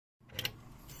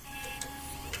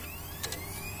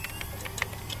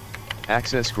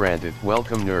Access granted.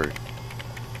 Welcome nerd.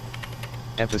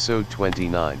 Episode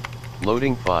 29.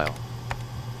 Loading file.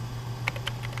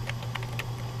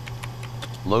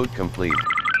 Load complete.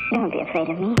 Don't be afraid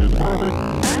of me.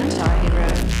 Anti-hero.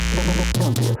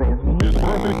 Don't be afraid of me.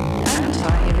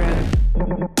 Anti-hero.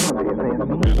 Don't be afraid of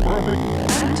me.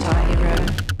 Anti-hero.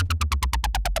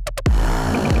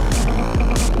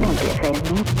 Don't be afraid of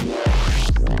me.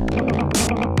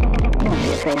 Don't be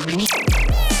afraid of me. Don't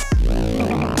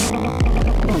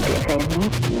be afraid of me.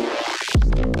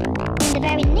 In the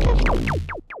very nick of time.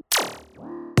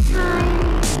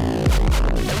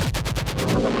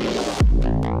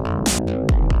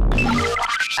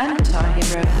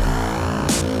 Anti-hero.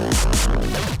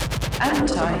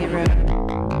 Anti-hero.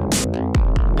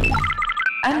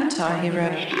 Anti-hero.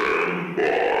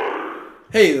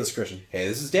 Hey, this is Christian. Hey,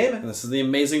 this is Damon. And this is the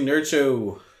Amazing Nerd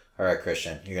Show. All right,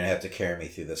 Christian, you're going to have to carry me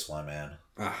through this one, man.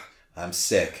 I'm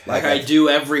sick. Like I do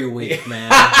every week, man.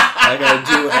 Like I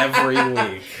do every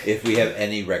week. If we have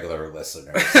any regular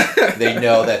listeners, they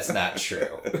know that's not true.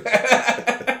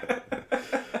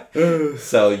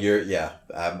 So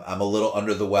I'm a little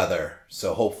under the weather.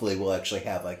 So hopefully we'll actually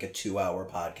have like a 2-hour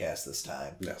podcast this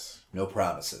time. Yes. No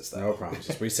promises, though. No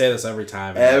promises. We say this every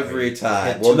time. Every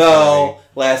time. Well, no.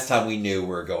 Last time we knew we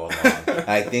were going long.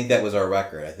 I think that was our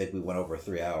record. I think we went over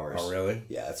 3 hours. Oh, really?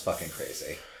 Yeah, it's fucking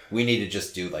crazy. We need to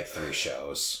just do like 3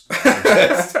 shows.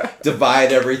 Just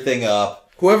divide everything up.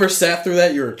 Whoever sat through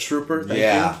that, you're a trooper. Thank you.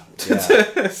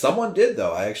 Yeah. Someone did,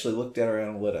 though. I actually looked at our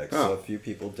analytics. Oh. So a few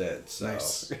people did. So.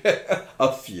 Nice.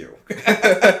 A few.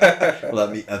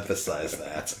 Let me emphasize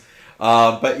that.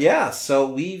 But yeah,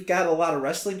 so we've got a lot of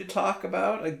wrestling to talk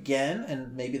about again,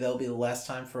 and maybe that'll be the last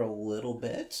time for a little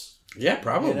bit. Yeah,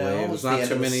 probably. You know, there's not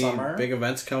too many big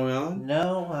events going on.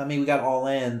 No, I mean, we got All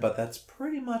In, but that's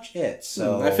pretty much it.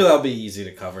 So I feel that'll be easy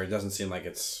to cover. It doesn't seem like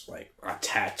it's like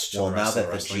attached to the now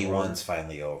that the G1's world.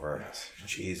 Finally over. Yes.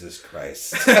 Jesus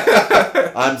Christ.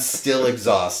 I'm still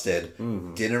exhausted.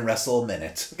 Didn't wrestle a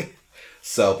minute.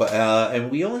 So, but and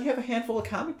we only have a handful of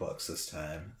comic books this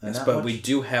time. Yes, but we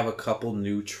do have a couple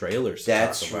new trailers to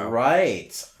That's talk about.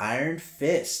 Right. Iron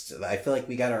Fist. I feel like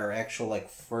we got our actual like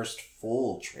first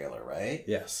full trailer, right?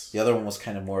 Yes. The other one was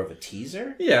kind of more of a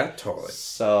teaser. Yeah, totally.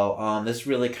 So, this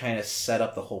really kind of set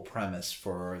up the whole premise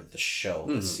for the show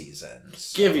this season.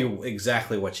 So. Give you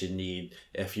exactly what you need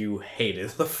if you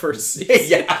hated the first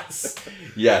season.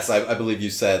 Yes, I believe you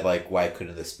said, like, why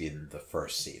couldn't this be in the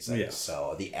first season? Yeah.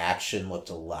 So, the action looked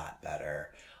a lot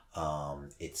better.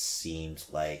 It seemed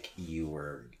like you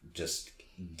were just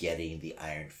getting the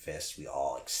Iron Fist we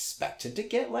all expected to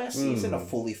get last season, a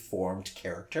fully formed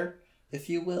character, if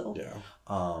you will. Yeah.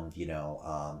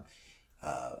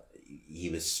 He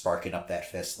was sparking up that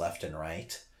fist left and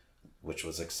right, which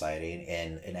was exciting,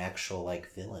 and an actual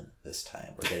like villain this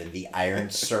time. We're getting the Iron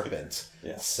Serpent.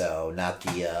 Yeah. So not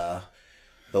the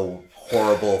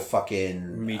horrible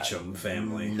fucking Meacham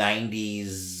family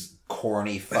 90s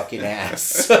corny fucking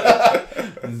ass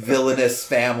villainous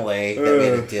family that we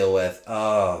had to deal with.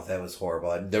 Oh, that was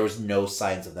horrible. And there was no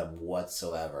signs of them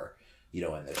whatsoever,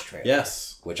 in this trailer.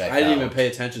 Yes. Which I didn't even pay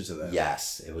attention to that.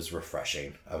 Yes, it was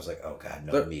refreshing. I was like, oh god,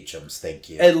 no Meachums, thank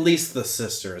you. At least the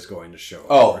sister is going to show up.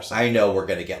 Oh, I know we're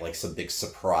going to get like some big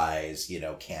surprise,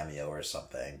 cameo or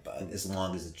something. But as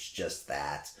long as it's just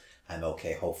that, I'm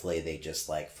okay. Hopefully they just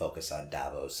like focus on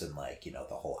Davos and like, the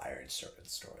whole Iron Serpent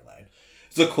storyline.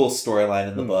 It's a cool storyline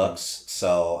in the books.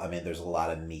 So, I mean, there's a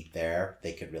lot of meat there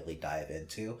they could really dive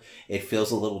into. It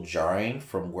feels a little jarring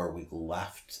from where we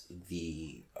left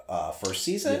the first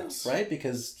season, right?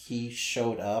 Because he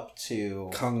showed up to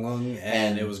Kung Lung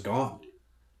and it was gone.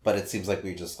 But it seems like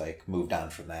we just like moved on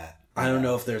from that. I don't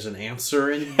know if there's an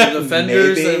answer in the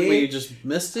Defenders that we just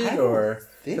missed it, or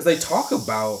because they talk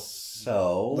about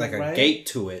a gate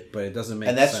to it, but it doesn't make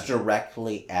sense. And that's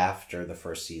directly after the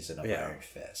first season of Iron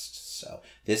Fist. So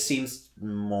this seems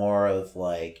more of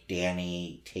like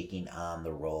Danny taking on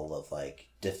the role of like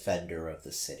defender of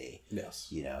the city. Yes.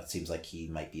 It seems like he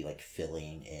might be like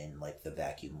filling in like the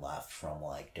vacuum left from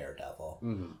like Daredevil.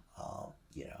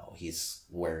 He's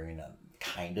wearing a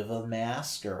kind of a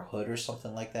mask or a hood or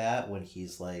something like that when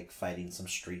he's like fighting some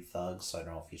street thugs. So I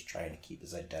don't know if he's trying to keep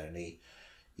his identity,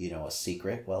 a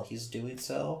secret while he's doing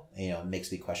so. It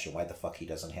makes me question why the fuck he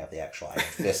doesn't have the actual Iron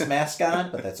Fist mask on,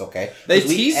 but that's okay. They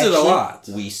teased it a lot.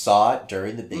 We saw it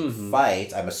during the big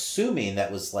fight. I'm assuming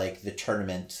that was like the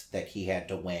tournament that he had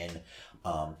to win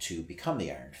to become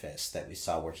the Iron Fist that we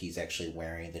saw, where he's actually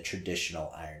wearing the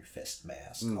traditional Iron Fist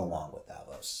mask along with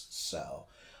Davos. So,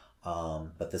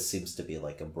 but this seems to be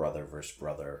like a brother versus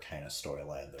brother kind of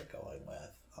storyline they're going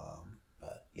with.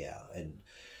 But yeah, and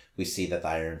we see that the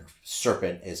Iron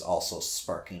Serpent is also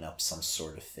sparking up some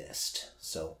sort of fist.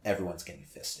 So everyone's getting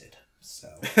fisted. So,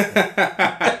 and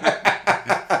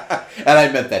I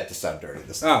meant that to sound dirty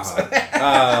this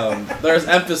time. There's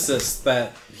emphasis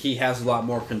that he has a lot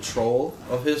more control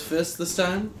of his fist this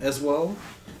time as well.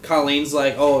 Colleen's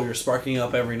like, "Oh, you're sparking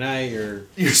up every night. You're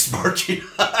sparking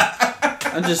up."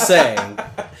 I'm just saying.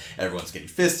 Everyone's getting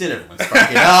fisted. Everyone's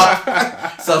sparking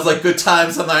up. Sounds like good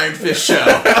times on the Iron Fist show.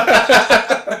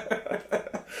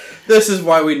 This is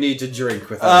why we need to drink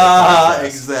with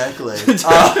exactly.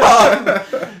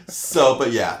 So,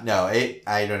 but yeah, no,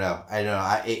 I don't know.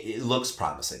 It looks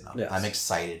promising though. Yes. I'm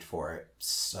excited for it.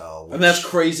 So, and that's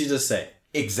crazy to say.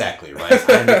 Exactly right.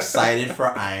 I'm excited for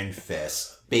Iron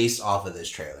Fist based off of this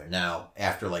trailer. Now,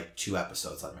 after like 2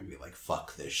 episodes, I'm gonna be like,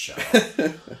 "Fuck this show."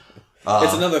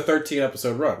 It's another 13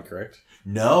 episode run, correct?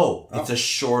 No, it's a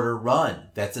shorter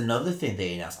run. That's another thing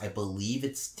they announced. I believe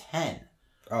it's 10.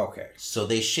 Okay. So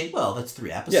they shaved, well, that's 3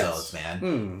 episodes,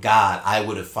 man. God, I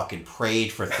would have fucking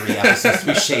prayed for 3 episodes to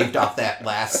be shaved off that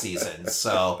last season.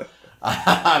 So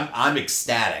I'm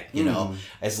ecstatic, you know,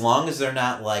 as long as they're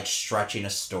not like stretching a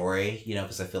story, you know,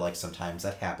 because I feel like sometimes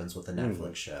that happens with the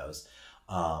Netflix shows.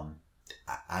 I'm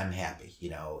happy, you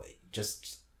know,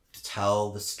 just to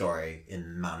tell the story in the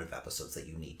amount of episodes that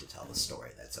you need to tell the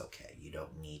story. That's okay. You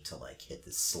don't need to like hit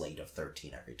this slate of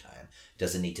 13 every time. It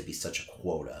doesn't need to be such a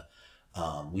quota.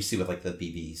 We see with like the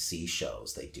BBC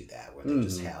shows, they do that where they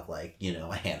just have like, you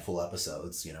know, a handful of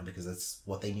episodes, you know, because that's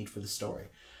what they need for the story.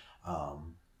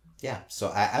 Yeah, so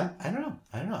I don't know.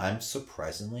 I'm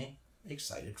surprisingly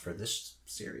excited for this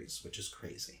series, which is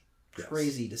crazy. Yes.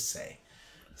 Crazy to say.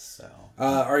 So,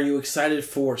 are you excited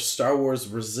for Star Wars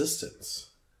Resistance?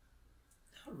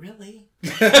 Not really.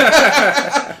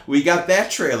 We got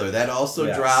that trailer that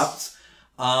also dropped.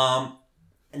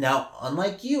 Now,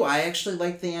 unlike you, I actually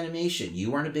like the animation.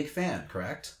 You weren't a big fan,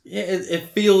 correct? Yeah, it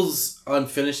feels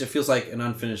unfinished. It feels like an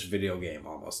unfinished video game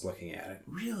almost, looking at it.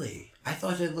 Really? I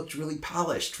thought it looked really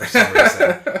polished for some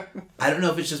reason. I don't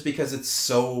know if it's just because it's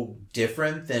so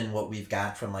different than what we've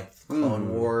got from like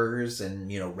Clone Wars and,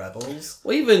 you know, Rebels.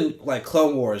 Well, even like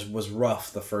Clone Wars was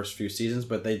rough the first few seasons,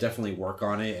 but they definitely work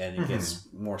on it and it gets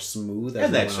more smooth as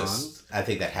it went on. I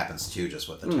think that happens too, just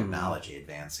with the technology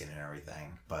advancing and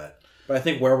everything. But I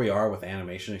think where we are with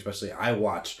animation, especially, I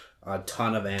watch a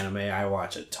ton of anime. I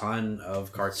watch a ton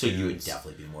of cartoons. So you would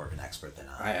definitely be more of an expert than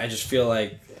I. I just feel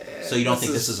like... So you don't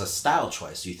think this is a style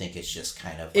choice? You think it's just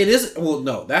kind of... Like, it is... Well,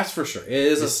 no, that's for sure. It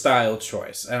is a style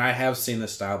choice. And I have seen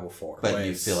this style before. But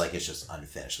you feel like it's just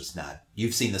unfinished. It's not...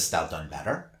 You've seen this style done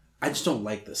better? I just don't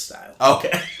like this style.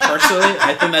 Okay. Personally,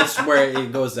 I think that's where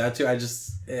it goes down to. I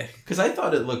just... Because I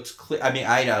thought it looked clear. I mean,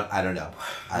 I don't know.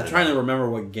 I'm trying to remember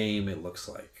what game it looks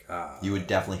like. You would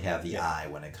definitely have the eye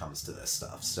when it comes to this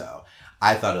stuff. So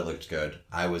I thought it looked good.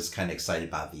 I was kind of excited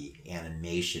about the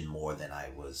animation more than I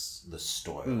was the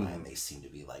storyline. They seem to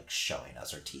be like showing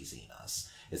us or teasing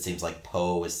us. It seems like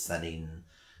Poe is sending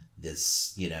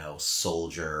this, you know,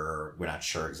 soldier. We're not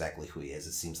sure exactly who he is.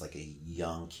 It seems like a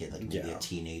young kid, like maybe a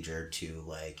teenager, to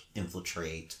like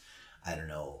infiltrate, I don't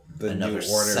know, another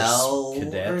cell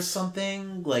or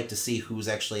something, like to see who's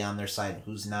actually on their side and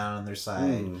who's not on their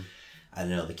side. I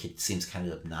don't know, the kid seems kind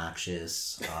of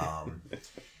obnoxious.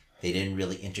 They didn't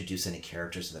really introduce any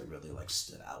characters that really like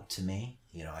stood out to me.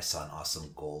 You know, I saw an awesome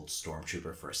gold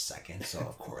stormtrooper for a second, so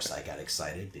of course I got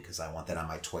excited because I want that on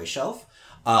my toy shelf.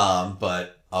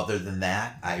 But other than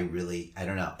that, I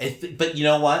don't know. But you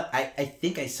know what? I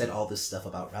think I said all this stuff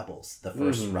about Rebels, the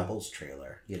first Rebels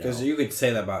trailer. You know, because you could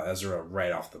say that about Ezra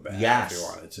right off the bat if you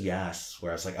wanted to. Yes,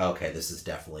 where I was like, okay, this is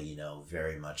definitely, you know,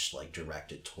 very much like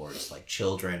directed towards like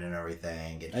children and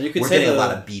everything. And you could say getting a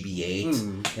lot of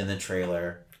BB-8 in the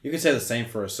trailer. You could say the same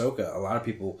for Ahsoka. A lot of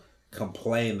people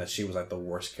complain that she was like the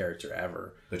worst character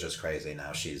ever, which is crazy.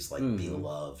 Now she's like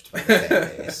beloved by the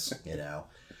fan base, you know.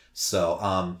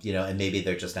 So you know, and maybe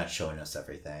they're just not showing us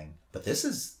everything. But this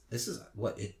is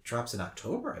what it drops in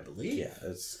October, I believe. Yeah,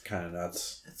 it's kind of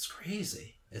nuts. It's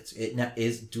crazy. Is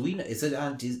it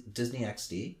on Disney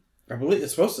XD? I believe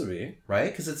it's supposed to be,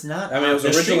 right? Because it's not. I mean, it was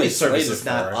originally service is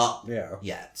not up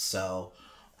yet. So.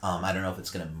 I don't know if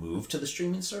it's going to move to the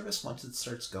streaming service once it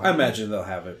starts going. I imagine they'll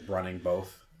have it running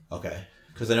both. Okay.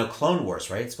 Because I know Clone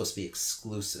Wars, right? It's supposed to be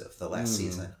exclusive the last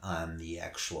season on the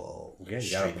actual streaming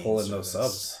you gotta pull in those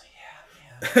subs.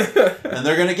 Yeah. And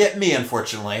they're going to get me,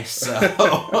 unfortunately. So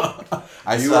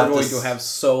you are going to have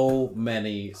so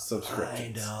many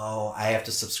subscriptions. I know. I have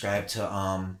to subscribe to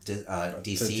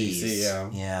DC's. To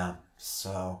DC, yeah.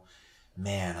 So...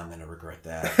 Man, I'm going to regret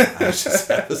that. I just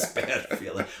have this bad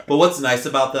feeling. But what's nice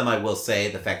about them, I will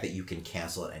say, the fact that you can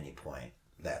cancel at any point.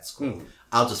 That's cool.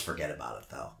 I'll just forget about it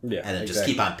though. Yeah, and then just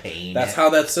keep on paying. That's how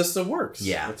that system works.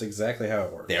 Yeah, that's exactly how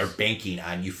it works. They're banking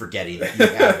on you forgetting that you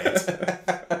have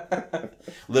it.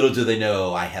 Little do they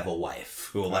know, I have a wife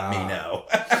who will let me know.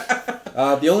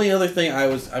 The only other thing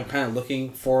I'm kind of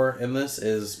looking for in this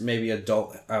is maybe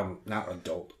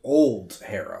old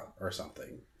Hera or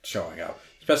something showing up.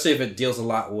 Especially if it deals a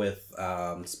lot with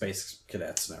space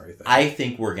cadets and everything. I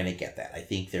think we're going to get that. I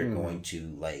think they're going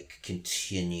to like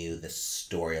continue the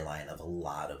storyline of a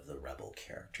lot of the Rebel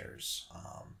characters.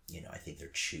 I think they're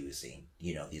choosing,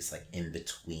 these like in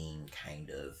between kind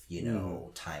of,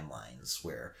 timelines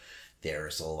where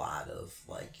there's a lot of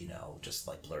like, just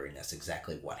like blurriness,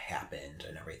 exactly what happened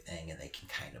and everything. And they can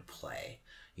kind of play,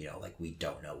 like we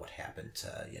don't know what happened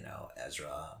to,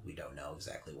 Ezra. We don't know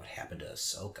exactly what happened to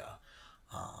Ahsoka.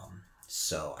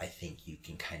 So I think you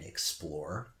can kind of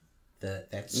explore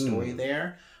that story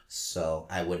there. So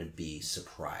I wouldn't be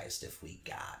surprised if we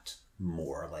got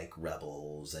more like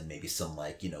Rebels and maybe some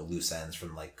like, loose ends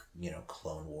from like,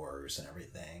 Clone Wars and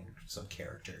everything, some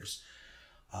characters,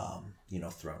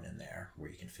 thrown in there where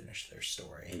you can finish their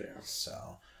story. Yeah.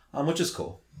 So, which is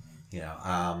cool.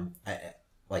 I'm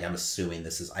assuming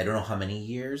this is, I don't know how many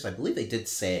years, I believe they did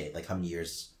say like how many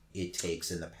years it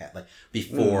takes in the past, like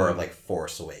before like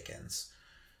Force Awakens.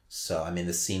 So I mean,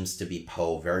 this seems to be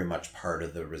Poe very much part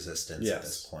of the Resistance at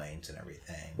this point and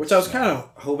everything. Which I was kind of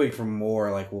hoping for more.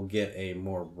 Like we'll get a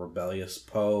more rebellious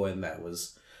Poe, and that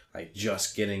was like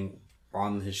just getting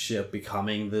on his ship,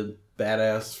 becoming the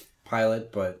badass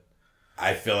pilot. But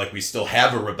I feel like we still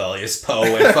have a rebellious Poe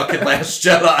in fucking Last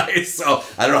Jedi. So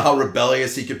I don't know how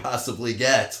rebellious he could possibly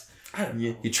get.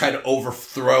 He tried to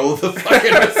overthrow the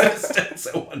fucking Resistance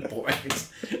at one point.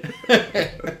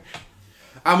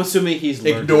 I'm assuming he's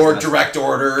ignored direct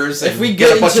orders. If we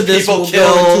get into this, we'll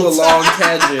go into a long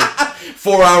tangent.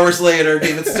 4 hours later,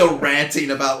 David's still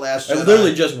ranting about Last Jedi. I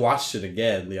literally just watched it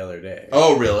again the other day.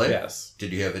 Oh, really? Yes.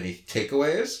 Did you have any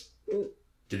takeaways?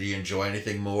 Did you enjoy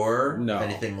anything more? No.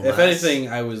 Anything less? If anything,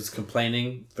 I was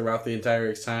complaining throughout the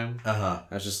entire time. I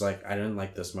was just like, I didn't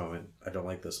like this moment. I don't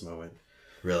like this moment.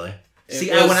 Really?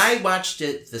 When I watched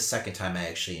it the second time, I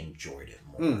actually enjoyed it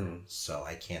more. Mm-hmm. So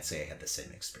I can't say I had the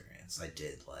same experience.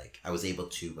 I was able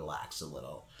to relax a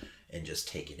little and just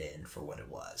take it in for what it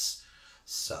was.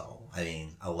 So, I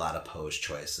mean, a lot of Poe's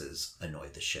choices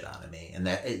annoyed the shit out of me. And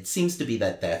that it seems to be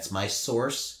that's my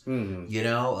source,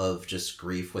 of just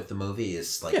grief with the movie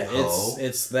is like Poe.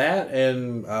 It's that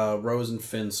and Rose and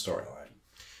Finn's storyline.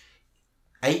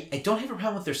 I don't have a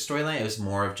problem with their storyline. It was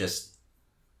more of just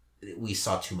we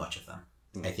saw too much of them.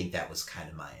 I think that was kind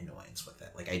of my annoyance with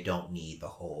it. Like, I don't need the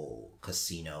whole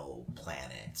casino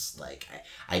planets. Like,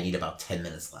 I need about 10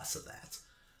 minutes less of that.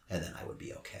 And then I would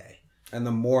be okay. And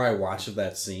the more I watch of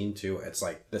that scene, too, it's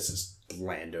like, this is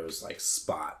Lando's, like,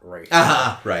 spot right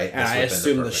here. Right. And I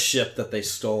assume the ship that they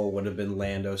stole would have been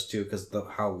Lando's, too, because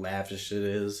how lavish it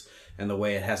is. And the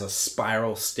way it has a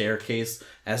spiral staircase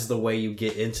as the way you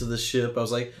get into the ship. I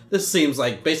was like, this seems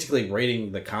like basically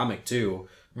rating the comic, too.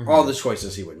 Mm-hmm. All the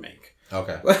choices he would make.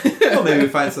 Okay. Well, maybe we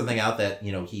find something out that,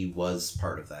 he was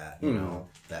part of that,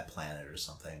 that planet or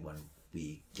something when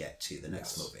we get to the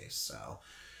next movie. So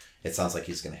it sounds like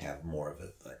he's going to have more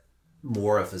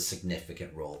of a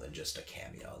significant role than just a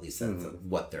cameo. At least that's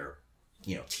what they're,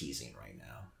 teasing right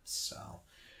now. So,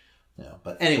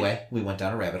 but anyway, we went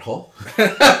down a rabbit hole.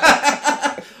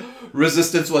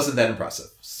 Resistance wasn't that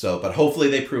impressive. So, but hopefully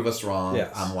they prove us wrong.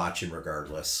 Yes. I'm watching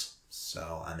regardless.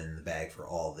 So I'm in the bag for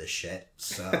all this shit.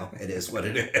 So it is what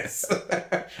it is.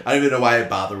 I don't even know why I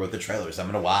bother with the trailers. I'm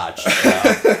gonna watch.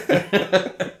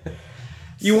 So.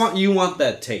 You want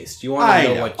that taste. You want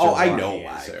to know what. I know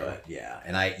why. But yeah,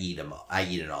 and I eat them. I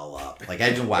eat it all up. Like I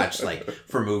even watch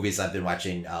for movies. I've been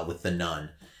watching with The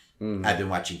Nun. Mm-hmm. I've been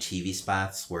watching TV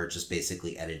spots where it's just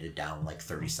basically edited down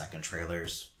 30-second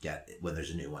trailers. Yet when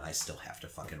there's a new one, I still have to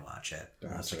fucking watch it.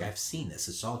 Gotcha. I was like, I've seen this.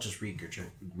 It's all just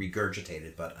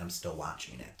regurgitated, but I'm still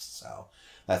watching it. So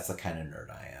that's the kind of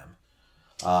nerd I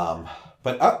am.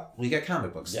 But we got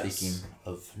comic books. Yes. Speaking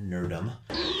of nerdum,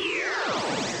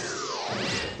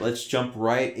 let's jump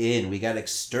right in. We got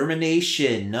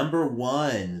Extermination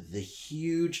 #1, the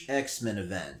huge X-Men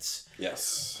event.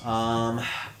 Yes.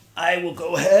 I will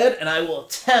go ahead and I will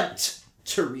attempt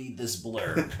to read this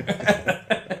blurb.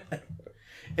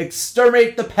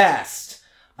 Exterminate the past.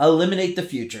 Eliminate the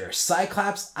future.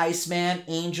 Cyclops, Iceman,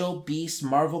 Angel, Beast,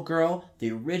 Marvel Girl,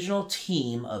 the original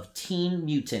team of Teen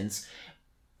Mutants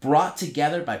brought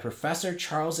together by Professor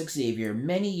Charles Xavier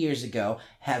many years ago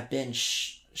have been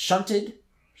shunted?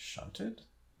 Shunted?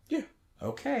 Yeah.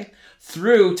 Okay.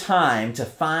 Through time to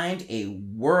find a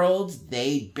world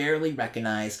they barely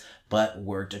recognize, but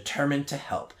were determined to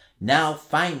help. Now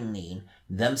finding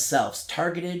themselves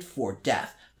targeted for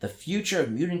death, the future of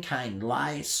mutantkind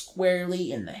lies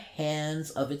squarely in the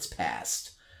hands of its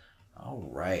past. All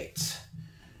right.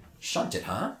 Shunted,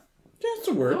 huh? Yeah, it's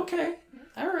a word. Okay.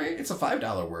 All right. It's a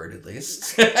 $5 word at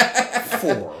least.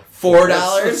 $4.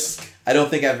 $4? I don't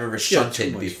think I've ever Yeah,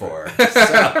 shunted before.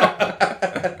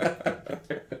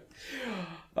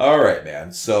 All right,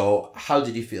 man. So how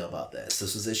did you feel about this?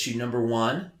 This was issue number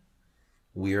 1.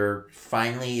 We're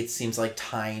finally, it seems like,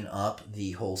 tying up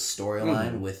the whole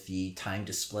storyline with the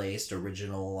time-displaced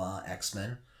original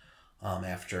X-Men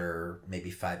after maybe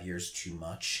 5 years too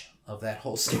much of that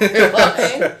whole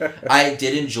storyline. I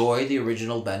did enjoy the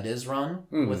original Bendis run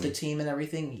with the team and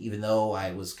everything, even though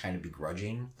I was kind of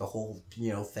begrudging the whole,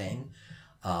 thing.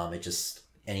 It just...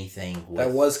 anything with...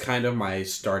 That was kind of my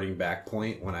starting back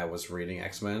point when I was reading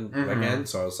X-Men again,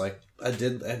 so I was like, I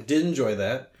did enjoy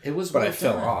that. It was, but well I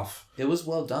fell done. off. It was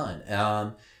well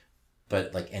done.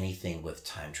 But like anything with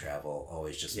time travel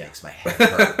always just makes my head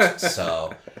hurt.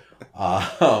 So,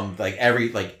 after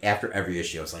every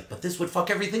issue, I was like, but this would fuck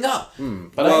everything up.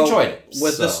 But I enjoyed it.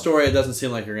 With this story, it doesn't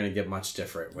seem like you're going to get much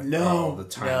different with all the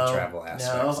time travel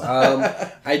aspects.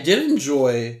 I did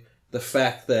enjoy the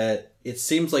fact that it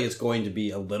seems like it's going to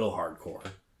be a little hardcore.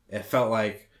 It felt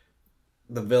like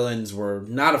the villains were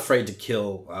not afraid to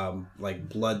kill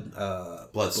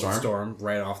Bloodstorm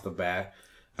right off the bat.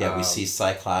 Yeah, we see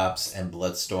Cyclops and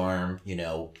Bloodstorm,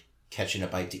 catching a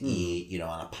bite to eat,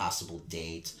 on a possible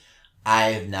date.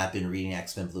 I have not been reading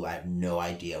X-Men Blue. I have no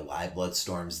idea why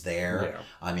Bloodstorm's there. Yeah.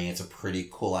 I mean, it's a pretty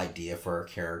cool idea for a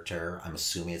character. I'm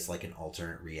assuming it's like an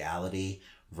alternate reality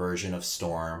version of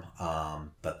Storm.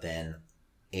 But then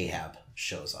Ahab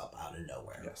shows up out of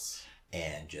nowhere. Yes.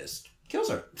 And just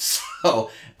kills her. So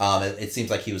it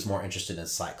seems like he was more interested in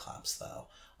Cyclops, though.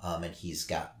 And he's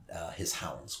got his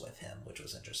hounds with him, which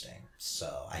was interesting.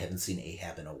 So I haven't seen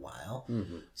Ahab in a while.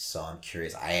 So I'm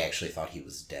curious. I actually thought he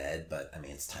was dead, but I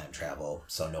mean, it's time travel,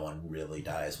 so no one really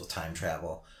dies with time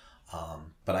travel.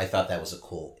 But I thought that was a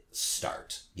cool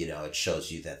start. It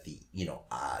shows you that the,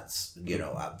 odds,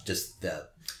 just the,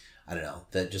 I don't know,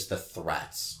 just the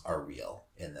threats are real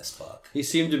in this book. He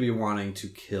seemed to be wanting to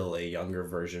kill a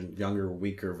younger,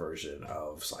 weaker version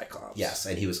of Cyclops. Yes,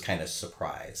 and he was kind of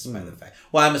surprised by the fact.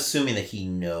 Well, I'm assuming that he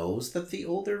knows that the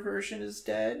older version is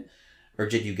dead, or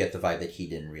did you get the vibe that he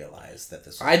didn't realize that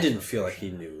this was I didn't feel like he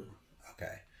knew.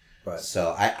 Okay. But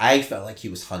so I felt like he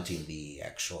was hunting the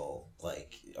actual,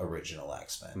 original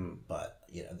X-Men. But,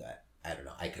 that, I don't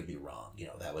know, I could be wrong.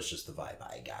 That was just the vibe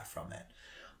I got from it.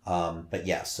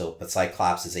 But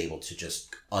Cyclops is able to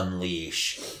just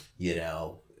unleash,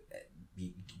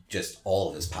 just all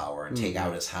of his power and take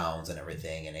out his hounds and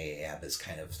everything. And Ahab is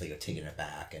kind of taking it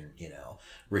back and,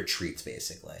 retreats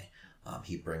basically.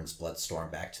 He brings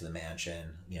Bloodstorm back to the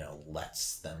mansion,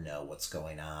 lets them know what's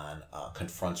going on,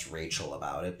 confronts Rachel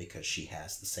about it because she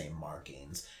has the same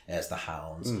markings as the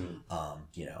hounds,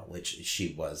 which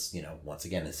she was, once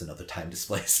again, it's another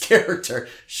time-displaced character.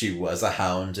 She was a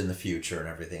hound in the future and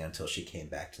everything until she came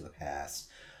back to the past.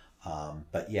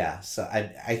 So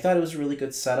I thought it was a really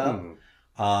good setup.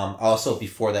 Also,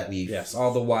 before that,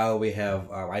 all the while we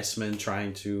have Iceman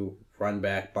trying to run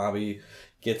back. Bobby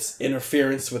gets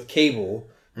interference with Cable,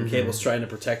 and Cable's trying to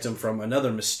protect him from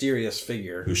another mysterious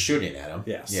figure who's shooting at him.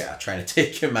 Yes. Yeah, trying to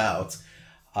take him out.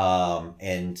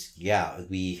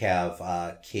 We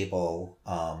have Cable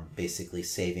basically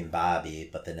saving Bobby,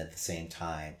 but then at the same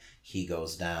time, he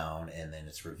goes down, and then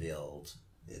it's revealed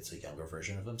it's a younger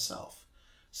version of himself.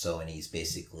 So, and he's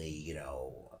basically,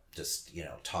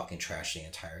 talking trash the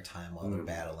entire time while they're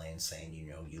battling, saying,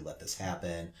 you let this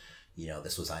happen.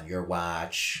 This was on your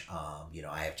watch.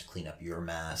 I have to clean up your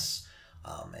mess.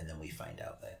 And then we find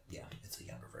out that, it's a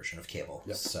younger version of Cable.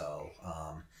 Yep. So,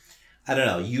 I don't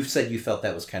know. You said you felt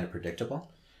that was kind of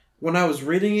predictable. When I was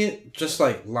reading it, just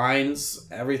like lines,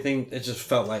 everything, it just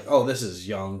felt like, oh, this is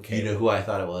young Cable. You know who I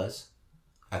thought it was?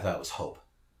 I thought it was Hope.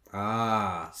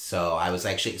 So I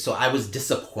was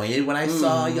disappointed when I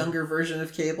saw a younger version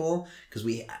of Cable because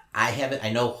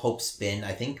I know Hope's been,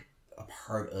 I think, a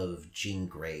part of Jean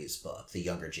Grey's book, the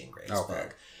younger Jean Grey's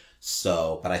book.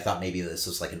 So, but I thought maybe this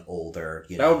was like an older,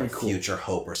 that would be cool. Future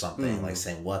Hope or something, like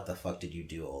saying, "What the fuck did you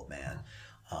do, old man?"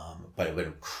 But it would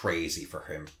have been crazy for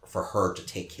her to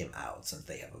take him out since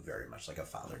they have a very much like a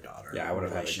father-daughter. Yeah, I would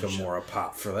have had a Gamora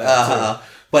pop for that.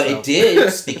 But it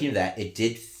did. Speaking of that, it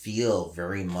did feel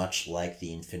very much like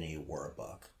the Infinity War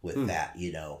book with that,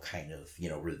 kind of,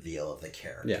 reveal of the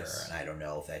character. Yes. And I don't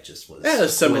know if that just was a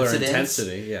similar coincidence.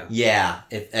 intensity, yeah. Yeah.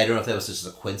 I don't know if that was just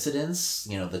a coincidence,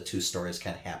 the two stories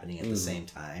kind of happening at the same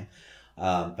time.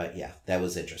 But yeah, that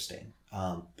was interesting.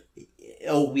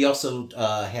 We also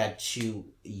had two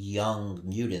young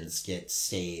mutants get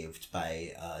saved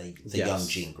by the young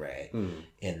Jean Grey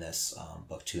in this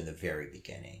book too in the very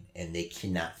beginning, and they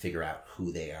cannot figure out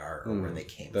who they are or where they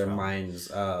came Their from.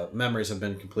 minds, memories have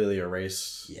been completely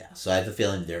erased. Yeah, so I have a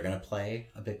feeling they're going to play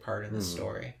a big part in this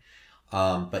story.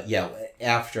 But yeah,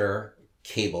 after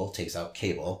Cable takes out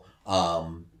Cable,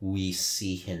 we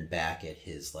see him back at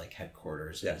his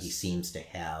headquarters, and he seems to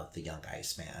have the young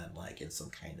Iceman in some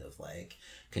kind of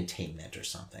containment or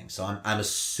something. So I'm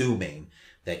assuming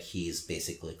that he's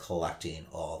basically collecting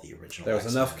all the original. There was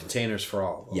X-Men. enough containers for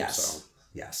all of them.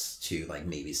 Yes, to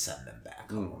maybe send them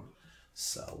back home.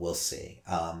 So we'll see.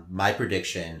 My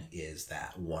prediction is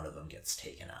that one of them gets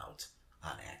taken out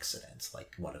on accident.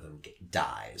 One of them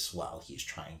dies while he's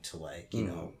trying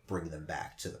to bring them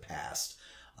back to the past.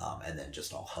 And then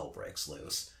just all hell breaks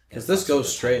loose. Because this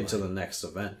goes straight into the next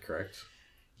event, correct?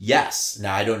 Yes.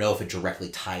 Now, I don't know if it directly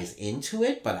ties into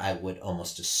it, but I would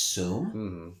almost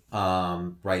assume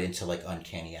right into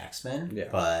Uncanny X-Men. Yeah.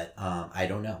 But I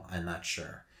don't know. I'm not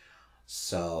sure.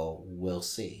 So we'll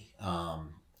see.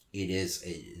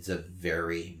 It's a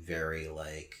very, very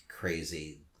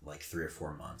crazy 3 or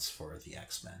 4 months for the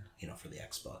X-Men, for the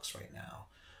X-Books right now.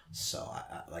 So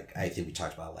I think we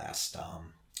talked about last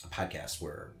podcast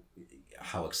where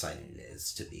how exciting it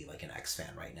is to be an X fan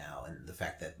right now, and the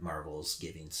fact that Marvel's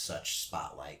giving such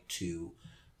spotlight to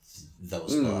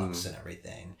those books and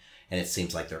everything, and it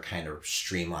seems like they're kind of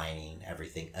streamlining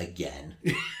everything again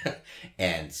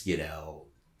and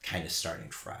kind of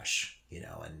starting fresh,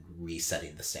 and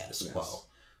resetting the status quo.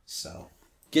 So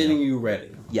getting you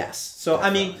ready. Yes. So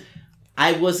definitely.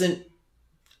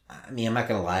 I'm not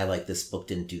gonna lie, this book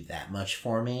didn't do that much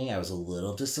for me. I was a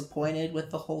little disappointed with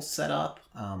the whole setup.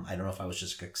 I don't know if I was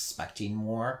just expecting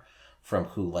more from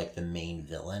who the main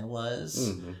villain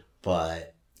was,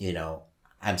 but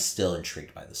I'm still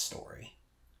intrigued by the story,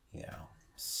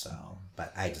 so,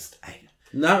 but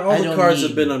not all the cards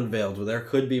have been unveiled, but there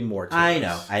could be more to I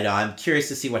know. I'm curious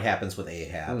to see what happens with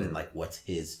Ahab and what's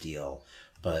his deal,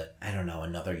 but I don't know,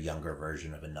 another younger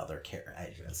version of another character.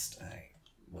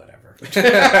 Whatever.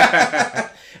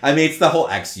 It's the whole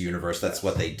X universe. That's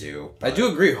what they do. I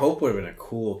do agree. Hope would have been a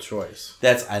cool choice.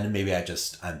 Maybe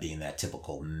I'm being that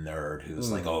typical nerd who's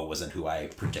it wasn't who I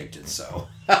predicted, so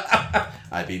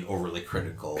I'm being overly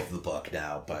critical of the book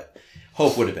now, but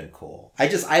Hope would have been cool.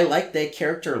 I like that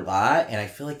character a lot, and I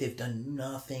feel like they've done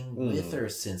nothing with her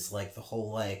since the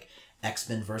whole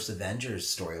X-Men vs. Avengers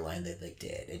storyline that they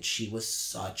did, and she was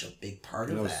such a big part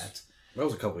of that. That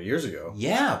was a couple of years ago.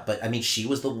 Yeah, but she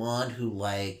was the one who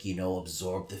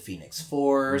absorbed the Phoenix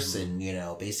Force and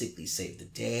basically saved the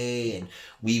day, and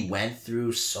we went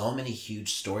through so many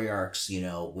huge story arcs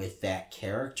with that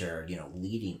character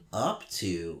leading up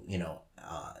to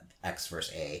X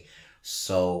vs. A.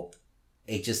 So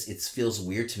it feels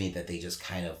weird to me that they just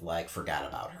kind of forgot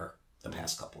about her the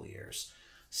past couple of years.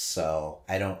 So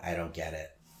I don't get it,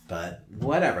 but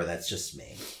whatever. That's just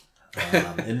me.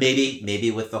 And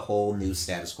maybe with the whole new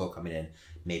status quo coming in,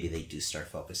 maybe they do start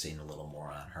focusing a little more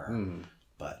on her.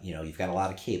 But you've got a lot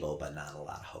of Cable, but not a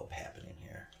lot of Hope happening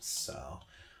here. So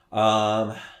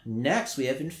next we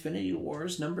have Infinity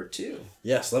Wars number 2.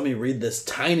 Yes, let me read this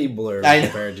tiny blurb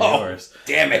compared to yours.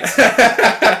 Damn it.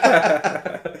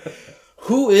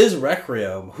 Who is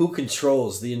Requiem? Who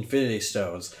controls the Infinity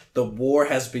Stones? The war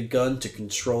has begun to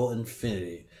control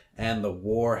Infinity, and the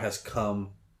war has come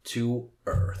to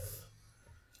Earth.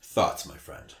 Thoughts, my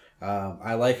friend?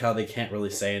 I like how they can't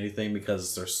really say anything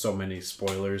because there's so many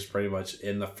spoilers pretty much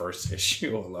in the first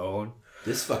issue alone.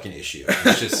 This fucking issue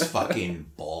is just fucking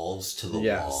balls to the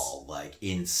wall.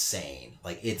 Insane.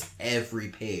 It's every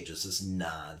page is just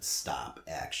non-stop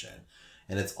action.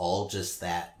 And it's all just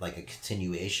that, a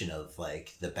continuation of,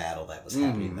 the battle that was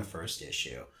happening in the first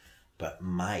issue. But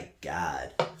my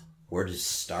God, where to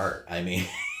start?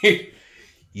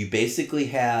 You basically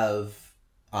have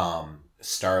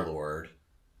Star-Lord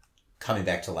coming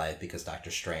back to life because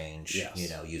Doctor Strange,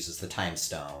 uses the Time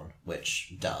Stone,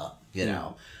 which, but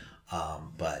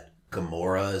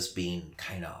Gamora is being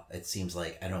kind of, it seems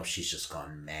I don't know if she's just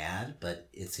gone mad, but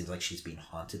it seems like she's being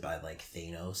haunted by,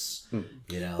 Thanos,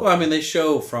 Well, they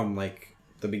show from,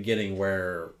 the beginning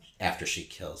where... After she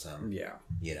kills him. Yeah.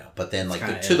 But then,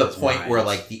 to the point where,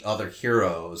 the other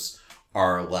heroes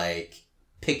are,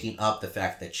 picking up the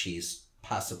fact that she's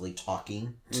possibly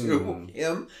talking to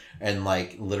him, and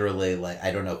like literally, like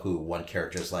I don't know who one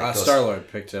character is like. Star-Lord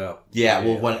picked it up. Yeah,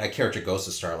 well, when a character goes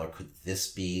to Star-Lord, could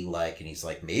this be like? And he's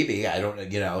like, maybe, I don't,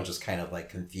 just kind of like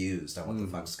confused on what the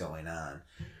fuck's going on.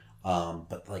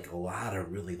 But like a lot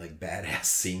of really like badass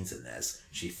scenes in this.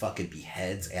 She fucking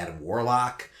beheads Adam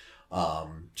Warlock,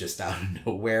 just out of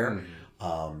nowhere.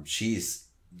 She's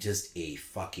just a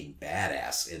fucking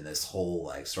badass in this whole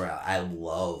like story. I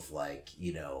love like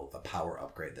the power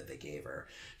upgrade that they gave her.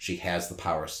 She has the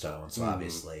Power Stones,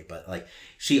 obviously, but like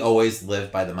she always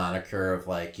lived by the moniker of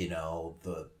like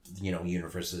the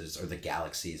universe's or the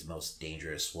galaxy's most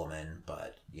dangerous woman.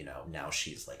 But now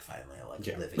she's like finally like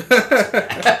living up to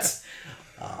that.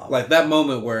 Like that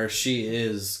moment where she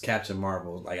is Captain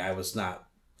Marvel. Like I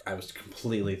was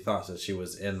completely thought that she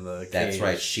was in the cage. That's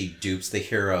right. She dupes the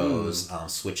heroes,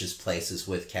 switches places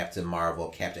with Captain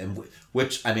Marvel.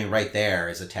 Which, I mean, right there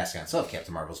is a task on itself.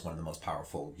 Captain Marvel is one of the most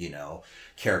powerful,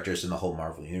 characters in the whole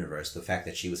Marvel universe. The fact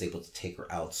that she was able to take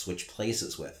her out, switch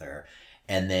places with her,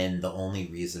 and then the only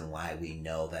reason why we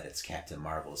know that it's Captain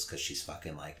Marvel is because she's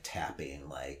fucking like tapping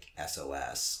like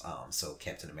SOS. So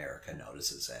Captain America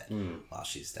notices it while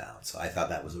she's down. So I thought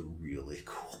that was a really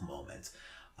cool moment.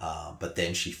 But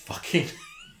then she fucking...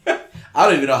 I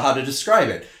don't even know how to describe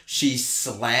it. She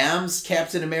slams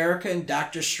Captain America and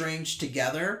Doctor Strange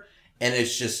together, and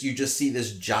it's just... You just see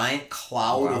this giant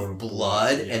cloud of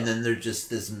blood, and then there's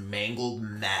just this mangled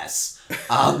mess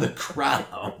on the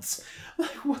ground.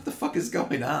 Like, what the fuck is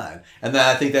going on? And then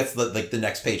I think that's the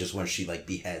next page is when she like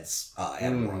beheads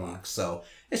Adam Warlock. So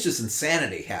it's just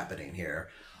insanity happening here.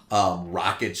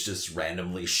 Rockets just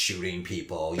randomly shooting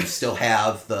people. You still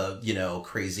have the,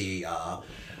 crazy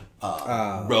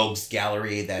rogues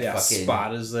gallery that fucking...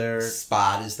 Spot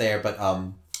is there. But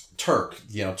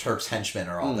Turk's henchmen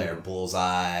are all there.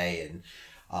 Bullseye and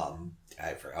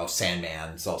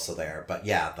Sandman's also there. But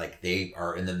yeah, like they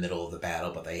are in the middle of the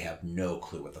battle, but they have no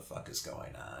clue what the fuck is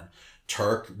going on.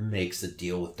 Turk makes a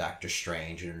deal with Doctor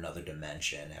Strange in another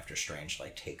dimension after Strange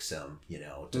like takes him,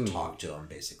 to talk to him,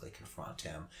 basically confront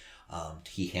him.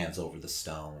 He hands over the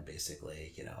stone,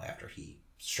 basically, after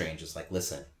Strange is like,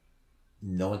 listen,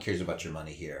 no one cares about your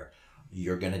money here.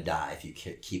 You're going to die if you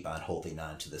keep on holding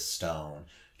on to this stone.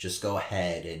 Just go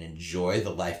ahead and enjoy the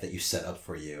life that you set up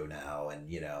for you now. And,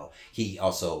 he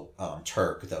also,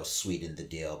 Turk, though, sweetened the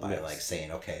deal by like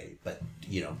saying, okay, but,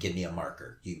 give me a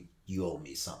marker. You owe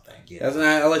me something. And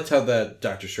I liked how that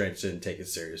Doctor Strange didn't take it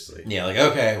seriously. Yeah, like,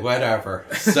 okay, whatever.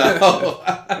 So,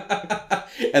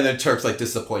 and then Turk's like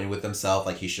disappointed with himself.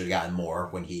 Like he should have gotten more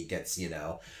when he gets,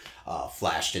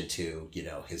 flashed into,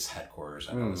 his headquarters,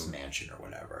 I don't know, his mansion or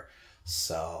whatever.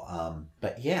 So,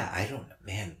 but yeah, I don't know,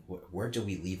 man, where do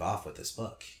we leave off with this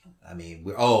book? I mean,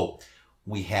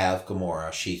 we have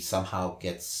Gamora. She somehow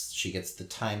gets the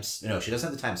time. No, she doesn't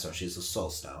have the time stone. She has the soul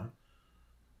stone.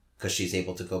 Because she's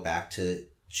able to go back to...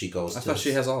 I thought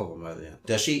she has all of them by the end.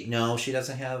 Does she? No, she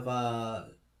doesn't have...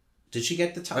 Did she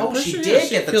get the time... Oh, she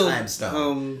did get the time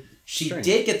stone. She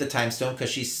did get the time stone because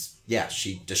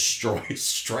she destroys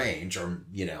Strange. Or,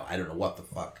 I don't know what the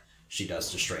fuck she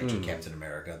does to Strange and Captain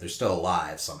America. They're still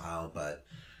alive somehow, but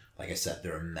like I said,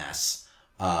 they're a mess.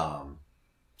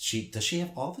 Does she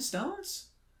have all the stones?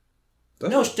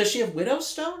 Does she have Widow's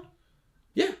Stone?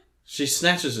 Yeah. She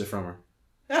snatches it from her.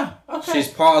 Yeah, okay. She's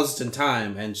paused in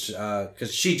time, and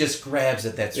because she just grabs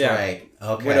it. That's right.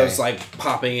 Okay. Widow's like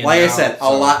popping in. Like I said,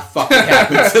 a lot fucking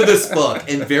happens in this book,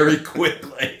 and very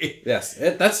quickly. Yes,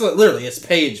 that's literally it's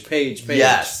page.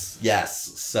 Yes.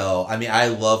 So I mean, I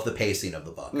love the pacing of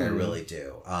the book. I really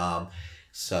do.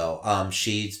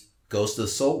 She goes to the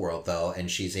soul world though,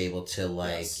 and she's able to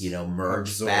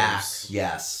merge back.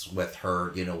 Yes, with her,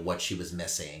 what she was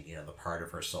missing. The part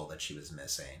of her soul that she was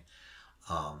missing.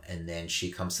 And then she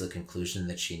comes to the conclusion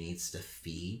that she needs to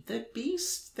feed the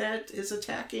beast that is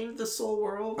attacking the soul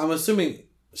world. I'm assuming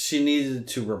she needed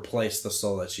to replace the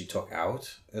soul that she took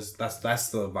out. That's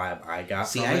the vibe I got.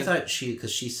 See, I thought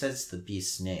because she says the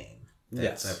beast's name.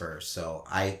 That's ever. So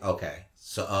I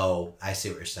see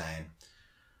what you're saying.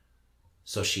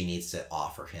 So she needs to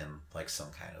offer him like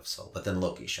some kind of soul, but then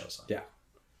Loki shows up. Yeah.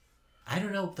 I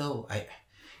don't know though.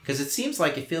 Because it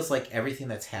feels like everything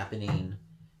that's happening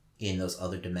in those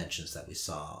other dimensions that we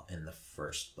saw in the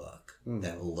first book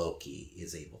that Loki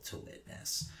is able to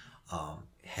witness,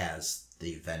 has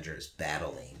the Avengers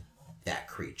battling that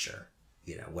creature.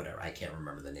 Whatever. I can't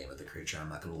remember the name of the creature. I'm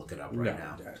not going to look it up right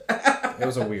now. It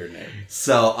was a weird name.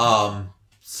 So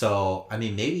I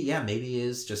mean, maybe it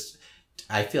is just...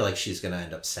 I feel like she's going to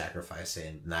end up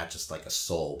sacrificing not just like a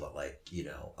soul, but like,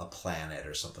 a planet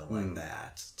or something like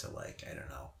that to like, I don't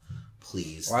know,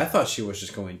 pleased. Well, I thought she was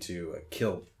just going to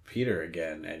kill Peter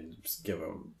again and give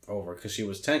him over because she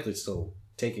was technically still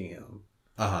taking him.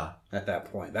 At that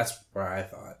point, that's where I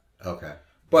thought. Okay.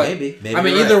 But maybe I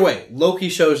mean, either way, Loki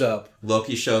shows up.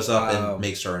 And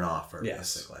makes her an offer,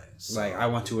 yes. basically. So, Like, I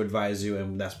want to advise you,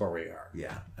 and that's where we are.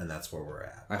 Yeah, and that's where we're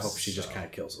at. I hope she just kind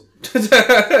of kills him.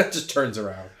 Just turns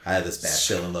around. I have this bad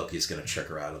feeling Loki's going to trick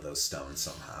her out of those stones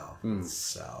somehow.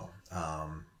 So,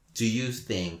 do you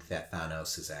think that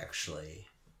Thanos is actually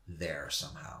there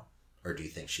somehow? Or do you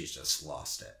think she's just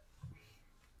lost it?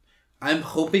 I'm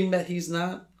hoping that he's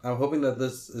not. I'm hoping that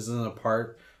this isn't a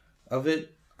part of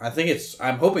it. I'm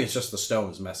hoping it's just the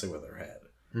stones messing with her head.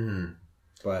 Mm-hmm.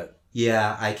 But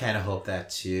yeah, I kind of hope that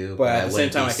too. But at the same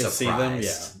time, I can see them.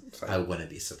 Yeah, I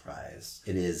wouldn't be surprised.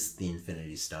 It is the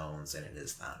Infinity Stones, and it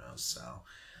is Thanos. So,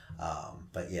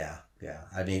 but yeah.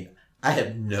 I mean, I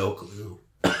have no clue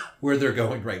where they're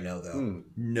going right now, though.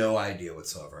 No idea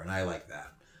whatsoever, and I like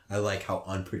that. I like how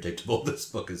unpredictable this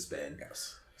book has been.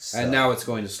 Yes. So. And now it's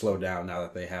going to slow down now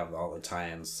that they have all the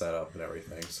tie-ins set up and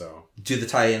everything. So, do the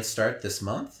tie-ins start this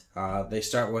month? They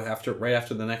start right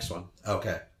after the next one.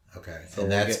 Okay. So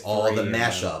and that's all the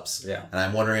mashups. Yeah. And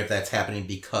I'm wondering if that's happening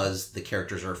because the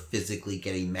characters are physically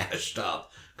getting mashed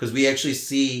up. Because we actually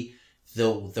see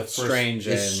the first Strange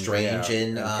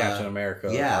and Captain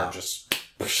America. Yeah. Are just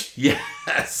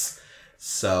yes.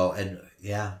 So and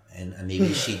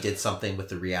maybe she did something with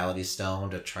the Reality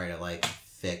Stone to try to like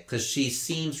fix, because she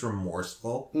seems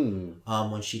remorseful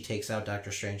when she takes out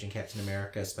Doctor Strange and Captain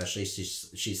America, especially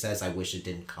she says, "I wish it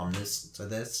didn't come to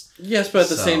this." Yes, but at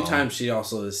the same time, she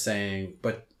also is saying,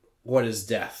 "But what is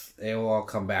death? They will all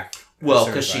come back." Well,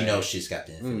 because she knows she's got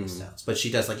the Infinity Stones, but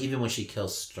she does, like, even when she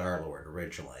kills Star-Lord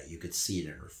originally, you could see it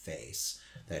in her face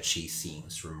that she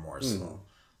seems remorseful.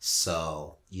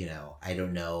 So, I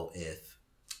don't know if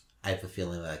I have a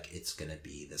feeling like it's gonna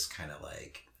be this kind of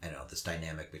like, I don't know, this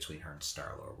dynamic between her and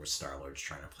Star-Lord, where Star-Lord's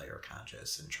trying to play her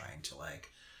conscious and trying to, like,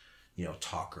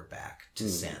 talk her back to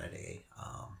sanity.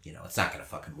 It's not going to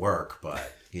fucking work,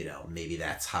 but, maybe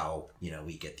that's how,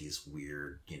 we get these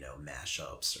weird,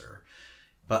 mashups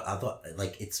but I thought,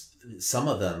 like, it's some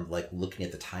of them, like, looking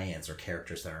at the tie-ins are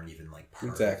characters that aren't even, like,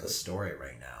 part of the story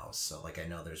right now. So, like, I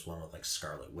know there's one with, like,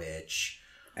 Scarlet Witch.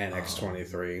 And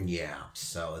X-23. Yeah,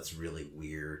 so it's really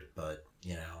weird, but,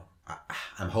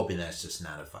 I'm hoping that's just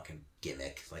not a fucking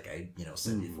gimmick. Like I,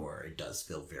 said before, it does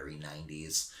feel very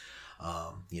 90s,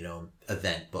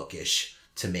 event bookish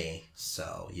to me.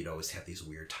 So you'd always have these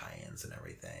weird tie-ins and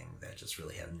everything that just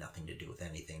really have nothing to do with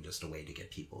anything, just a way to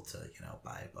get people to,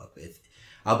 buy a book.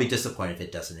 I'll be disappointed if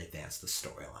it doesn't advance the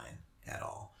storyline at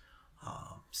all.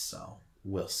 So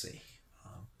we'll see.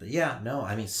 But yeah, no,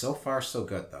 I mean, so far so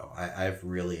good though. I've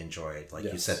really enjoyed, like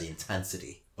you said, the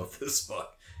intensity of this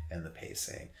book and the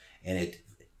pacing. And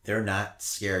they're not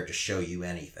scared to show you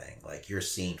anything. Like, you're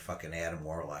seeing fucking Adam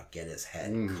Warlock get his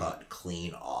head cut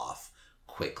clean off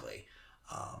quickly.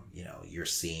 You're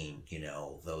seeing,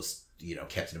 those,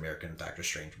 Captain America and Doctor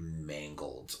Strange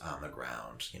mangled on the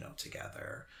ground,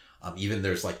 together. Even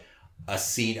there's like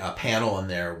a panel in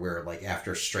there where, like,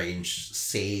 after Strange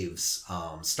saves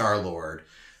Star-Lord,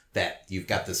 that you've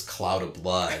got this cloud of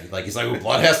blood. Like, he's like, well,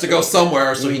 blood has to go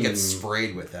somewhere, so he gets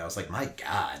sprayed with that. I was like, my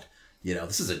God.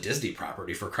 This is a Disney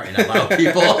property, for crying out loud,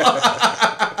 people.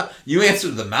 You answer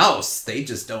the mouse. They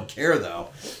just don't care,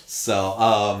 though.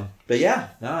 So, but yeah.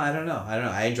 No, I don't know.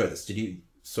 I enjoy this. Did you?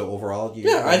 So overall,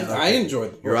 I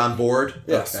enjoyed it. You're on board?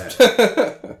 Yes.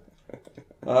 Okay.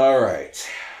 All right.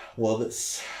 Well,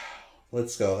 let's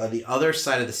go. On the other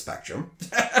side of the spectrum,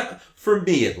 for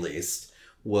me at least,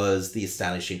 was the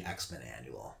Astonishing X-Men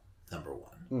Annual,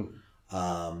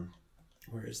 #1.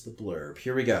 Where is the blurb?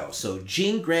 Here we go. So,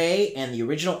 Jean Grey and the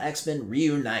original X-Men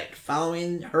reunite.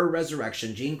 Following her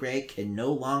resurrection, Jean Grey can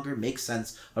no longer make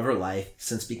sense of her life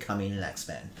since becoming an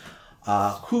X-Men.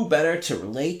 Who better to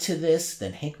relate to this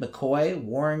than Hank McCoy,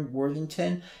 Warren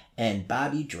Worthington, and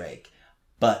Bobby Drake?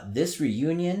 But this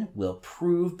reunion will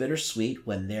prove bittersweet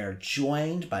when they're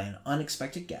joined by an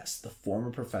unexpected guest, the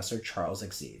former Professor Charles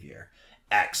Xavier.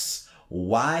 X.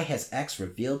 Why has X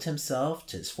revealed himself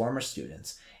to his former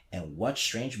students? And what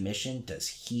strange mission does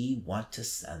he want to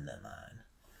send them on?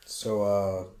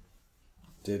 So,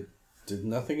 did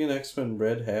nothing in X-Men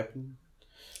Red happen?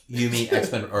 You mean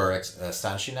X-Men or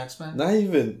Astonishing X-Men? Not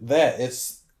even that.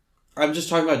 I'm just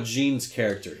talking about Jean's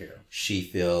character here. She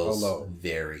feels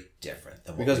very different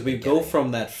than what because we go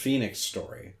from that Phoenix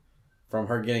story, from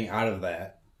her getting out of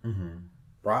that,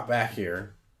 brought back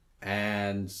here,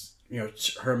 and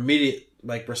her immediate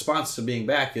response to being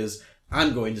back is,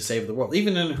 I'm going to save the world.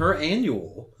 Even in her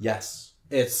annual, yes,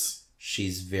 it's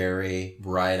She's very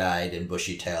bright-eyed and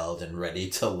bushy-tailed and ready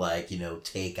to, like, you know,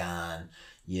 take on,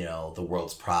 you know, the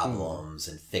world's problems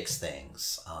and fix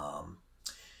things.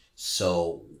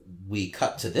 So we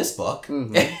cut to this book,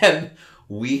 and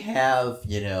we have,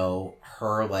 you know,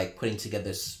 her, like, putting together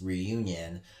this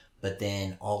reunion, but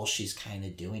then all she's kind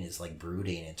of doing is, like,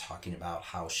 brooding and talking about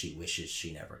how she wishes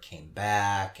she never came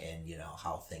back and, you know,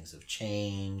 how things have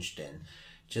changed, and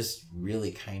just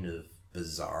really kind of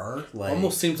bizarre. Like,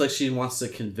 almost seems like she wants to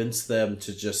convince them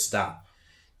to just stop.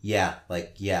 Yeah,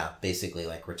 like, yeah, basically,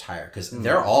 like, retire. Because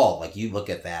they're all, like, you look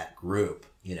at that group,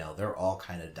 you know, they're all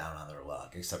kind of down on their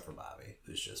luck, except for Bobby,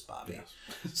 who's just Bobby.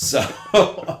 Yes.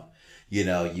 So, you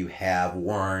know, you have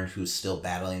Warren, who's still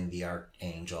battling the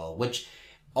Archangel, which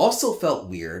also felt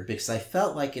weird, because I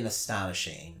felt like in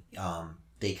Astonishing,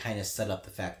 they kind of set up the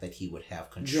fact that he would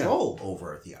have control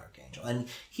over the Archangel. And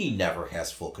he never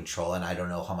has full control, and I don't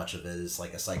know how much of it is,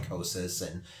 like, a psychosis,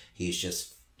 and he's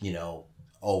just, you know,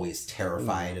 always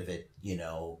terrified of it, you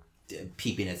know,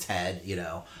 peeping its head, you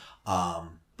know.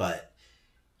 But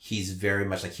he's very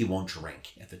much like, he won't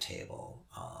drink at the table.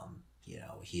 You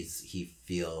know, he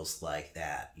feels like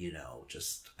that, you know,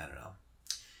 just, I don't know,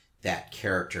 that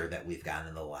character that we've gotten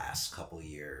in the last couple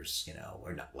years, you know,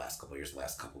 or not last couple years,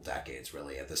 last couple decades,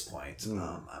 really, at this point.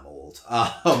 I'm old.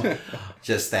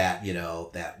 Just that, you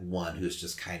know, that one who's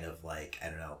just kind of like, I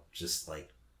don't know, just like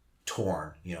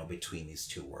torn, you know, between these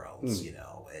two worlds, you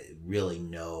know, really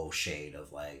no shade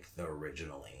of, like, the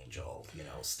original Angel, you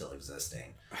know, still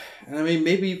existing. And I mean,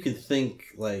 maybe you could think,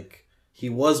 like, he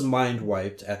was mind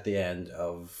wiped at the end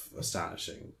of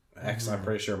Astonishing. I'm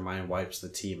pretty sure mind wipes the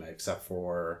team except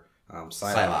for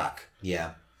Psylocke.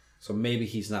 Yeah. So maybe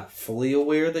he's not fully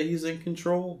aware that he's in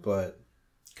control, but...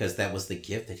 Because that was the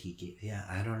gift that he gave. Yeah,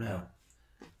 I don't know.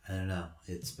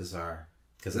 It's bizarre.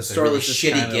 Because it's a really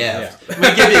shitty gift. We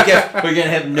give you a gift. We're going to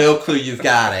have no clue you've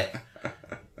got it.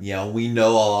 You know, we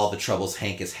know all the troubles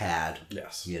Hank has had.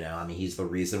 Yes. You know, I mean, he's the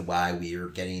reason why we are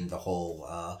getting the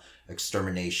whole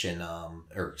extermination,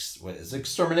 or what is it,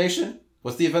 extermination?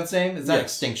 What's the event's name? Is that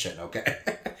Extinction? Okay.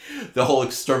 The whole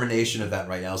extermination event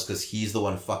right now is because he's the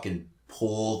one who fucking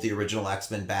pulled the original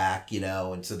X-Men back, you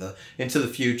know, into the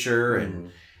future. And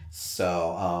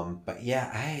so, but yeah,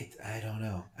 I don't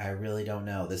know. I really don't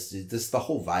know. This the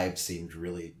whole vibe seemed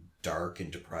really dark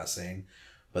and depressing.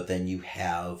 But then you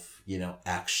have, you know,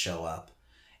 X show up.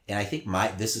 And I think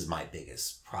this is my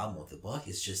biggest problem with the book,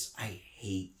 is just I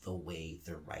hate the way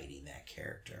they're writing that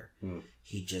character.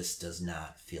 He just does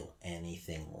not feel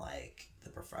anything like the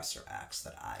Professor X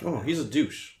that I know. He's a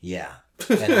douche. Yeah.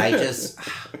 And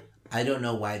I don't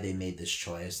know why they made this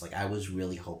choice. Like, I was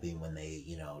really hoping when they,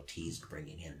 you know, teased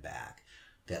bringing him back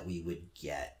that we would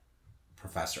get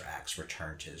Professor X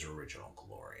return to his original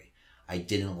glory. I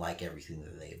didn't like everything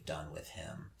that they've done with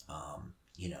him,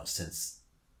 you know, since,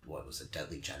 what was it,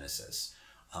 Deadly Genesis,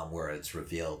 where it's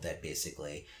revealed that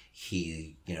basically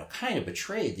he, you know, kind of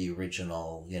betrayed the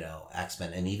original, you know,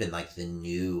 X-Men, and even like the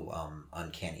new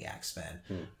Uncanny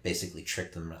X-Men, basically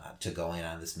tricked them to going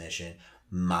on this mission,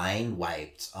 mind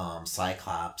wiped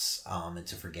Cyclops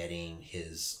into forgetting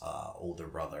his older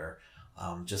brother.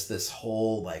 Just this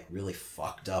whole, like, really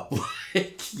fucked up,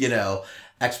 like, you know,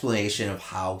 explanation of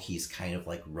how he's kind of,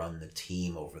 like, run the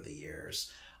team over the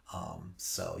years.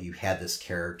 So you had this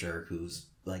character who's,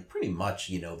 like, pretty much,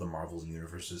 you know, the Marvel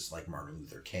Universe's, like, Martin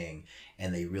Luther King,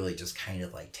 and they really just kind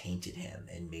of, like, tainted him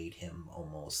and made him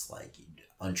almost, like,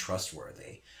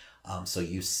 untrustworthy. So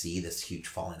you see this huge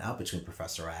falling out between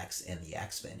Professor X and the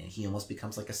X-Men, and he almost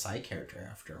becomes, like, a side character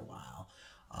after a while,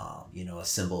 you know, a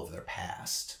symbol of their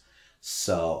past.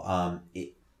 So,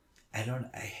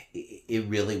 it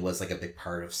really was like a big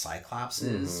part of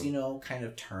Cyclops's, you know, kind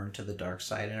of turn to the dark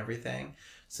side and everything,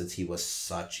 since he was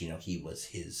such, you know, he was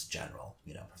his general,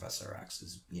 you know, Professor X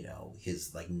is, you know,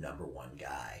 his, like, number one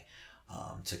guy,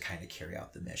 to kind of carry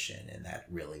out the mission. And that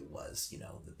really was, you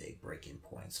know, the big breaking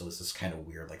point. So it's this kind of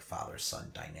weird, like, father-son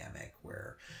dynamic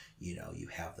where, you know, you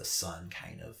have the son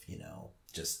kind of, you know,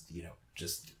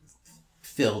 just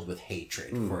filled with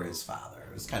hatred for his father.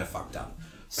 It was kind of fucked up.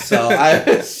 So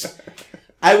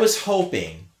I was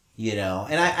hoping, you know,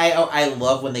 and I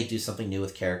love when they do something new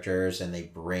with characters and they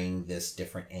bring this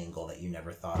different angle that you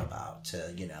never thought about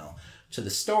to, you know, to the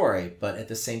story. But at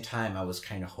the same time, I was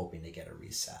kind of hoping to get a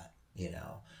reset, you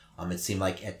know. It seemed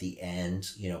like at the end,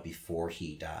 you know, before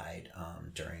he died,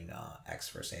 during X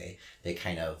vs. A, they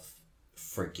kind of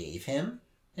forgave him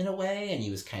in a way, and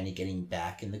he was kind of getting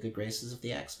back in the good graces of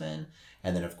the X-Men.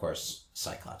 And then, of course,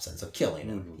 Cyclops ends up killing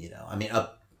him, you know. I mean,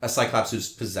 a Cyclops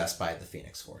who's possessed by the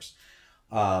Phoenix Force.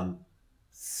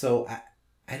 So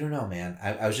I don't know, man.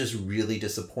 I was just really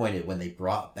disappointed when they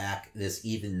brought back this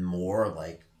even more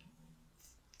like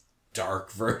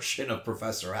dark version of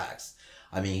Professor X.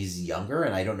 I mean, he's younger,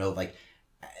 and I don't know, like,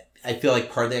 I feel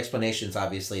like part of the explanation is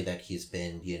obviously that he's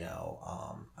been,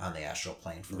 on the astral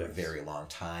plane for a very long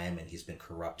time, and he's been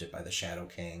corrupted by the Shadow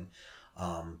King,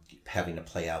 having to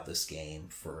play out this game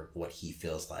for what he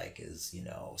feels like is,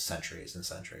 centuries and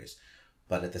centuries.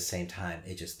 But at the same time,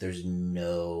 there's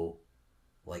no,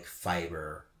 like,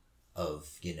 fiber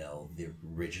of, the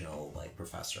original, like,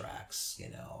 Professor X,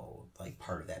 like,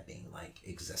 part of that being, like,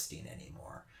 existing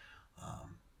anymore.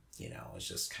 It's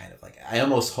just kind of like, I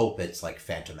almost hope it's like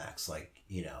Phantom X, like,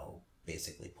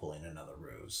 basically pulling another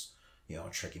ruse,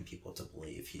 tricking people to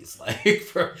believe he's like,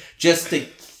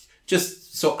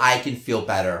 just so I can feel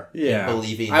better in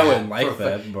believing I wouldn't like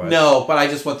that, but... No, but I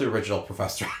just want the original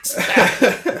Professor X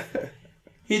back.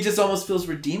 He just almost feels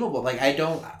redeemable. Like,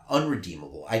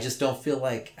 unredeemable. I just don't feel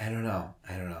like, I don't know.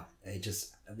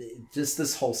 Just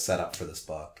this whole setup for this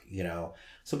book,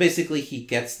 So basically he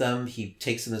gets them, he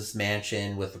takes them to this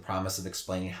mansion with the promise of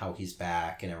explaining how he's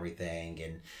back and everything.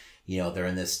 And, they're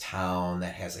in this town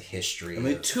that has a history. And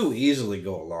they too easily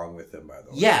go along with him, by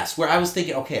the way. Yes, where I was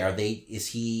thinking, okay, is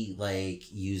he like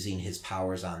using his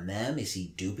powers on them? Is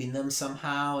he duping them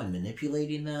somehow and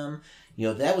manipulating them?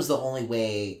 That was the only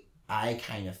way I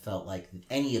kind of felt like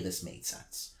any of this made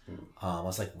sense. I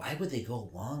was like, why would they go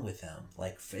along with him?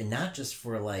 Like, and not just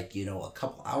for like, a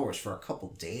couple hours, for a couple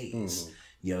days.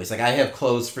 He's like, I have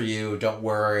clothes for you. Don't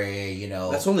worry.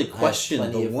 That's only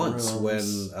questioned the once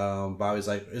rooms. when Bobby's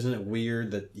like, isn't it weird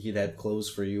that he'd have clothes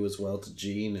for you as well to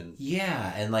Jean? And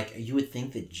yeah, and like you would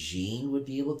think that Jean would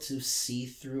be able to see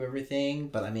through everything,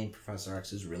 but I mean, Professor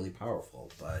X is really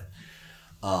powerful. But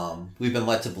we've been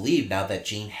led to believe now that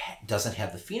Jean doesn't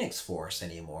have the Phoenix Force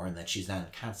anymore, and that she's not in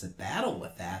constant battle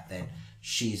with that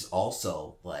she's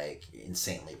also like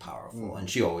insanely powerful, and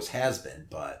she always has been.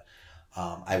 But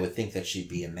I would think that she'd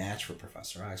be a match for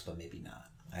Professor X, but maybe not.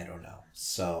 I don't know.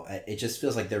 So it just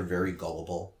feels like they're very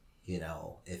gullible,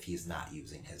 if he's not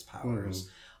using his powers.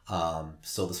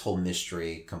 So this whole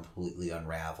mystery completely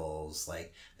unravels.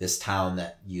 Like, this town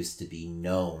that used to be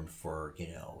known for,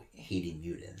 hating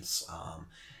mutants,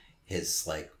 is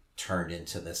like turned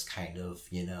into this kind of,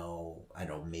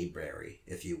 Mayberry,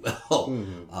 if you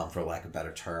will, for lack of a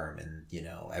better term. And,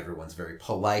 everyone's very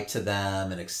polite to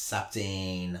them and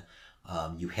accepting.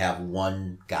 You have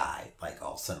one guy, like,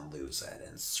 all of a sudden lose it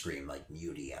and scream, like,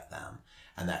 mutie at them.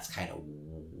 And that's kind of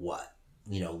what,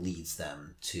 leads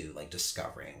them to, like,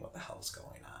 discovering what the hell's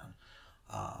going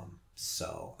on.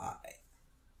 So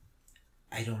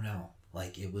I don't know.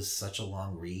 Like, it was such a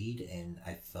long read, and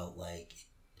I felt like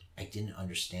I didn't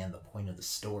understand the point of the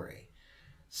story.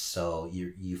 So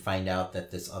you find out that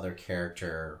this other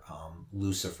character,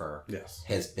 Lucifer,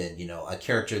 has been, a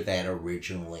character that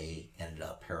originally ended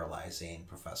up paralyzing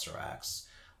Professor X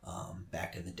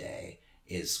back in the day,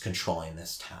 is controlling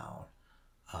this town.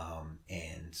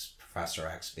 And Professor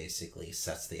X basically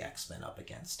sets the X-Men up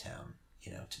against him,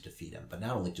 to defeat him. But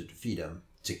not only to defeat him,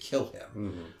 to kill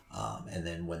him. And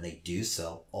then when they do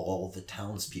so, all the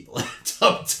townspeople end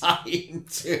up dying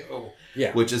too.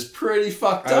 Yeah. Which is pretty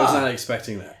fucked up. I was not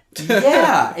expecting that.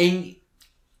 Yeah. And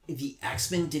the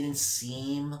X-Men didn't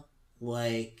seem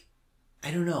like,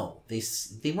 I don't know,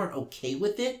 they weren't okay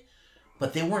with it,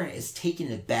 but they weren't as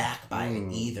taken aback by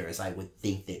it either as I would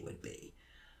think they would be.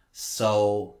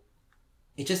 So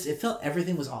it felt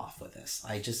everything was off with this.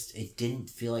 It didn't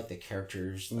feel like the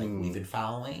characters like we've been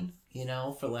following,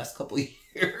 for the last couple of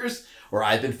years, or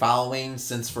I've been following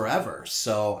since forever.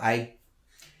 So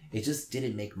it just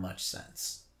didn't make much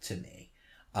sense to me.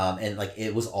 And like,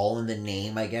 it was all in the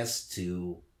name, I guess,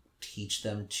 to teach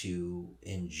them to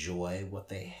enjoy what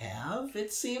they have,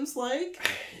 it seems like.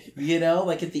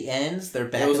 Like at the ends, they're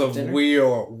back. It was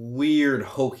a weird,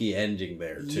 hokey ending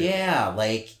there, too. Yeah,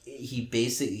 like he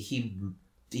basically,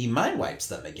 he mind wipes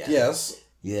them again. Yes.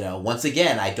 Once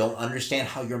again, I don't understand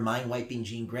how you're mind wiping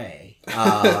Jean Grey.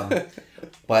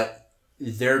 But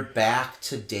they're back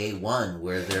to day one,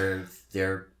 where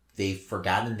they've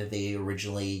forgotten that they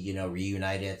originally,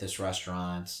 reunited at this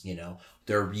restaurant.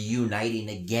 They're reuniting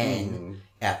again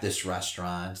at this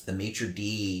restaurant. The maitre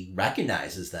d'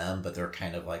 recognizes them, but they're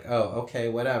kind of like, oh, okay,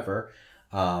 whatever.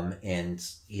 And,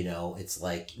 it's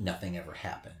like nothing ever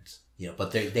happened.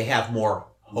 But they have more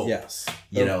hope. Yes.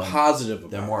 They're positive about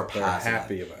it. They're more positive. They're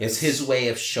happy about it. It's his way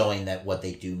of showing that what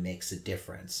they do makes a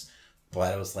difference.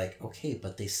 But I was like, okay,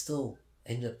 but they still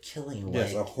end up killing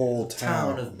a whole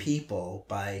town of people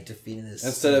by defeating this.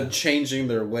 Instead of changing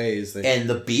their ways. And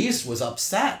the Beast was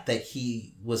upset that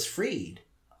he was freed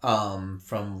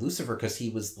from Lucifer, because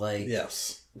he was like...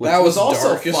 Yes. Which That was was also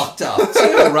dark as- fucked up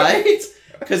too, right?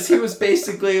 Because he was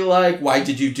basically like, "Why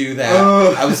did you do that?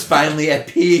 I was finally at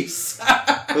peace."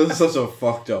 This is such a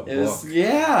fucked up It was- book.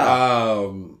 yeah.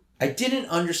 I didn't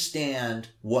understand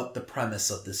what the premise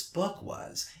of this book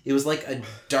was. It was like a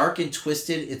dark and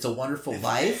twisted It's a Wonderful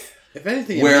Life. If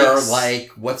anything, it Where, makes- like,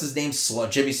 what's his name?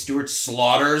 Jimmy Stewart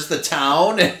slaughters the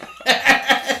town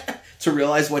to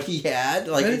realize what he had.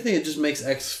 Like, if anything, it just makes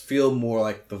X feel more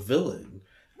like the villain.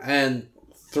 And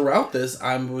throughout this,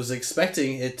 I was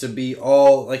expecting it to be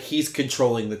all like he's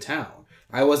controlling the town.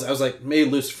 I was like, maybe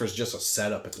Lucifer's just a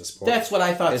setup at this point. that's what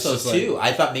I thought It's so just too.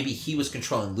 like- I thought maybe he was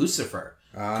controlling Lucifer.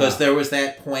 Because there was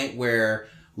that point where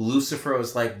Lucifer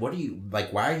was like, "What are you,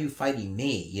 like, why are you fighting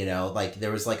me?" You know, like,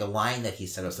 there was, like, a line that he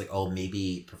said. I was like, oh,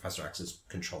 maybe Professor X is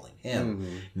controlling him.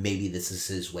 Mhm. Maybe this is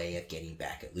his way of getting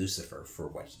back at Lucifer for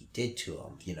what he did to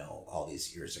him, you know, all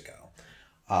these years ago.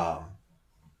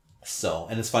 So,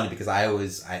 and it's funny because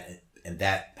and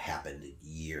that happened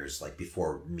years, like,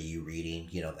 before me reading,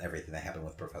 you know, everything that happened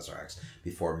with Professor X,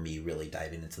 before me really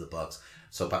diving into the books.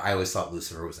 So, but I always thought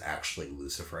Lucifer was actually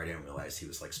Lucifer. I didn't realize he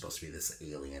was, like, supposed to be this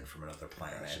alien from another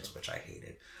planet, which I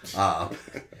hated.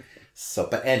 So,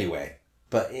 but anyway,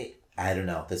 I don't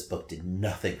know. This book did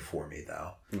nothing for me,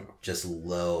 though. No. Just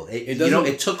low. It you know, doesn't-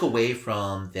 it took away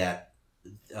from that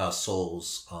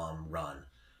Soul's run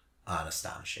on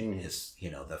Astonishing. Is,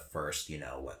 you know, the first,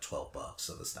 12 books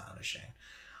of Astonishing.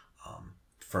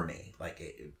 For me, like,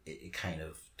 it kind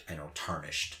of,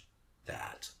 tarnished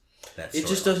that It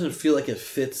just doesn't feel like it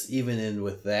fits even in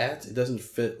with that. It doesn't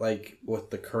fit like with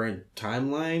the current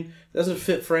timeline. It doesn't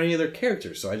fit for any other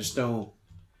characters. So I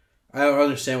don't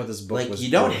understand what this book like, was. you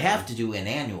don't doing. have to do an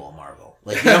annual Marvel.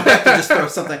 Like, you don't have to just throw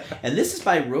something. And this is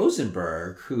by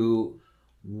Rosenberg, who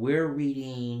we're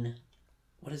reading.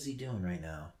 What is he doing right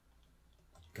now?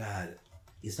 God,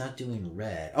 he's not doing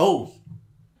Red. Oh,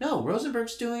 no,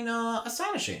 Rosenberg's doing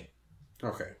Astonishing.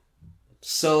 Okay.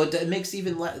 So it makes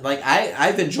even less, like,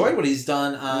 I've enjoyed what he's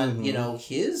done on, Mhm.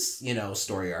 his,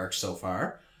 story arc so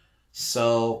far.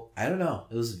 So, I don't know.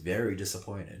 It was very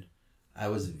disappointed. I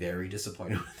was very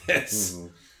disappointed with this.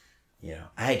 Mhm.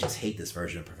 I just hate this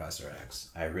version of Professor X.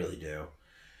 I really do.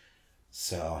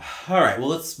 So, all right, well,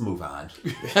 let's move on.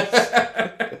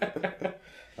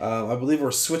 I believe we're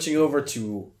switching over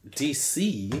to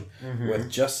DC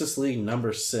with Justice League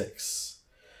number 6.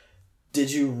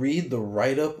 Did you read the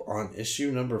write-up on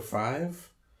issue number 5?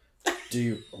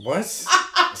 What?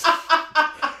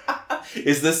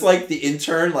 Is this like the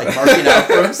intern, like, marking out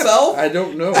for himself? I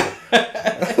don't know.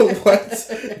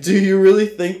 What? Do you really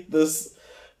think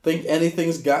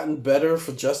anything's gotten better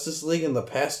for Justice League in the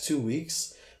past 2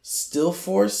 weeks? Still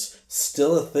Force?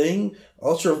 Still a thing?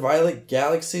 Ultraviolet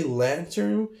Galaxy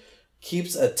Lantern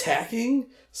keeps attacking?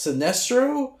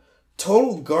 Sinestro?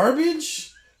 Total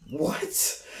garbage?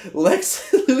 What?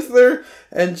 Lex Luthor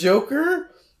and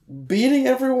Joker beating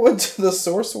everyone to the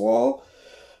source wall?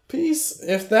 Peace.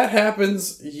 If that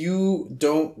happens, you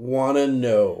don't want to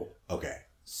know. Okay,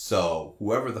 so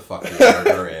whoever the fuck the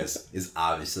editor is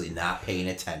obviously not paying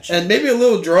attention. And maybe a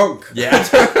little drunk. Yeah,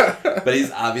 but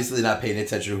he's obviously not paying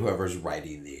attention to whoever's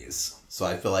writing these. So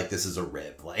I feel like this is a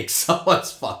rib. Like,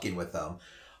 someone's fucking with them.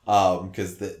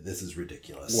 Because this is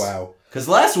ridiculous. Wow. Because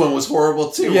the last one was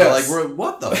horrible too. Yes. We're like,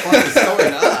 what the fuck is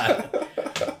going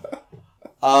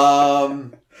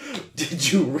on?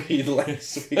 Did you read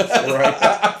last week's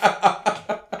write-up?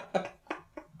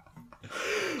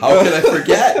 How can I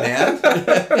forget,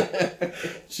 man?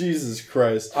 Jesus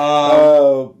Christ.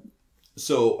 So,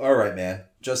 all right, man.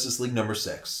 Justice League number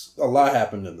 6. A lot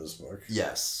happened in this book.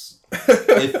 Yes.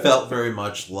 It felt very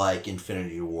much like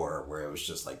Infinity War, where it was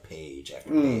just like page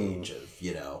after page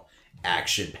of,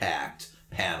 action-packed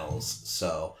panels.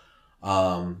 So,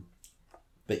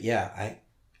 but yeah, I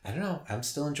don't know. I'm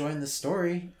still enjoying this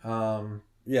story.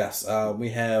 Yes, we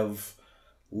have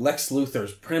Lex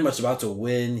Luthor's pretty much about to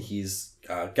win. He's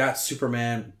got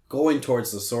Superman going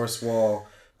towards the source wall.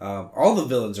 All the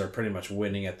villains are pretty much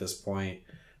winning at this point.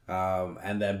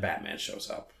 And then Batman shows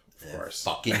up, of course.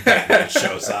 Fucking Batman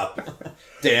shows up.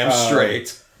 Damn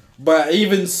straight. But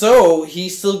even so, he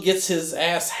still gets his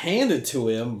ass handed to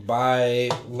him by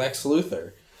Lex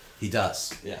Luthor. He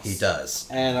does. Yes. He does.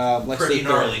 And Lex Pretty Luthor,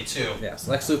 gnarly, too. Yes,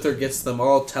 Lex Luthor gets them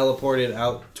all teleported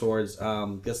out towards,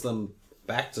 gets them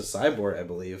back to Cyborg, I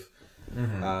believe.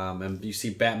 And you see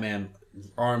Batman,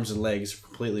 arms and legs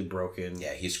completely broken.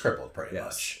 Yeah, he's crippled pretty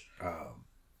much.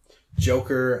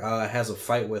 Joker has a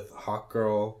fight with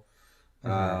Hawkgirl,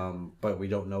 but we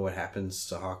don't know what happens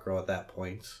to Hawkgirl at that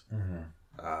point.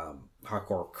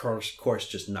 Hawkgirl, of course,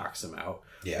 just knocks him out.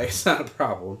 Yeah. Like, it's not a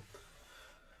problem.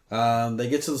 They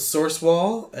get to the source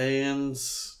wall, and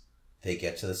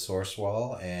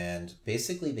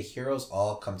basically the heroes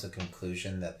all come to the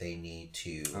conclusion that they need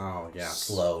to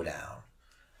slow down.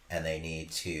 And they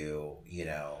need to,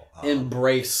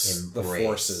 embrace the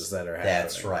forces that are happening.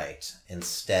 That's right.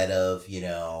 Instead of,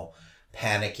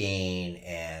 panicking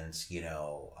and,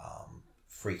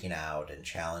 freaking out and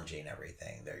challenging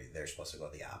everything, they're supposed to go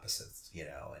the opposites,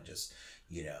 and just,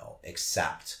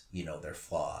 accept, their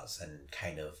flaws and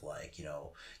kind of like,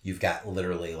 you've got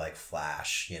literally like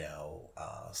Flash,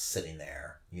 sitting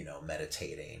there,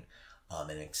 meditating,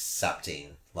 and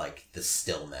accepting like the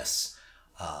stillness.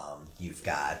 You've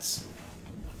got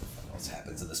what else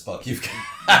happens in this book? You've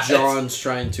got John's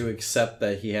trying to accept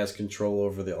that he has control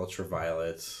over the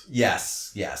ultraviolet.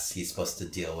 Yes, he's supposed to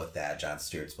deal with that. John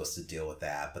Stewart's supposed to deal with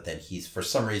that, but then he's for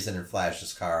some reason in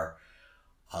Flash's car,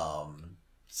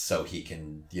 so he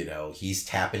can, he's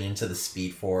tapping into the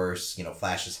Speed Force.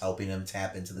 Flash is helping him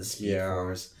tap into the Speed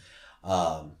Force.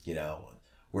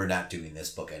 We're not doing this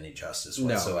book any justice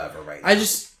whatsoever right now.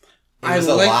 It was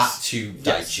a lot to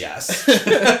digest.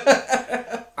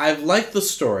 I've liked the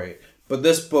story, but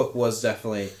this book was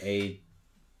definitely a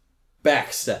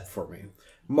backstep for me.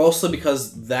 Mostly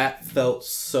because that felt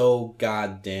so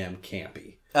goddamn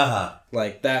campy.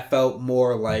 Like, that felt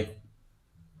more like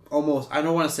almost, I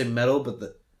don't want to say metal, but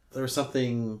there was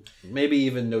something, maybe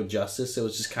even no justice. It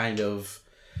was just kind of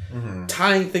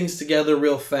tying things together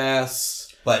real fast.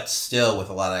 But still with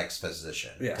a lot of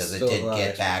exposition. Because it did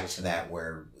get back to that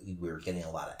where we were getting a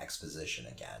lot of exposition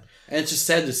again. And it's just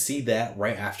sad to see that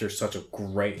right after such a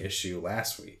great issue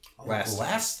last week.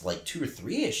 Last like 2 or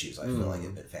 3 issues I feel like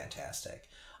have been fantastic.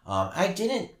 I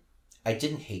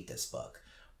didn't hate this book,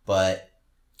 but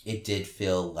it did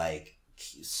feel like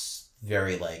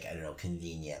very like, I don't know,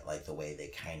 convenient, like the way they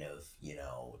kind of,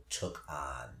 took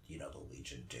on, the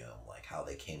Legion Doom, like how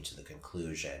they came to the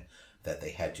conclusion that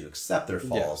they had to accept their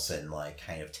faults and like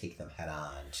kind of take them head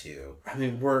on to. I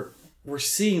mean, we're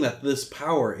seeing that this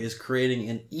power is creating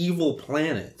an evil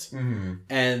planet,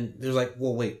 and there's like,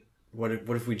 well, wait, what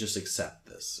if we just accept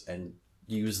this and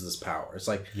use this power? It's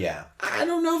like, I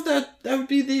don't know if that would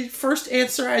be the first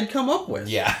answer I'd come up with.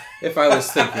 If I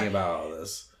was thinking about all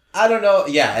this. I don't know.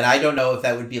 Yeah, and I don't know if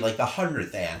that would be like the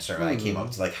 100th answer I came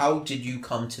up to. Like, how did you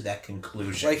come to that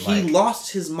conclusion? Like, he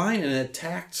lost his mind and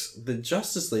attacked the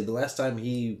Justice League the last time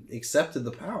he accepted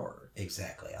the power.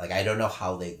 Exactly. Like, I don't know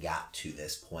how they got to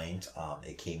this point.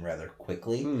 It came rather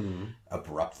quickly,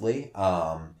 abruptly.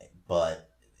 But,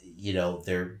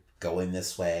 they're going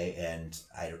this way, and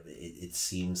it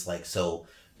seems like, so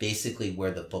basically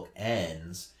where the book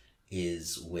ends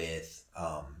is with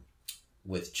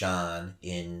John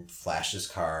in Flash's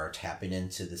car tapping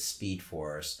into the Speed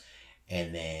Force,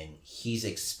 and then he's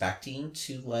expecting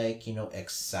to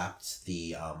accept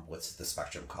the what's the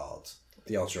spectrum called?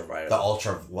 The ultraviolet.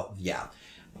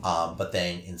 But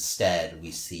then instead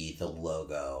we see the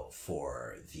logo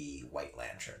for the White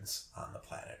Lanterns on the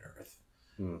planet Earth.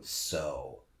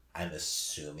 So I'm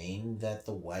assuming that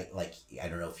the white, I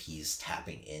don't know if he's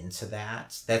tapping into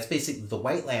that. That's basically, the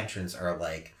White Lanterns are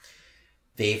like,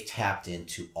 they've tapped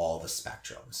into all the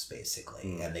spectrums,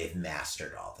 basically, and they've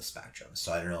mastered all the spectrums.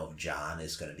 So I don't know if John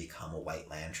is going to become a White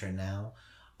Lantern now.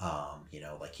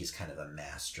 He's kind of a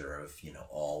master of,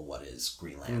 all what is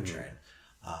Green Lantern.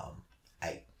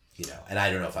 And I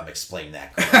don't know if I'm explaining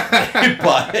that correctly,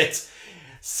 but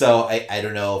so I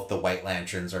don't know if the White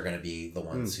Lanterns are going to be the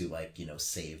ones who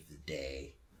save the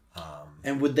day.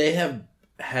 And would they have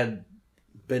had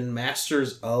been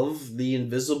masters of the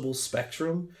invisible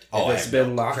spectrum if it's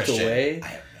been locked away? I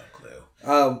have no clue.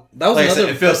 That was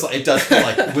another. It does feel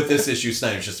like with this issue,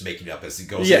 Snyder's just making it up as he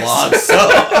goes along. So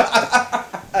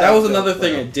that was another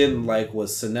thing I didn't like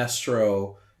was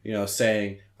Sinestro,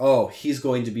 saying, "Oh, he's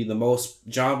going to be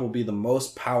John will be the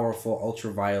most powerful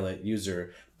ultraviolet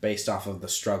user based off of the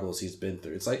struggles he's been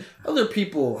through." It's like other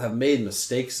people have made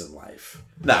mistakes in life.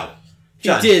 No.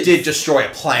 John did destroy a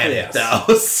planet,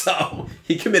 though, so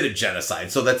he committed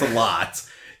genocide, so that's a lot.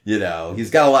 He's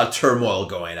got a lot of turmoil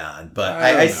going on, but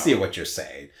I see what you're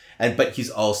saying. But he's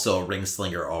also a ring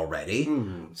slinger already,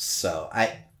 so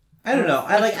I don't know.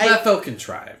 That felt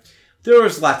contrived. There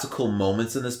was lots of cool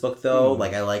moments in this book, though.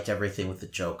 I liked everything with the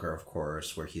Joker, of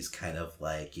course, where he's kind of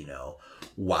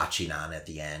watching on at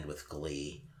the end with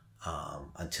glee.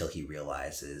 Until he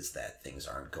realizes that things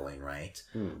aren't going right.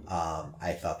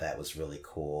 I thought that was really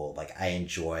cool. I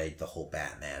enjoyed the whole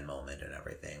Batman moment and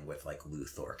everything with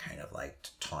Luthor kind of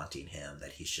taunting him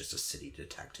that he's just a city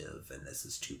detective and this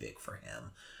is too big for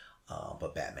him.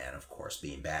 But Batman, of course,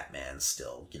 being Batman,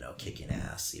 still, kicking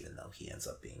ass, even though he ends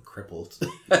up being crippled.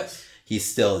 He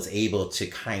still is able to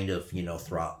kind of,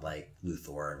 throw out like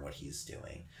Luthor and what he's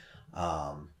doing.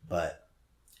 But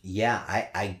yeah,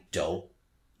 I don't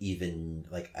even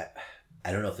like,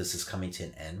 I don't know if this is coming to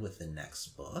an end with the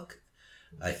next book.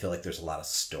 I feel like there's a lot of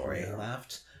story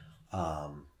left.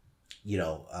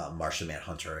 Martian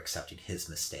Manhunter accepting his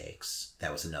mistakes.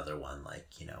 That was another one, like,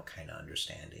 kind of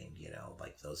understanding,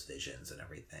 like those visions and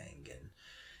everything, and,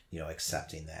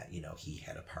 accepting that, he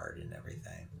had a part in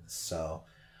everything. So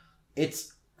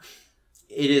it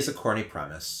is a corny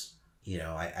premise.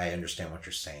 I understand what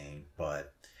you're saying,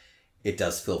 but it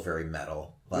does feel very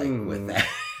metal, like with that.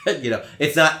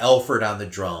 It's not Alfred on the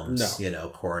drums,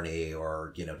 corny,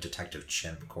 or, Detective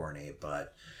Chimp corny,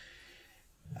 but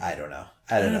I don't know.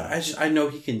 I know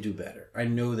he can do better. I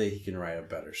know that he can write a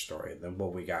better story than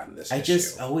what we got in this issue.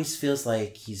 Just always feels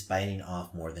like he's biting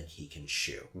off more than he can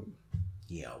chew,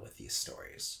 with these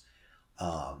stories.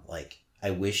 I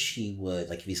wish he would,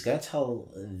 like, if he's going to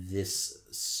tell this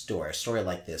story, a story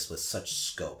like this with such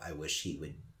scope, I wish he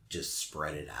would just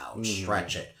spread it out,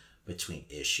 stretch it between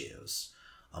issues,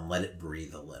 let it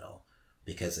breathe a little.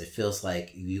 Because it feels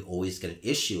like you always get an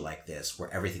issue like this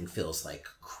where everything feels like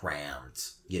crammed,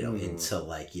 into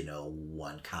like,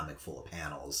 one comic full of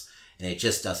panels, and it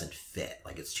just doesn't fit.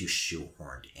 Like it's too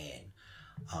shoehorned in,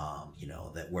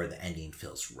 that where the ending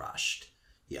feels rushed.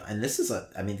 And this was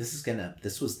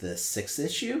the 6th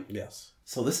issue. Yes.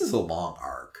 So this is a long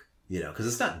arc, because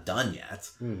it's not done yet.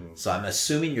 Mm-hmm. So I'm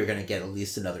assuming you're going to get at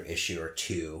least another issue or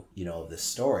 2, of this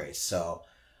story. So,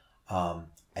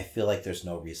 I feel like there's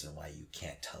no reason why you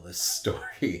can't tell this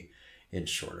story in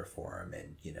shorter form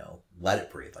and, let it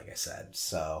breathe, like I said.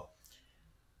 So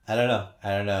I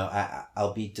don't know.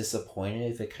 I'll be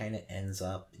disappointed if it kind of ends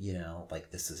up,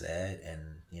 like this is it.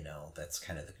 And, that's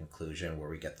kind of the conclusion where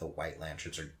we get the White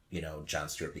Lanterns, or, John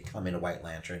Stewart becoming a White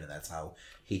Lantern, and that's how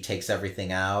he takes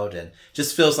everything out, and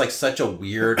just feels like such a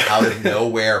weird out of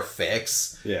nowhere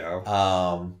fix. Yeah.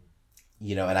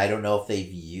 And I don't know if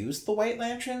they've used the White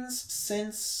Lanterns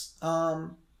since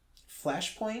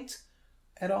Flashpoint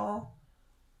at all.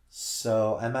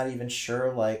 So I'm not even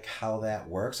sure like how that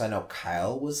works. I know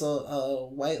Kyle was a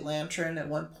White Lantern at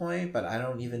one point, but I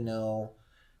don't even know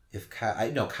if Kyle... I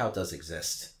know Kyle does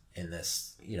exist in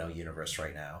this, universe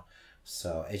right now.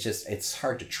 So it's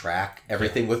hard to track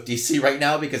everything with DC right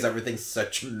now because everything's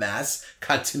such a mess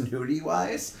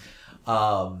continuity-wise.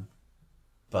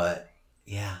 But...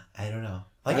 yeah, I don't know.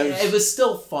 Like, it was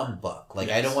still a fun book. Like,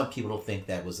 yes. I don't want people to think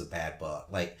that was a bad book.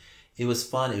 Like, it was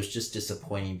fun. It was just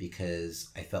disappointing because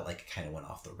I felt like it kind of went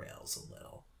off the rails a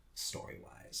little,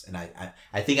 story-wise. And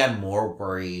I think I'm more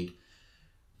worried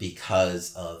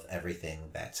because of everything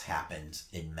that's happened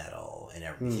in Metal and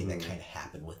everything that kind of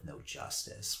happened with No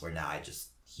Justice, where now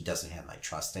he doesn't have my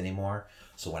trust anymore.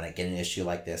 So when I get an issue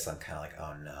like this, I'm kind of like,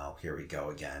 oh no, here we go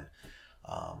again.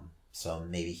 So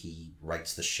maybe he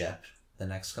rights the ship the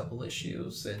next couple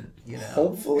issues, and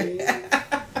hopefully.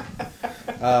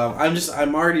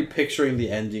 I'm already picturing the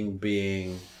ending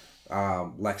being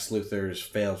Lex Luthor's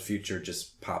failed future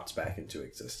just popped back into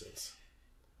existence,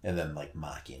 and then like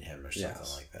mocking him or something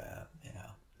like that.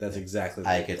 That's exactly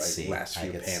I could see last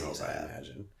few panels. I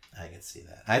imagine I could see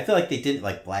that. I feel like they didn't,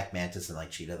 like Black Mantis and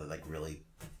like Cheetah, that like really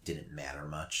didn't matter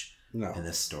much in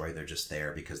this story. They're just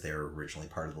there because they were originally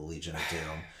part of the Legion of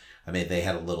Doom. I mean, they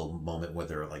had a little moment where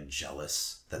they were like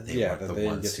jealous that they weren't the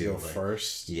ones who go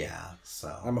first. Yeah,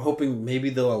 so I'm hoping maybe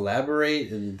they'll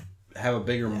elaborate and have a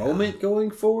bigger moment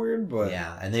going forward. But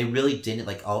and they really didn't.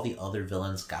 Like all the other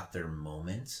villains got their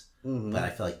moment, but I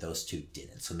feel like those two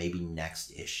didn't. So maybe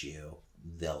next issue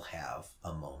they'll have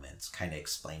a moment, kind of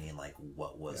explaining like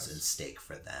what was in stake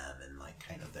for them and like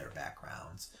kind of their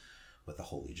backgrounds with the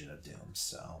whole Legion of Doom.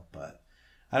 So, but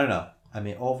I don't know. I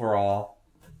mean, overall.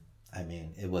 I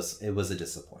mean, it was a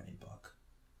disappointing book,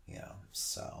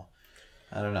 so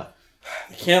I don't know.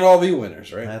 They can't all be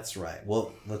winners, right? That's right.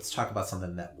 Well, let's talk about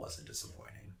something that wasn't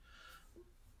disappointing.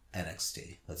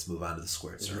 NXT. Let's move on to the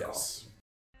squared circle. Yes.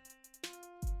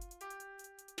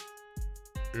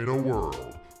 In a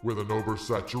world with an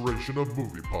oversaturation of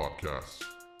movie podcasts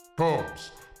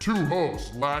comes two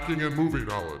hosts lacking in movie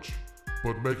knowledge,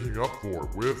 but making up for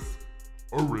it with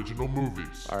original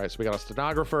movies. All right, so we got a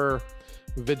stenographer,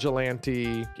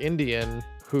 vigilante Indian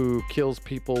who kills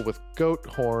people with goat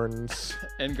horns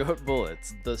and goat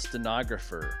bullets. The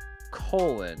stenographer,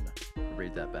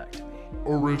 read that back to me.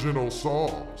 Original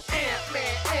songs.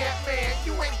 Ant-Man,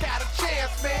 you ain't got a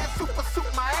chance, man. Super suit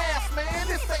my ass, man.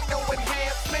 This ain't no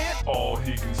enhancement. All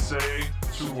he can say,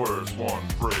 2 words, 1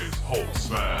 phrase, Hulk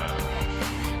smash.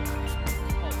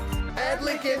 add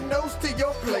Lincoln notes to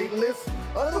your playlist.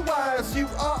 Otherwise, you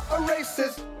are a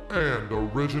racist. And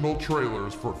original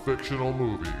trailers for fictional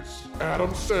movies.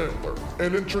 Adam Sandler,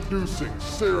 and introducing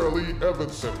Sarah Lee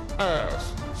Evanson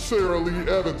as Sarah Lee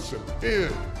Evanson in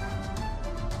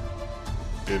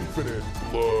Infinite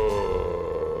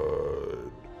Blood.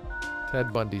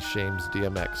 Ted Bundy shames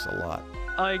DMX a lot.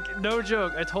 Like, no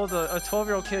joke, I told a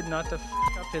 12-year-old kid not to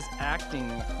f up his acting.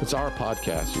 It's our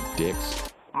podcast, you dicks.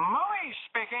 Movie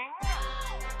speaking.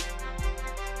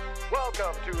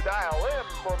 Welcome to Dial M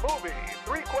for Movie.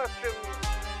 3 questions,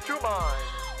 2 minds,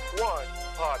 1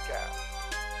 podcast.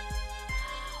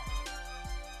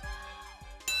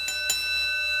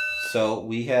 So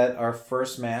we had our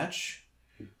first match,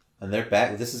 and they're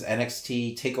back. This is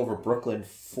NXT Takeover Brooklyn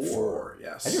 4.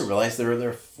 Yes. I didn't realize they were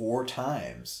there 4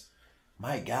 times.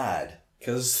 My God.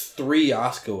 Because 3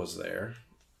 Asuka was there.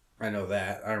 I know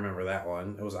that. I remember that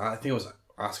one. I think it was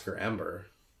Oscar Ember.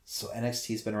 So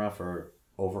NXT's been around for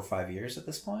over 5 years at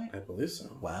this point? I believe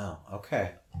so. Wow.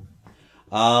 Okay.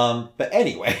 But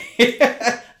anyway,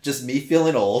 just me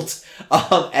feeling old.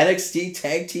 NXT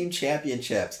Tag Team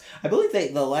Championships. I believe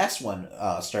the last one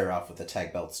started off with the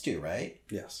tag belts too, right?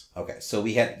 Yes. Okay. So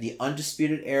we had the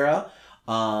Undisputed Era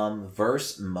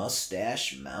versus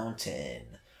Mustache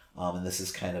Mountain. And this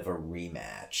is kind of a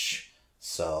rematch.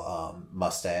 So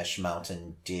Mustache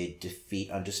Mountain did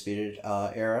defeat Undisputed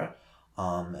Era.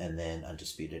 And then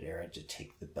Undisputed Era to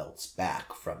take the belts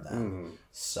back from them. Mm-hmm.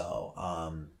 So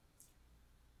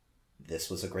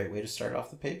this was a great way to start off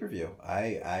the pay-per-view.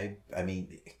 I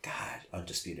mean, God,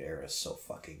 Undisputed Era is so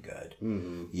fucking good.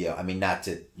 Mm-hmm. Yeah, I mean, not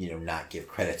to not give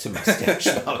credit to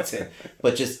Mustache Mountain,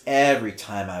 but just every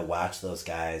time I watch those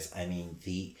guys, I mean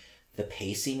the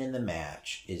pacing in the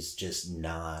match is just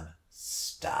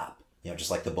non-stop.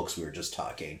 Just like the books we were just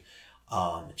talking.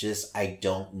 I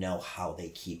don't know how they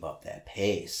keep up that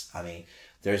pace. I mean,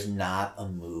 there's not a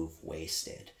move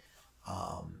wasted.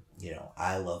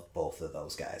 I love both of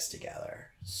those guys together.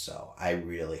 So I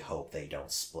really hope they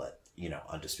don't split,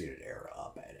 Undisputed Era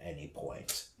up at any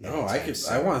point. No,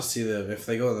 I want to see them, if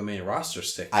they go to the main roster,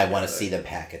 stick together. I want to see them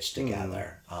packaged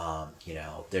together.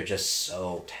 Mm-hmm. They're just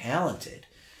so talented.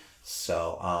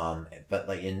 So, but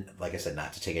like I said,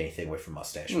 not to take anything away from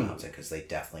Mustache Mountain, because they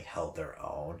definitely held their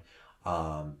own.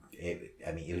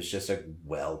 It was just a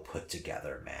well put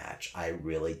together match. I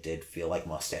really did feel like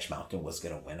Mustache Mountain was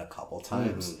gonna win a couple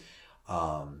times.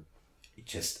 Mm-hmm.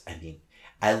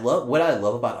 I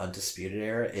love about Undisputed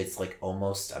Era. It's like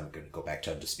almost. I'm gonna go back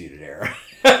to Undisputed Era.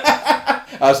 I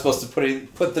was supposed to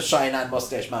put the shine on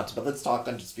Mustache Mountain, but let's talk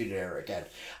Undisputed Era again.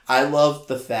 I love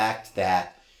the fact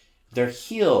that they're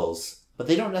heels, but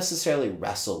they don't necessarily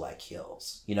wrestle like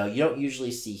heels. You don't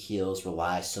usually see heels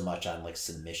rely so much on like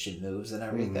submission moves and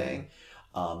everything.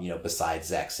 Mm-hmm. Besides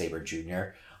Zack Sabre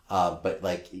Jr. But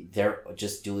like they're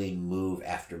just doing move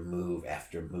after move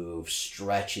after move,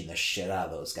 stretching the shit out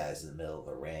of those guys in the middle of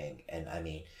the ring. And I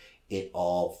mean, it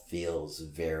all feels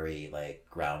very like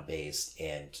ground based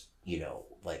and,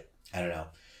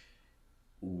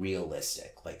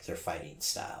 realistic, like their fighting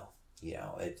style.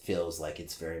 It feels like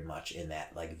it's very much in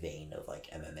that like vein of like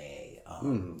MMA,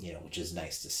 which is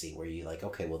nice to see, where you like,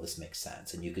 okay, well, this makes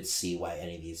sense. And you could see why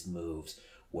any of these moves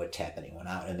would tap anyone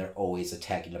out, and they're always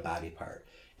attacking the body part,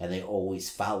 and they always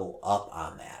follow up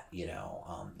on that.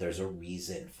 There's a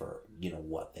reason for,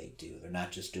 what they do. They're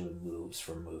not just doing moves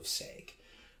for move's sake.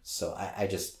 So I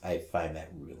find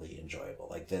that really enjoyable.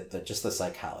 Like just the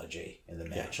psychology in the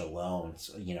match alone,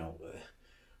 so,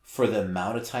 for the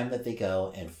amount of time that they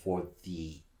go and for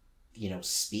the,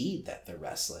 speed that they're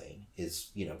wrestling is,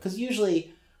 because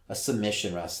usually a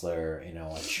submission wrestler,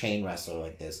 a chain wrestler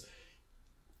like this,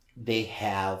 they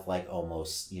have like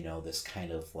almost, this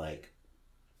kind of like,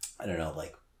 I don't know,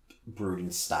 like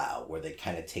brooding style where they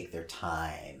kind of take their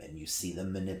time and you see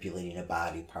them manipulating a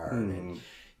body part and,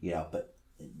 but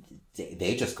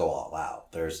they just go all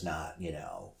out. There's not,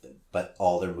 but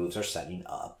all their moves are setting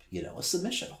up, a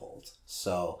submission hold.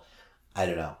 So I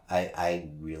don't know. I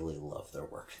really love their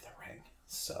work in the ring.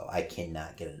 So I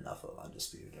cannot get enough of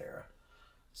Undisputed Era.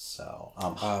 So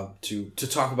to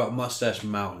talk about Mustache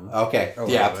Mountain. Okay.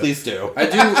 Yeah, please do.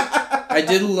 I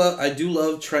do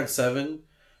love Trent Seven,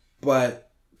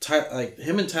 but like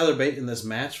him and Tyler Bate in this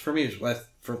match for me was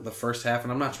for the first half,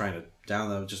 and I'm not trying to down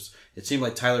them. Just it seemed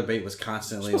like Tyler Bate was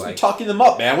constantly like talking them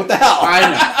up, man. What the hell?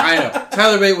 I know.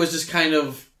 Tyler Bate was just kind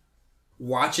of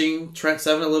watching Trent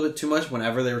Seven a little bit too much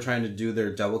whenever they were trying to do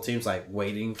their double teams, like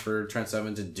waiting for Trent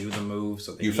Seven to do the move.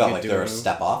 So you felt like they're a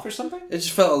step off or something? It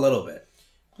just felt a little bit.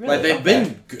 Really? Like they've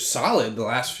been solid the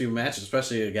last few matches,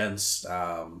 especially against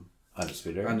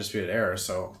Undisputed Era.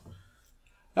 So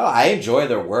No, I enjoy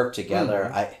their work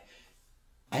together.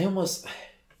 I almost,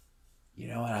 you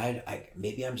know, and I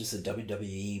maybe I'm just a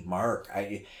WWE mark.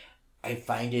 I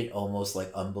find it almost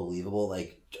like unbelievable,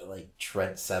 like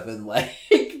Trent Seven, like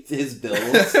his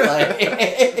builds.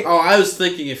 Like, Oh, I was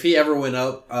thinking if he ever went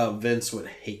up, Vince would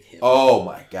hate him. oh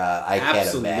my god, I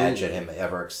Absolutely. can't imagine him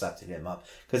ever accepting him up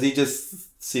because he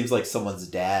just seems like someone's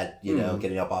dad. You know,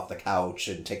 getting up off the couch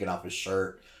and taking off his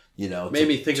shirt. You know, made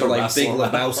me think of like Big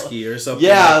Lebowski or something.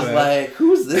 Yeah, like I was that. like,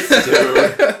 who's this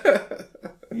dude?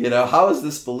 You know, how is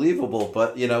this believable?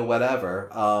 But, you know, whatever.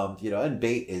 You know, and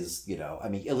Bate is, you know, I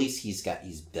mean, at least he's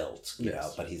built, you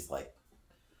know, but he's like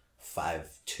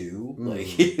 5'2". Like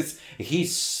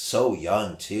he's so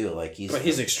young too. Like But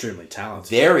he's extremely talented.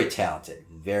 Very talented.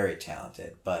 Very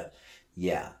talented. But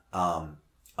yeah.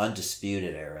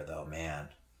 Undisputed Era though, man.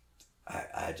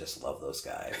 I just love those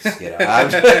guys. You know,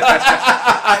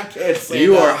 I can't say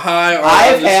you that. are high on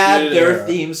I've had Undisputed their Era.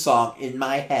 theme song in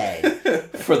my head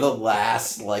for the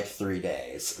last like 3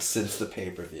 days since the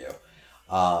pay-per-view.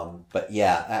 But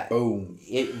yeah, Boom.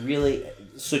 it really.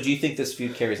 So, do you think this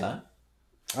feud carries on?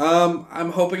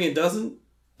 I'm hoping it doesn't.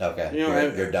 Okay, You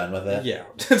know, you're done with it. Yeah.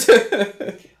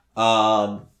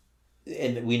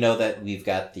 And we know that we've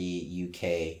got the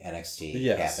UK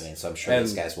NXT happening, so I'm sure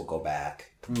these guys will go back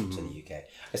to the UK.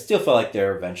 I still feel like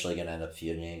they're eventually going to end up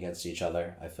feuding against each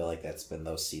other. I feel like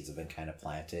those seeds have been kind of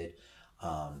planted.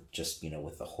 Just, you know,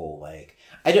 with the whole like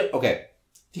okay.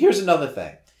 Here's another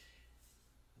thing.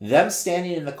 Them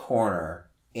standing in the corner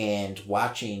and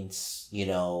watching, you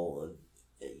know,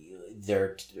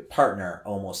 their partner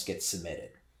almost get submitted.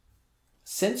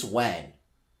 Since when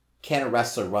can a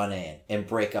wrestler run in and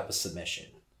break up a submission?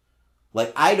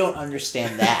 Like, I don't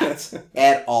understand that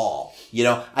at all. You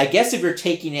know, I guess if you're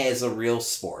taking it as a real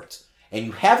sport and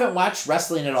you haven't watched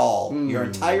wrestling at all your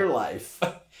entire life,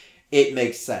 it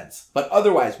makes sense. But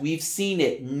otherwise, we've seen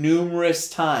it numerous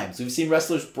times. We've seen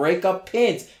wrestlers break up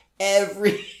pins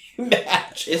every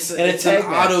match. It's an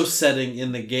auto setting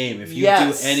in the game. If you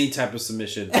do any type of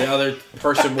submission, the other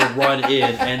person will run in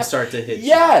and start to hit you.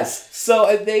 Yes! So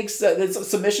it makes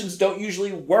submissions don't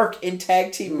usually work in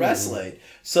tag team wrestling.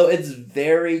 So it's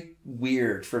very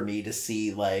weird for me to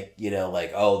see, like, you know,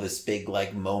 like, oh, this big,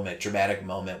 like, dramatic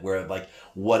moment where, like,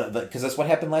 because that's what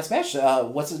happened last match.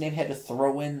 What's his name had to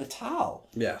throw in the towel.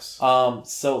 Yes.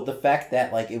 So the fact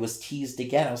that, like, it was teased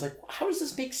again, I was like, how does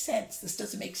this make sense? This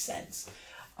doesn't make sense.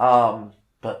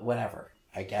 But whatever.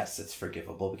 I guess it's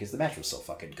forgivable because the match was so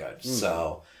fucking good.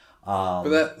 So, but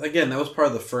that was part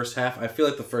of the first half. I feel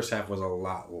like the first half was a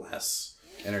lot less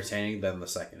entertaining than the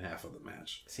second half of the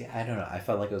match. See, I don't know. I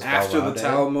felt like it was after well-rounded. the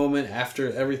towel moment,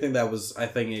 after everything that was. I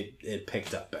think it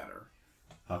picked up better.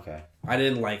 Okay. I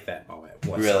didn't like that moment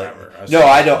whatsoever. Really? No,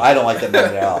 I don't like that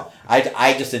moment at all.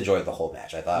 I just enjoyed the whole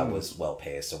match. I thought it was well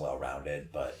paced and well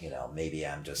rounded, but you know, maybe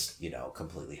I'm just, you know,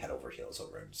 completely head over heels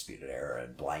over Undisputed Era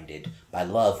and blinded by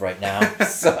love right now.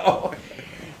 So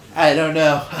I don't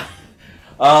know.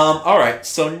 All right.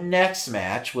 So next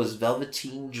match was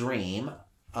Velveteen Dream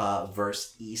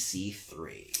versus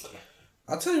EC3.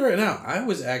 I'll tell you right now, I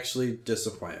was actually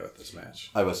disappointed with this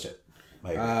match. I was too.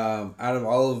 Out of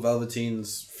all of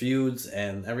Velveteen's feuds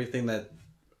and everything that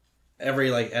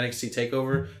every like NXT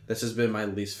takeover, this has been my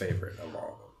least favorite of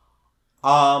all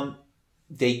of them.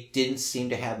 They didn't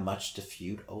seem to have much to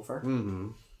feud over. Mm-hmm.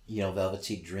 You know,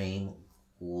 Velveteen Dream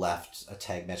left a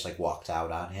tag match, like walked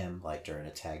out on him like during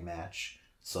a tag match.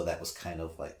 So that was kind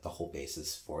of like the whole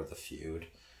basis for the feud.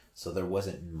 So there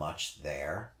wasn't much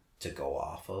there to go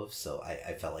off of. So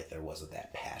I felt like there wasn't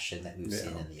that passion that we've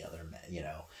seen in the other, you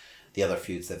know, the other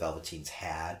feuds that Velveteen's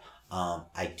had.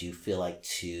 I do feel like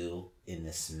too in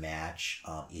this match,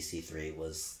 EC3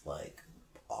 was like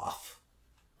off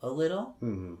a little.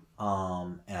 Mm-hmm.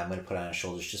 And I'm gonna put it on his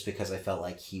shoulders just because I felt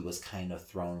like he was kind of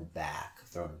thrown back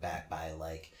by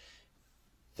like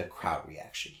the crowd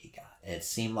reaction he got. And it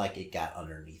seemed like it got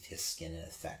underneath his skin and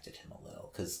affected him a little.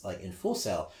 Because like in Full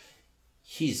Sail,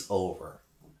 he's over.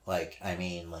 Like, I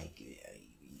mean, like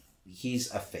he's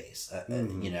a face.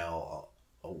 You know,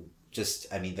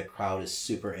 just, I mean, the crowd is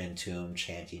super into him,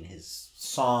 chanting his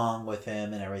song with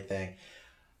him and everything.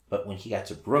 But when he got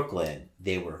to Brooklyn,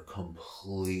 they were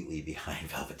completely behind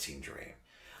Velveteen Dream.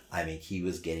 I mean, he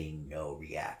was getting no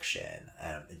reaction,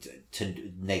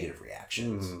 to negative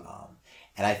reactions. Mm-hmm.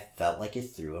 And I felt like it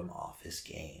threw him off his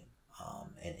game.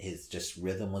 And his just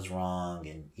rhythm was wrong.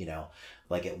 And, you know,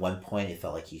 like at one point it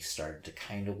felt like he started to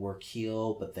kind of work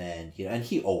heel, but then, you know, and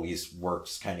he always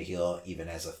works kind of heel even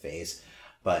as a face.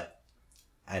 But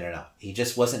I don't know. He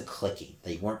just wasn't clicking.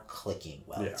 They weren't clicking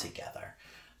well together.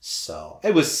 So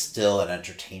it was still an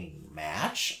entertaining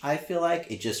match. I feel like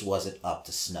it just wasn't up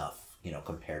to snuff,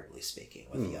 comparatively speaking,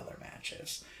 with the other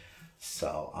matches.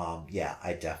 So, yeah,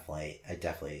 I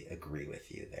definitely agree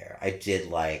with you there. I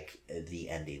did like the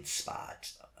ending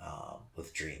spot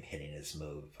with Dream hitting his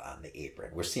move on the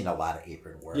apron. We're seeing a lot of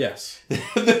apron work. Yes.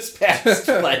 This past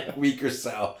week or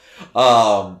so.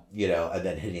 And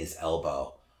then hitting his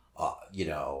elbow, onto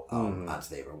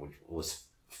the apron, which was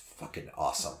fucking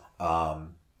awesome.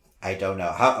 I don't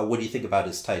know. What do you think about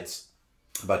his tights?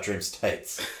 About Dream's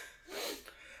tights?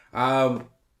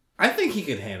 I think he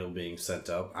could handle being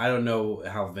sent up. I don't know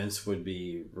how Vince would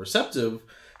be receptive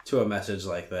to a message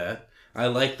like that. I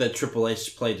like that Triple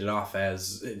H played it off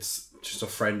as it's just a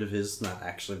friend of his, not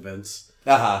actually Vince.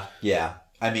 Yeah.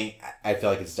 I mean, I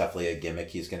feel like it's definitely a gimmick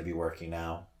he's going to be working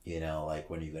now. Like,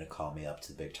 when are you going to call me up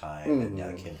to the big time? And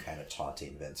like him kind of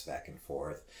taunting Vince back and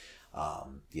forth.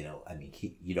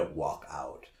 You don't walk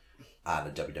out on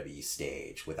a WWE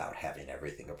stage without having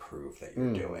everything approved that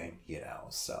you're doing,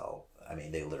 So, I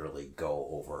mean, they literally go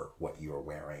over what you're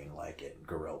wearing, like, in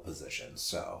gorilla position.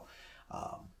 So,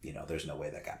 there's no way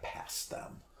that got past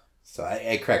them. So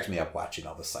it cracked me up watching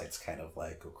all the sites kind of,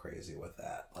 like, go crazy with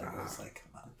that. Like, it was like,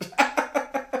 come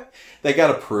on. They got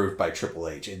approved by Triple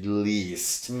H, at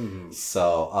least.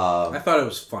 So, I thought it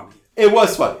was funny. It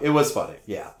was funny.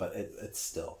 Yeah, but it's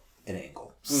still an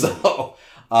angle. So,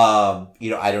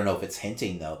 I don't know if it's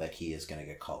hinting, though, that he is going to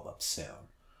get called up soon.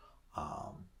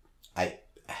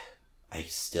 I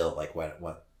still, like,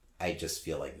 what I just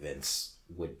feel like Vince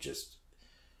would just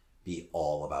be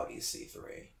all about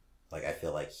EC3. Like, I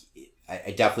feel like,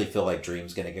 I definitely feel like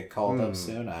Dream's going to get called up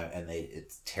soon,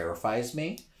 it terrifies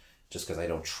me, just because I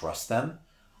don't trust them,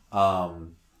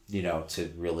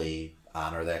 to really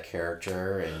honor that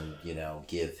character and,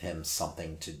 give him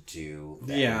something to do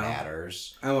that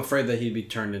matters. I'm afraid that he'd be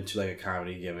turned into, like, a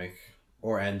comedy gimmick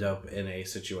or end up in a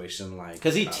situation like...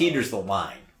 Because he teeters the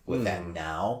line with that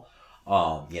now.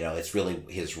 It's really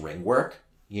his ring work,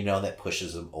 that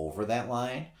pushes him over that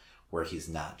line where he's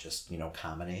not just,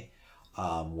 comedy.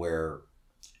 Where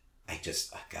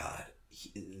Vince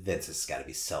has got to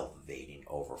be self-evading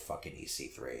over fucking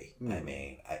EC3. I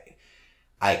mean,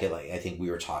 I think we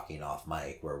were talking off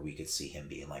mic where we could see him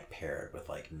being like paired with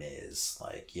like Miz,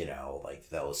 like, like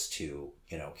those two,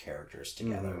 characters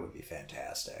together would be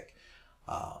fantastic.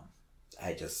 I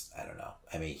don't know.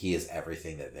 I mean, he is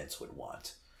everything that Vince would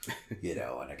want, in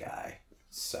a guy.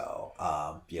 So,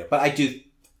 but I do,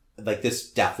 like, this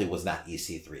definitely was not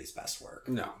EC3's best work.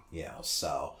 No.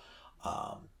 So,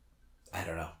 I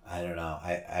don't know.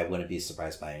 I wouldn't be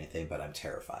surprised by anything, but I'm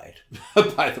terrified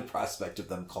by the prospect of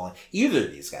them calling either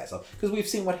of these guys up. Because we've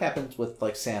seen what happens with,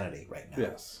 like, Sanity right now.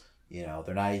 Yes.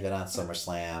 They're not even on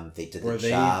SummerSlam. They did Were the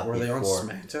job Were they on before.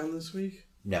 SmackDown this week?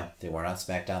 No, they weren't on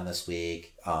SmackDown this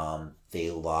week. They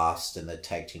lost in the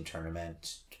tag team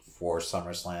tournament for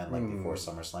SummerSlam, before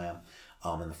SummerSlam,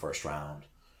 in the first round.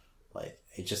 Like,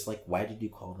 it's just like, why did you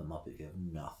call them up if you have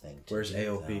nothing to Where's do with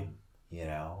AOP? them?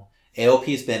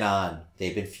 AOP's been on.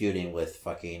 They've been feuding with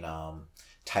fucking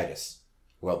Titus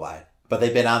Worldwide. But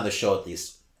they've been on the show at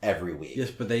least every week.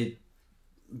 Yes, but they're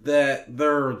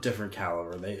a different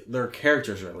caliber. Their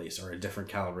characters at least are a different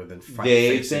caliber than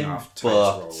facing off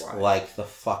Titus Worldwide. Like the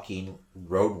fucking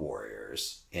Road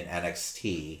Warriors in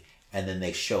NXT, and then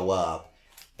they show up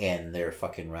and they're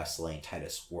fucking wrestling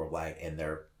Titus Worldwide and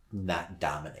they're not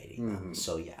dominating them.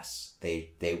 So yes,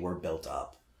 they were built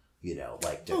up,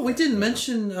 like. Oh, we didn't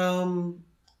mention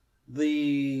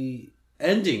the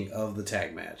ending of the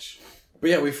tag match. But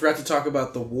yeah, we forgot to talk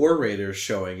about the War Raiders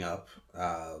showing up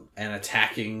and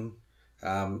attacking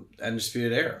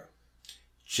Undisputed Era.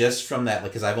 Just from that,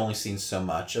 because I've only seen so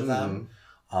much of them,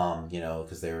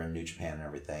 because they were in New Japan and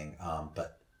everything.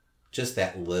 But just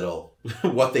that little,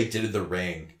 what they did in the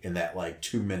ring in that,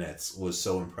 2 minutes was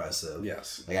so impressive.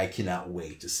 Yes. Like, I cannot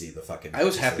wait to see the fucking... I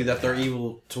was happy that they're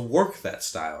able to work that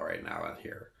style right now out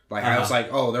here. Like, I was like,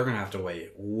 oh, they're going to have to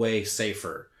way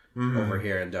safer over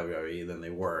here in WWE than they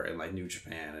were in, New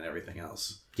Japan and everything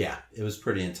else. Yeah, it was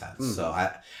pretty intense. So,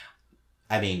 I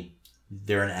mean,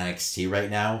 they're in NXT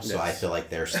right now, so I feel like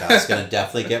their style's going to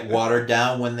definitely get watered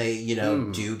down when they,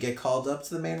 do get called up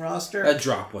to the main roster. That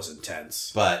drop was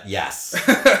intense. But, yes.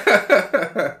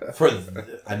 The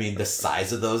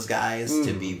size of those guys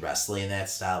to be wrestling in that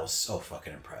style was so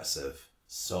fucking impressive.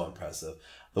 So impressive.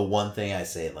 The one thing I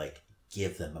say,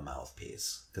 give them a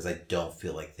mouthpiece, because I don't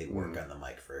feel like they work on the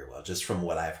mic very well. Just from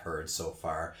what I've heard so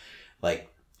far,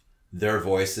 their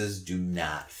voices do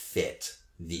not fit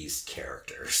these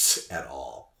characters at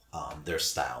all. Their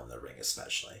style in the ring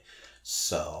especially.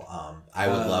 So I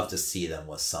would love to see them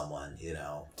with someone,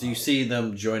 Do you see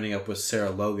them joining up with Sarah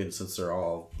Logan since they're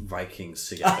all Vikings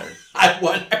together? I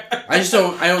wonder. I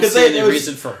don't see any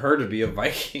reason for her to be a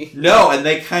Viking. No, and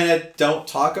they kind of don't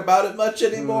talk about it much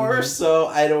anymore, so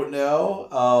I don't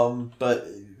know. But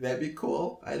that'd be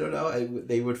cool. I don't know.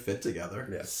 They would fit together.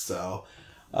 Yes. So,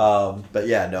 but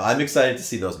yeah, no, I'm excited to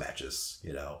see those matches.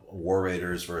 War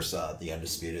Raiders versus the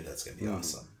Undisputed. That's gonna be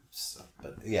awesome. So,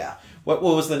 but yeah, what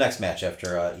was the next match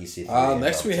after EC3?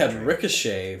 Next we had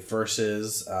Ricochet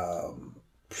versus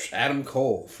Adam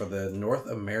Cole for the North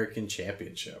American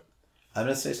Championship. I'm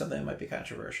gonna say something that might be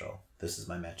controversial. This is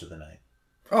my match of the night.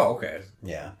 Oh, okay.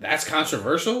 Yeah, that's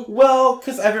controversial. Well,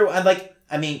 because everyone,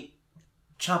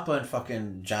 Ciampa and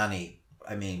fucking Johnny.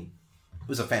 It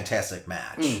was a fantastic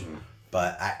match,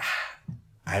 but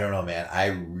I don't know, man. I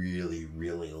really,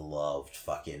 really loved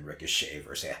fucking Ricochet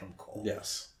versus Adam Cole.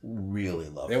 Yes. Really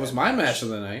loved it. It was my match of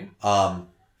the night.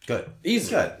 Good. Easy.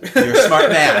 Good. You're a smart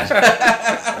man.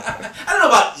 I don't know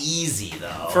about easy,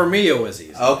 though. For me, it was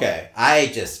easy. Okay.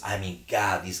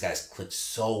 God, these guys click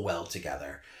so well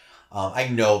together. I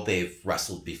know they've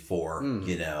wrestled before,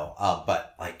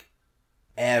 but,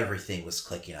 everything was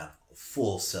clicking on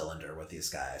full cylinder with these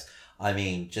guys.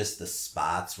 Just the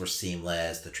spots were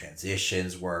seamless. The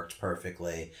transitions worked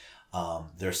perfectly.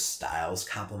 Their styles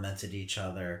complemented each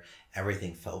other.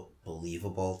 Everything felt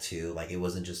believable, too. It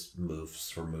wasn't just moves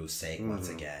for move's sake once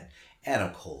again.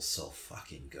 Adam Cole's so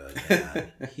fucking good,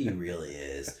 man. He really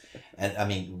is.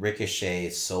 And, Ricochet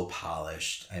is so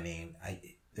polished.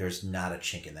 There's not a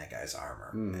chink in that guy's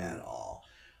armor at all.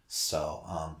 So,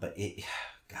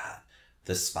 God.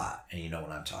 The spot, and you know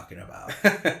what I'm talking about.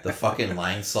 The fucking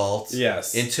line salt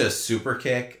into a super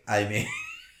kick. I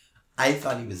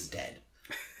thought he was dead.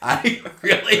 I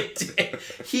really did.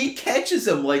 He catches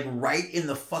him right in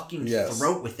the fucking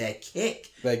throat with that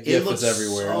kick. That gif is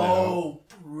everywhere. So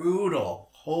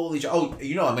brutal. Holy shit. Oh,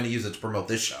 I'm going to use it to promote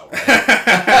this show.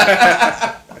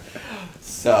 Right?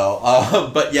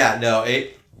 So, but yeah, no,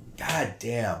 God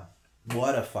damn.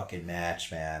 What a fucking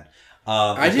match, man.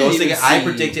 I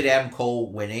predicted Adam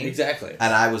Cole winning. Exactly.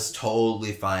 And I was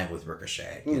totally fine with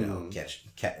Ricochet,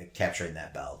 capturing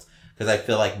that belt. Because I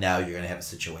feel like now you're going to have a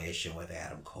situation with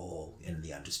Adam Cole and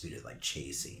the Undisputed,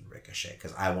 chasing Ricochet.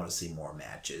 Because I want to see more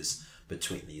matches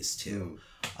between these two.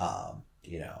 I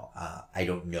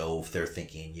don't know if they're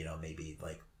thinking, maybe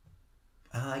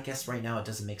I guess right now it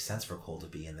doesn't make sense for Cole to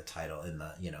be in the title, in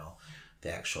the,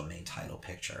 the actual main title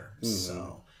picture.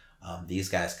 So... these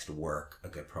guys could work a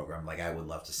good program. I would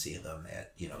love to see them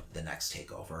at, the next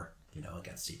Takeover,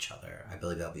 against each other. I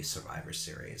believe that'll be Survivor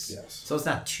Series. Yes. So it's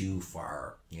not too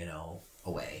far,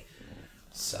 away.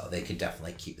 So they could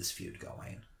definitely keep this feud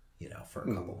going, for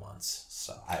a couple months.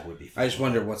 So I would be fine. I just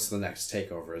wonder what's the next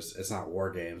Takeover. It's not War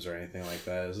Games or anything like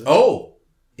that, is it? Oh!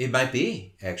 It might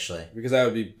be, actually. Because that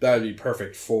would be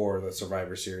perfect for the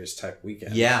Survivor Series type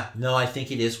weekend. Yeah. No, I think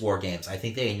it is War Games. I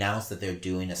think they announced that they're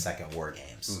doing a second War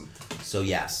Games. So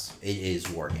yes, it is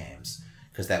War Games.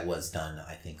 Because that was done,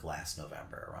 I think, last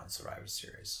November around Survivor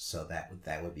Series. So that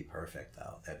would be perfect,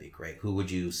 though. That'd be great. Who would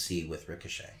you see with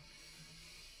Ricochet?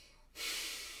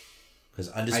 Because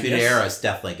Undisputed Era is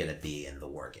definitely going to be in the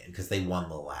War Game. Because they won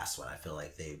the last one. I feel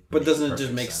like they... But doesn't it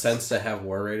just make sense to have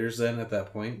War Raiders then at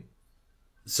that point?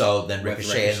 So then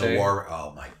Ricochet and the War...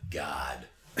 Oh my God.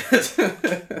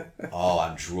 Oh,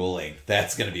 I'm drooling.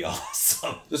 That's going to be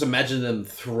awesome. Just imagine them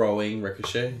throwing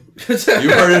Ricochet.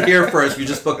 You heard it here first. We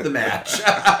just booked the match.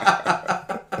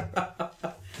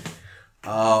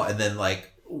 Oh, and then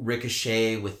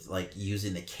Ricochet with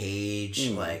using the cage.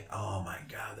 Oh my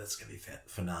God, that's going to be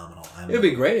phenomenal. It'd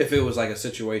be great if it was a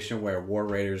situation where War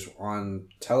Raiders on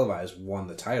televised won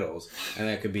the titles, and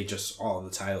it could be just all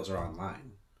the titles are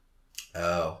online.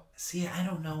 Oh. See, I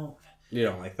don't know. You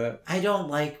don't like that? I don't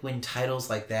like when titles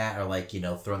like that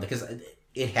are thrown, because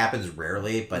it happens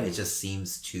rarely, but it just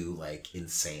seems too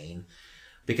insane.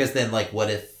 Because then what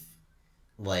if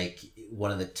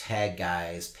one of the tag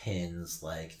guys pins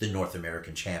the North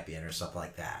American champion or something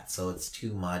like that? So it's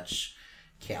too much.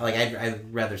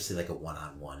 I'd rather see a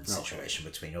one-on-one situation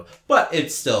between you, but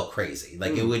it's still crazy.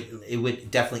 It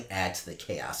would definitely add to the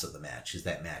chaos of the match, because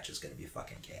that match is going to be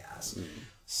fucking chaos.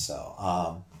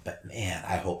 So, but man,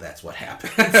 I hope that's what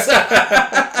happens.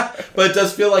 But it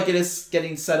does feel like it is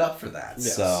getting set up for that.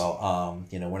 Yes. So,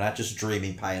 we're not just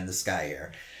dreaming pie in the sky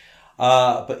here.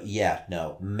 But yeah,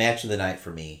 no, match of the night for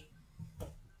me.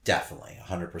 Definitely,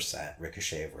 100%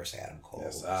 Ricochet versus Adam Cole.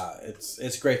 Yes,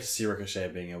 it's great to see Ricochet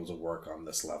being able to work on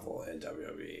this level in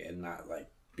WWE and not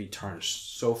be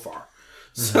tarnished so far.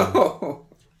 So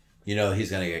You know he's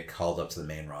going to get called up to the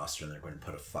main roster and they're going to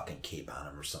put a fucking cape on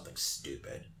him or something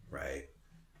stupid, right?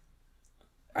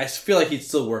 I feel like he'd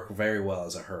still work very well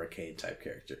as a Hurricane type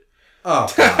character.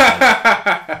 Oh,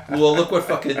 God. Well, look what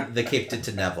fucking the cape did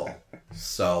to Neville.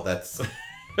 So that's...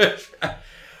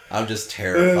 I'm just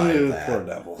terrified of that. Poor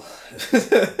Neville.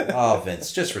 Oh,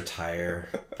 Vince, just retire.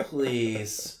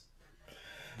 Please.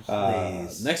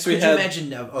 Please. Next Could we you had... imagine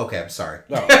Neville? Okay, I'm sorry.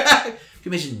 No. Could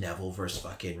you imagine Neville versus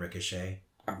fucking Ricochet?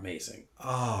 Amazing.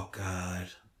 Oh, God.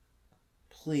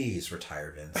 Please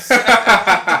retire, Vince.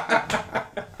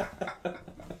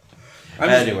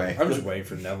 Anyway. I'm just waiting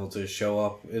for Neville to show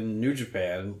up in New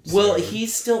Japan. Well,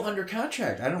 he's still under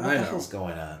contract. I don't know what the hell's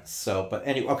going on. So, but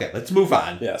anyway, okay, let's move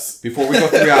on. Yes. Before we go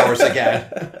 3 hours again.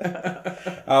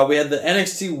 We had the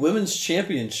NXT Women's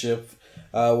Championship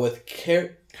with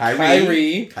Kairi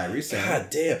Sane. God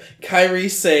damn. Kairi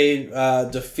Sane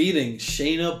defeating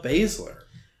Shayna Baszler.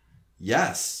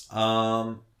 Yes.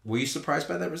 Were you surprised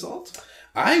by that result?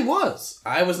 I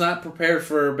was not prepared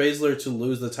for Baszler to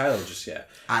lose the title just yet.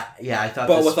 I thought.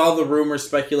 But with all the rumors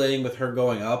speculating with her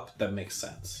going up, that makes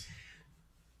sense.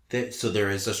 So there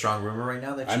is a strong rumor right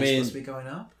now that she's supposed to be going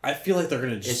up? I feel like they're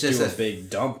going to just do a big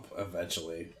dump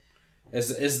eventually.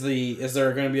 Is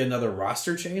there going to be another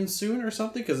roster change soon or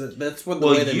something? Because that's what the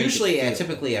way they usually make it feel.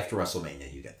 typically after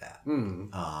WrestleMania you get that.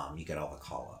 You get all the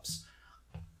call ups.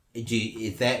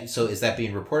 Is that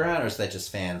being reported on, or is that just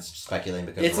fans speculating?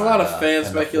 Because it's a lot of fan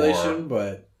speculation,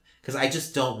 but because I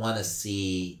just don't want to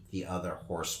see the other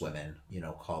horsewomen,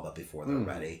 called up before they're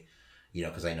ready.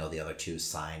 Because I know the other two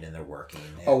signed and they're working.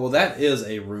 Oh well, that is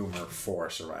a rumor for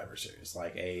Survivor Series,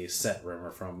 like a set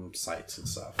rumor from sites and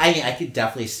stuff. I mean, I could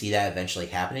definitely see that eventually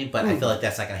happening, but I feel like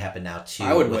that's not going to happen now too.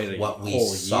 I would with wait what we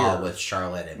saw with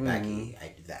Charlotte and Becky.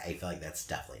 I feel like that's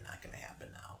definitely not going to happen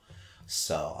now.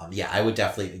 So, I would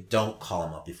definitely don't call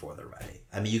them up before they're ready.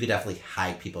 I mean, you could definitely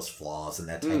hide people's flaws in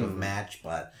that type of match,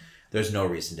 but there's no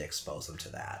reason to expose them to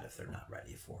that if they're not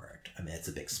ready for it. I mean, it's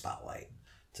a big spotlight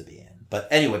to be in. But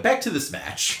anyway, back to this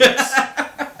match.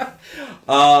 I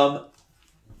thought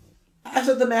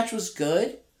the match was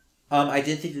good. I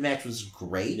didn't think the match was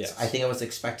great. Yes. I think I was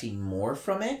expecting more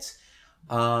from it.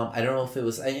 I don't know if it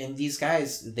was... And these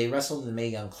guys, they wrestled in the Mae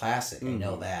Young Classic. I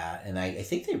know that. And I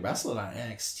think they wrestled on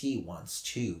NXT once,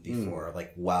 too, before,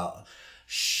 while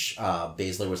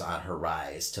Baszler was on her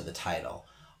rise to the title.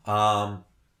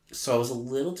 So I was a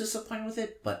little disappointed with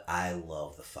it, but I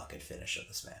love the fucking finish of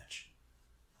this match.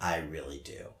 I really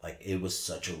do. It was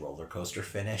such a roller coaster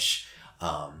finish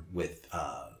with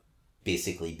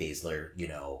basically Baszler,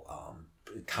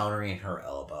 countering her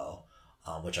elbow.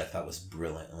 Which I thought was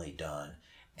brilliantly done.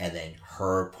 And then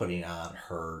her putting on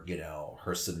her,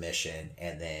 her submission,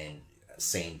 and then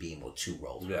Sane being able to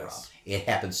roll her up. It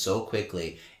happened so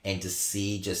quickly, and to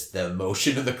see just the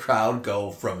emotion of the crowd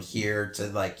go from here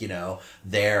to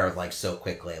there so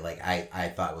quickly,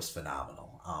 I thought it was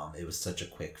phenomenal. It was such a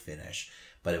quick finish,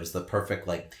 but it was the perfect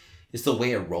it's the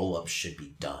way a roll up should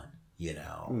be done.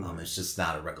 It's just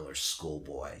not a regular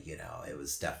schoolboy, it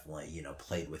was definitely,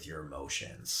 played with your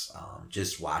emotions.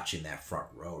 Just watching that front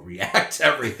row react to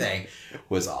everything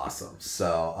was awesome.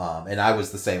 So, and I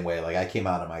was the same way. I came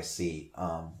out of my seat,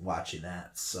 watching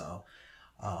that. So,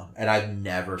 and I've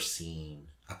never seen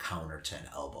a counter to an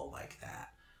elbow like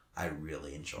that. I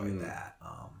really enjoyed that.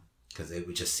 Cause it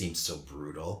just seems so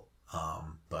brutal.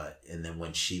 And then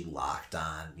when she locked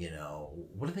on,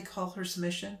 what do they call her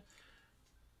submission?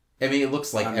 I mean, it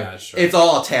looks like it's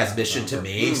all a transmission to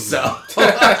me. So,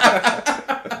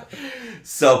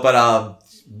 but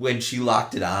when she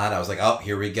locked it on, I was like, oh,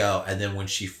 here we go. And then when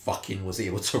she fucking was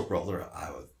able to roll her,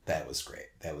 that was great.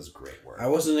 That was great work. I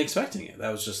wasn't expecting it.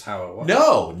 That was just how it was.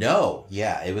 No.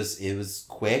 Yeah, it was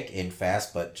quick and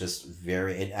fast, but just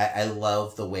very... And I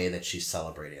love the way that she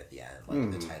celebrated at the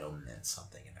end. The title meant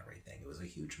something and everything. It was a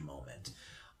huge moment.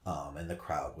 And the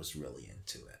crowd was really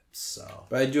into it. So,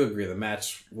 but I do agree the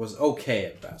match was okay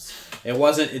at best. It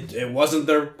wasn't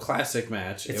their classic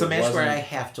match. It's a match where I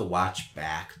have to watch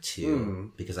back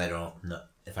too because I don't know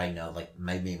if I know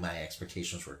maybe my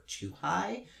expectations were too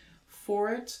high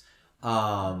for it.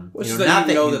 Which is that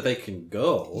you know that they can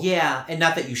go. Yeah, and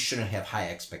not that you shouldn't have high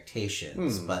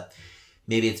expectations, but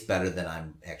maybe it's better than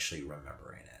I'm actually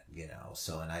remembering it.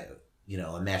 So and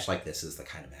a match like this is the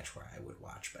kind of match where I would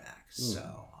watch back. So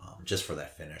just for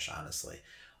that finish, honestly.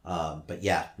 But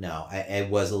yeah, no, I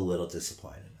was a little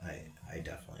disappointed. I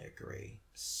definitely agree.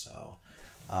 So,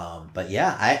 but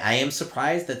yeah, I am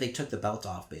surprised that they took the belt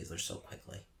off Baszler so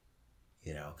quickly,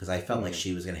 because I felt like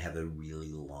she was going to have a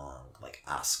really long,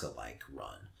 Asuka-like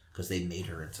run because they made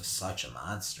her into such a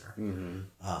monster.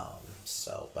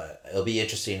 But it'll be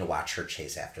interesting to watch her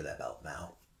chase after that belt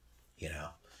now, you know.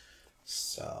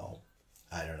 So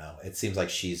I don't know. It seems like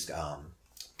she's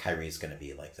Kyrie's going to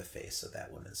be like the face of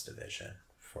that women's division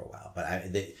for a while.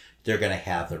 But they're going to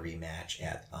have the rematch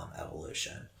at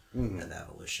Evolution, at the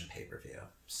Evolution pay-per-view.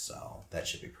 So that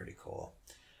should be pretty cool.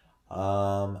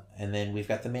 And then we've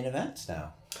got the main event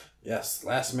now. Yes,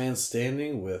 last man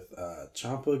standing with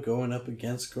Ciampa going up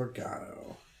against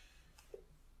Gargano.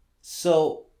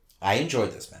 So I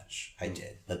enjoyed this match. I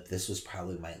did. But this was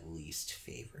probably my least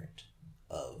favorite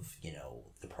of, you know,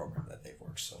 the program that they've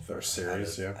worked so far. Their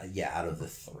series, out of the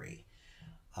three.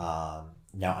 Now,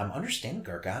 I'm understanding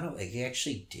Gargano, like, he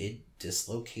actually did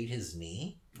dislocate his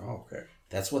knee. Oh, okay.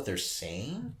 That's what they're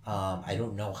saying. I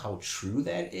don't know how true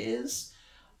that is.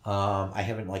 I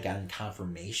haven't, like, gotten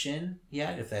confirmation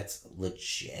yet if that's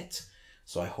legit.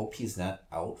 So I hope he's not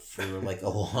out for, like, a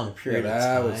long period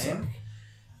of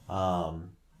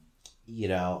time. You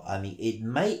know, I mean, it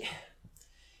might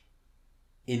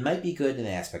be good in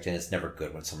the aspect, and it's never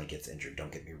good when someone gets injured,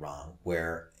 don't get me wrong,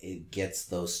 where it gets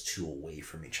those two away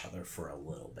from each other for a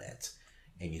little bit.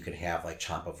 And you could have, like,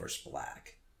 Ciampa versus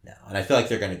Black now. And I feel like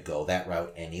they're going to go that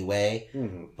route anyway,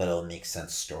 but it'll make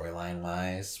sense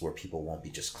storyline-wise, where people won't be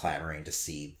just clamoring to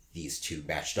see these two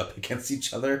matched up against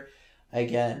each other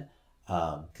again.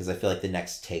 Because I feel like the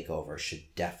next takeover should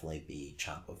definitely be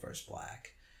Ciampa versus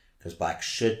Black. Because Black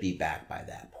should be back by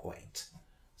that point.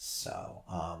 So,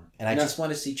 and I just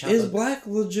want to see Ciampa. Is Black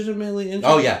legitimately injured?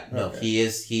 Oh yeah, no, okay. he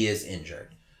is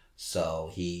injured.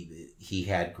 So he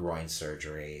had groin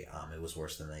surgery. It was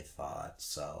worse than they thought.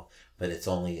 So, but it's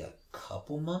only a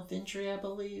couple month injury, I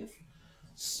believe.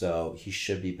 So he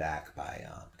should be back by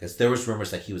because there was rumors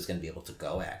that he was going to be able to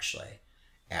go actually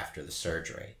after the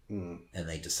surgery, and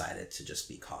they decided to just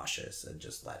be cautious and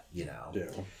just let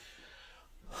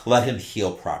let him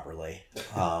heal properly.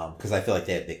 Because I feel like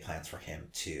they have big plans for him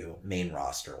too, main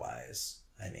roster wise.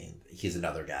 I mean, he's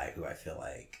another guy who I feel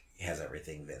like has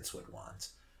everything Vince would want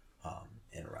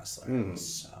in a wrestler.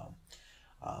 So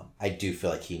I do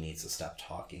feel like he needs to stop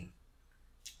talking.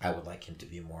 I would like him to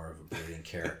be more of a brooding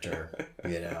character,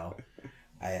 you know.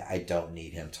 I don't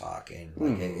need him talking.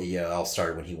 Like, it all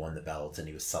started when he won the belt and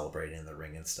he was celebrating in the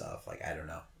ring and stuff. Like, I don't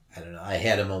know. I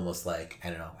had him almost like, I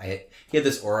don't know. He had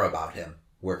this aura about him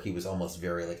where he was almost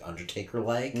very like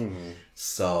Undertaker-like.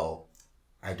 So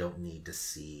I don't need to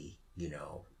see, you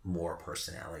know, more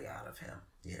personality out of him.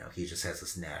 You know, he just has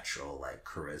this natural like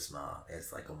charisma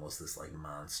as like almost this like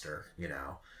monster, you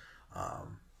know.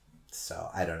 So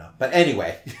I don't know. But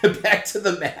anyway, back to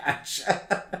the match.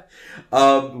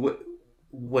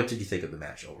 What did you think of the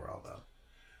match overall though?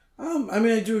 I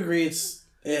mean, I do agree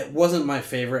it wasn't my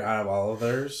favorite out of all of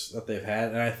theirs that they've had,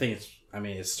 and I think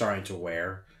it's starting to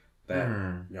wear that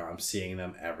you know, I'm seeing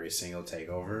them every single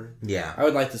takeover. Yeah. I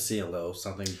would like to see a little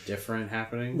something different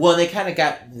happening. Well, they kind of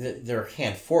got their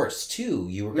hand forced too.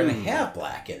 You were going to have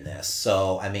Black in this.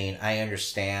 So, I mean, I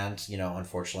understand, you know,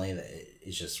 unfortunately that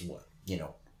it's just what, you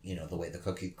know, the way the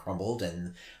cookie crumbled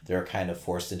and they're kind of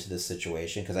forced into this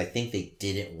situation because I think they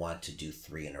didn't want to do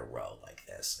 3 in a row like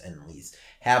this and at least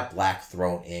have Black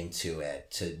thrown into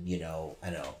it to, you know,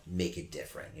 I don't know, make it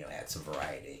different, you know, add some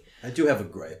variety. I do have a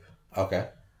gripe. Okay.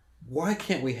 Why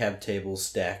can't we have tables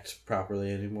stacked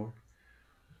properly anymore?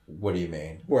 What do you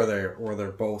mean? Where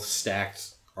they're both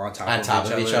stacked on top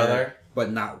of each other?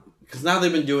 But not... Because now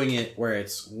they've been doing it where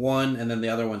it's one and then the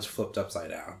other one's flipped upside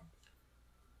down.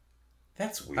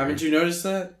 That's weird. Haven't you noticed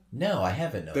that? No, I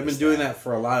haven't noticed. They've been doing that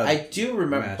for a lot of I do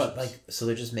remember, matches. but like, so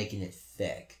they're just making it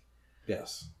thick.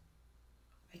 Yes.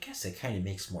 I guess it kind of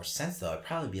makes more sense, though. It'd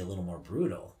probably be a little more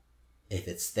brutal if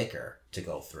it's thicker to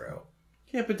go through.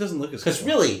 Yeah, but it doesn't look as Because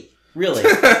really,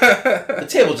 the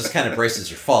table just kind of braces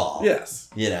your fall. Yes.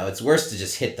 You know, it's worse to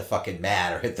just hit the fucking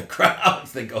mat or hit the crowd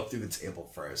than go through the table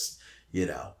first. You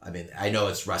know, I mean, I know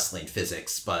it's wrestling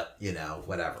physics, but, you know,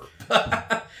 whatever.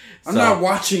 I'm not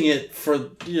watching it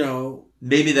for, you know,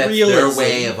 maybe that's realism. their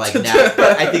way of, like, now.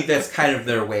 But I think that's kind of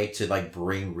their way to, like,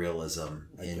 bring realism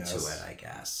into it, I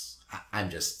guess. I'm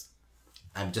just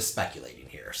speculating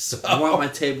here. So I want my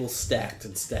table stacked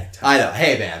and stacked I high. know.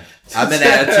 Hey, man, I'm an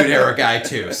Attitude Era guy,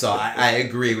 too, so I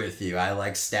agree with you. I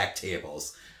like stacked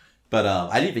tables. But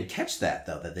I didn't even catch that,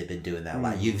 though, that they've been doing that a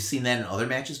lot. You've seen that in other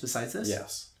matches besides this?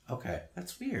 Yes. Okay,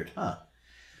 that's weird, huh?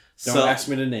 Don't ask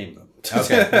me to name them.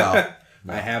 Okay, no.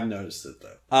 I have noticed it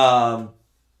though.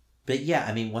 But yeah,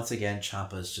 I mean, once again,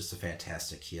 Ciampa is just a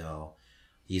fantastic heel.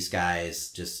 These guys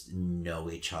just know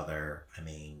each other. I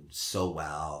mean, so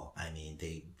well. I mean,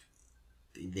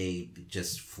 they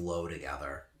just flow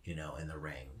together, you know, in the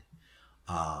ring.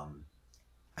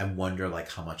 I wonder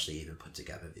like how much they even put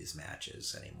together these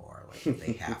matches anymore. Like if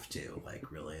they have to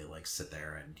like really like sit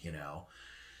there and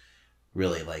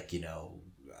really like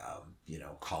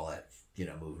call it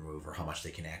move or how much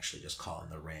they can actually just call in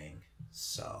the ring.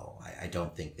 So I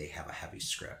don't think they have a heavy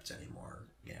script anymore.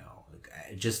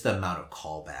 Just the amount of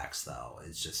callbacks though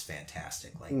is just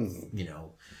fantastic. Like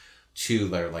to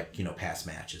their like past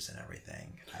matches and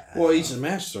everything. Well, each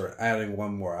match they're adding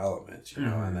one more element,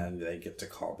 and then they get to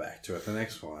call back to it the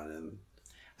next one. And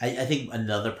I think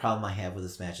another problem I have with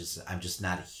this match is I'm just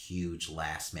not a huge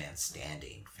last man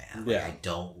standing fan. Like, I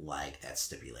don't like that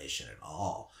stipulation at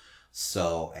all.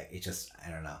 So I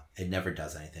don't know. It never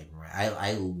does anything for me.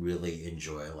 I really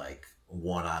enjoy like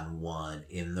one-on-one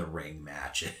in the ring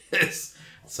matches.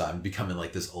 So I'm becoming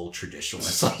like this old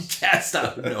traditionalist like cast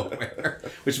out of nowhere,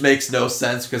 which makes no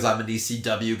sense because I'm an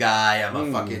ECW guy. I'm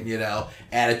a fucking,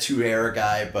 Attitude Era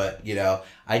guy. But,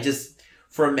 I just,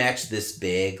 for a match this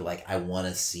big, like I want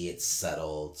to see it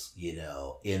settled,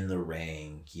 in the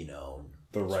ring,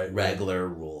 the right regular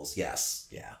rules. Yes.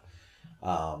 Yeah.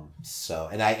 So,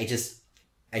 and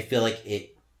I feel like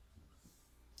it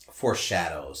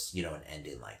foreshadows, an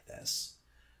ending like this.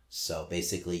 So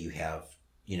basically you have,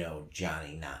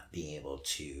 Johnny not being able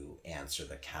to answer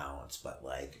the counts, but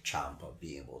like Ciampa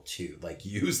being able to like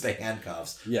use the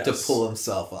handcuffs to pull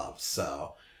himself up.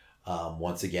 So,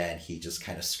 once again, he just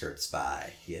kind of skirts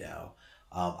by,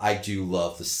 I do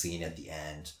love the scene at the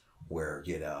end where,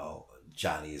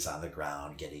 Johnny is on the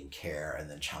ground getting care and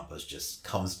then Ciampa just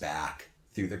comes back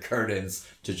through the curtains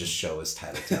to just show his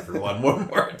title to everyone one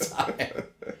more time.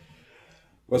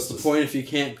 What's the point if you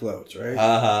can't gloat,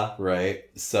 right? Right.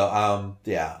 So, I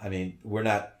mean, we're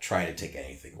not trying to take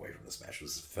anything away from this match. It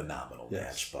was a phenomenal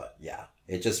match, but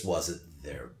it just wasn't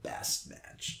their best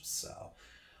match. So,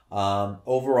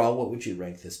 overall, what would you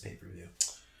rank this pay-per-view?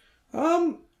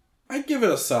 I'd give it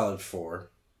a solid 4.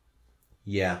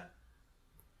 Yeah.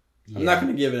 I'm not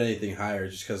going to give it anything higher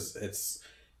just because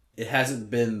it hasn't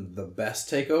been the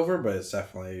best takeover, but it's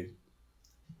definitely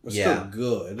still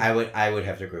good. I would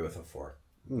have to agree with a 4.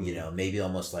 Maybe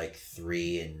almost like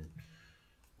 3 and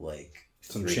like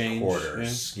some 3/4,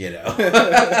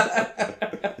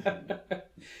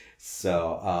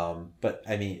 So, but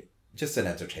I mean, just an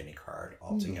entertaining card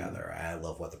altogether. I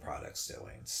love what the product's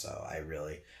doing, so I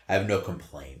have no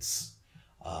complaints.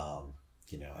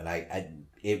 And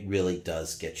it really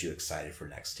does get you excited for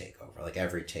next takeover. Like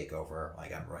every takeover,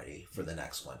 like I'm ready for the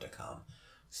next one to come.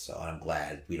 So I'm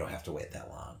glad we don't have to wait that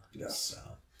long. Yeah. So,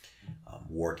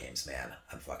 War Games, man,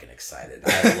 I'm fucking excited.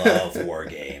 I love War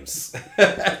Games.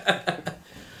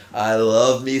 I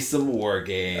love me some War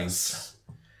Games. Yes.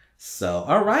 So,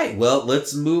 all right. Well,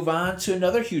 let's move on to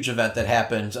another huge event that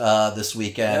happened this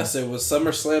weekend. Yes, it was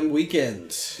SummerSlam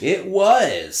weekend. It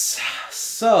was.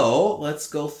 So, let's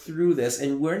go through this.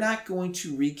 And we're not going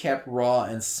to recap Raw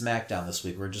and SmackDown this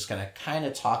week. We're just going to kind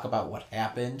of talk about what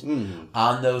happened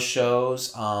on those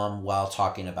shows while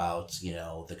talking about,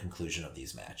 the conclusion of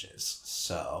these matches.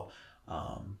 So,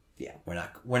 we're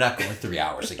not going 3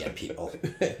 hours again, people.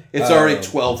 It's already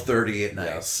 12:30 at night.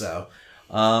 Yes. So,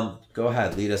 go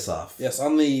ahead, lead us off. Yes,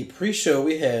 on the pre-show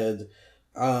we had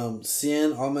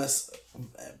Cien Almas.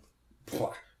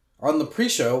 On the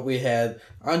pre-show we had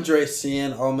Andre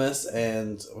Cien Almas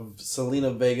and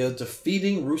Selena Vega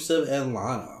defeating Rusev and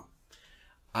Lana.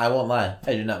 I won't lie,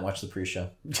 I did not watch the pre-show.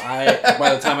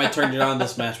 By the time I turned it on,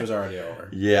 this match was already over.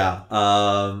 Yeah.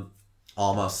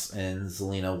 Almas and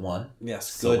Zelina won.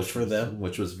 Yes, good for them.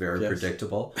 Which was very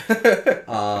predictable.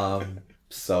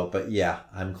 So, but yeah,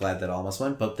 I'm glad that Almas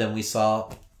won. But then we saw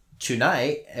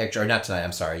yesterday,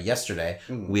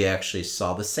 we actually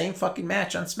saw the same fucking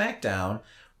match on SmackDown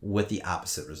with the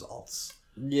opposite results.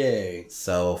 Yay.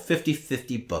 So,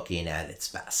 50-50 booking at its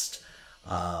best.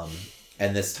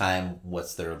 And this time,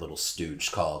 what's their little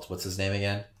stooge called? What's his name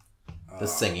again? The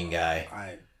singing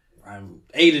guy. I'm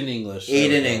Aiden English.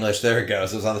 Aiden English, there it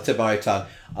goes. It was on the tip of my tongue.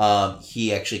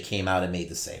 He actually came out and made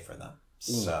the save for them.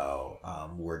 So,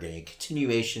 we're getting a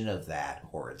continuation of that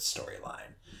horrid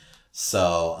storyline.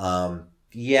 So,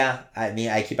 I mean,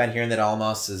 I keep on hearing that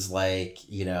Almas is like,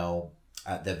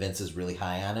 that Vince is really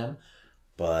high on him,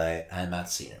 but I'm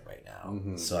not seeing it right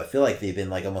now. So I feel like they've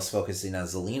been like almost focusing on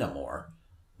Zelina more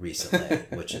recently,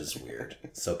 which is weird.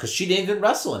 So, because she didn't even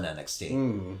wrestle in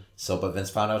NXT. So, but Vince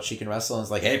found out she can wrestle and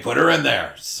was like, hey, put her in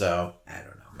there. So, I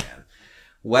don't know, man.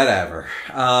 Whatever.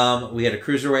 We had a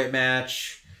cruiserweight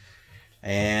match.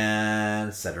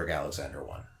 And Cedric Alexander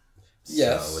won.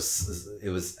 Yes. So it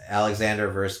was Alexander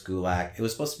versus Gulak. It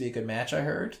was supposed to be a good match, I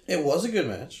heard. It was a good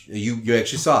match. You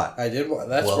actually saw it. I did.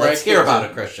 That's where let's hear about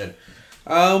it, Christian.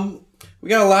 We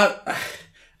got a lot.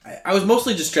 I was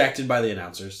mostly distracted by the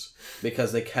announcers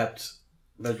because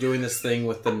they're doing this thing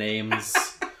with the names.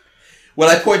 What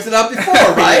I pointed out before,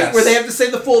 right? Yes. Where they have to say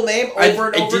the full name over and over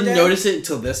again. I didn't notice it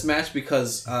until this match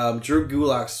because Drew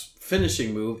Gulak's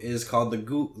finishing move is called the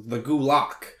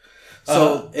Gulak.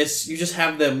 So you just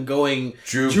have them going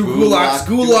Drew Gulak's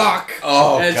Gulak.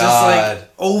 Oh, and it's God. just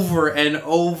like over and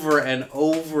over and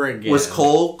over again. Was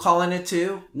Cole calling it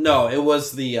too? No, it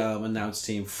was the announce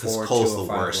team for Cole's the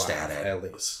 205 worst Live, at it. at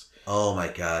least. Oh my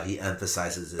God, he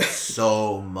emphasizes it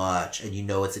so much, and you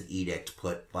know it's an edict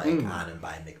put on him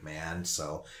by McMahon,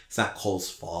 so it's not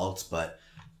Cole's fault, but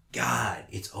God,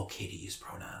 it's okay to use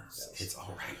pronouns. Yes. It's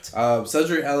all right.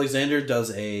 Cedric Alexander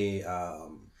does a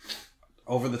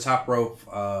over the top rope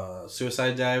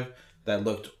suicide dive that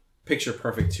looked picture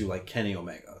perfect to like Kenny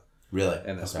Omega. Really?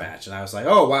 In this match, and I was like,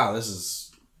 oh wow, this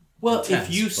is intense,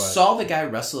 if you saw the guy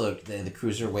wrestle in the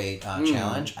cruiserweight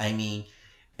challenge, I mean.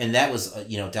 And that was,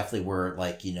 definitely where,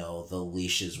 the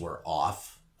leashes were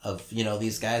off of,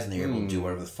 these guys and they were able to do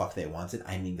whatever the fuck they wanted.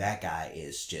 I mean, that guy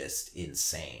is just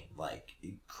insane. Like,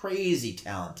 crazy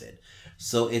talented.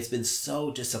 So it's been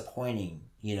so disappointing,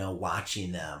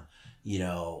 watching them,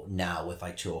 now with,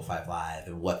 205 Live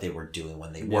and what they were doing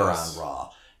when they were on Raw.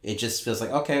 It just feels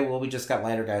like, okay, well, we just got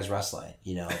lighter guys wrestling,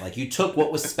 you took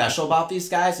what was special about these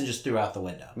guys and just threw out the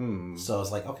window. So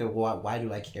it's like, okay, well, why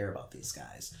do I care about these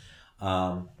guys?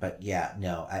 But yeah,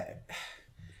 no,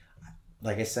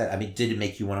 like I said, I mean, did it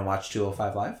make you want to watch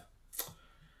 205 Live?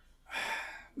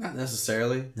 Not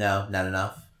necessarily. No, not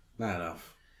enough. Not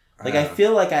enough. I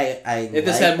feel like I if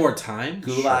this had more time,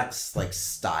 Gulak's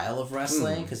style of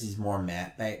wrestling, because he's more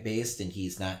mat based and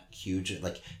he's not huge.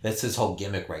 That's his whole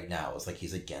gimmick right now. Is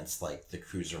he's against the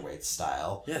cruiserweight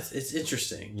style. Yes, it's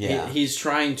interesting. Yeah, he's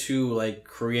trying to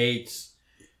create.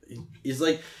 He's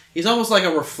almost like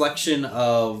a reflection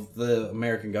of the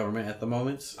American government at the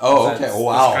moment. Oh, okay.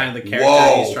 Wow. That's kind of the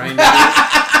character he's trying to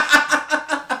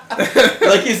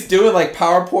do. He's doing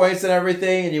PowerPoints and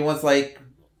everything, and he wants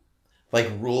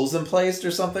rules in place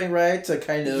or something, right? To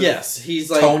kind of he's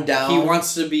tone down. He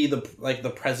wants to be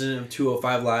the president of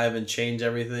 205 Live and change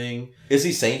everything. Is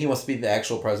he saying he wants to be the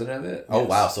actual president of it? Yes. Oh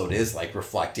wow! So it is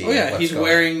reflecting. Oh yeah, he's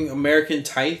wearing American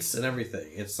tights and everything.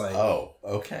 It's oh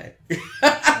okay.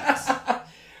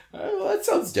 Well, that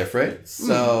sounds different.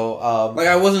 So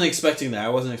I wasn't expecting that. I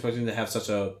wasn't expecting to have such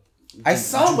a. I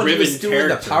saw when he was doing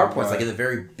the PowerPoints, but... in the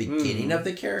very beginning of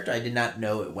the character. I did not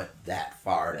know it went that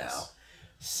far now.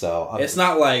 So it's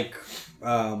not like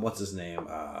what's his name?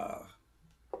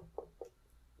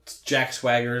 Jack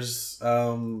Swagger's.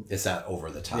 It's not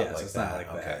over the top like it's that. Not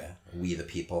like that. We the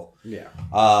People. Yeah.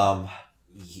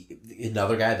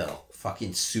 Another guy though,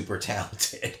 fucking super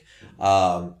talented.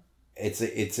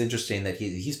 It's interesting that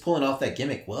he's pulling off that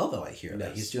gimmick well though. I hear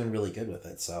that he's doing really good with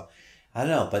it. So I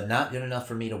don't know, but not good enough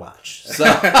for me to watch. So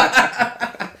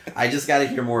I just got to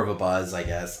hear more of a buzz, I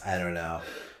guess. I don't know.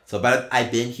 So, but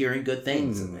I've been hearing good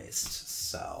things at least.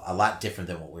 So a lot different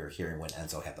than what we were hearing when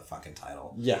Enzo had the fucking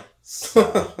title. Yeah. So,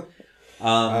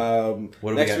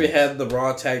 what next we had the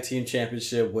Raw Tag Team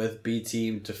Championship with B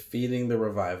Team defeating the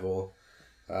Revival.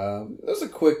 It was a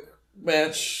quick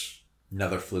match.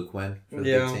 Another fluke win for the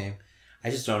big team. I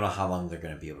just don't know how long they're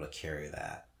going to be able to carry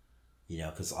that.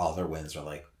 Because all their wins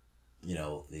are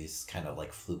these kind of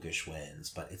flukish wins,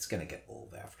 but it's going to get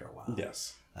old after a while.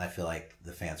 Yes. I feel like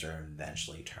the fans are going to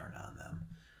eventually turn on them.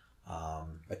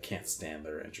 I can't stand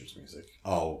their entrance music.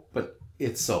 Oh, but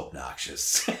it's so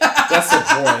obnoxious. That's the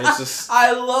point. It's just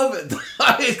I love it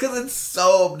because it's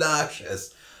so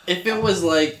obnoxious. If it was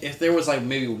if there was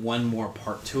maybe one more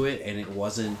part to it and it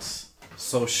wasn't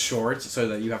so short, so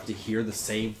that you have to hear the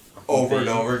same over and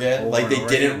over again, they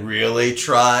didn't really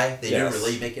try. They didn't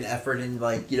really make an effort in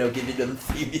giving them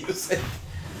theme music.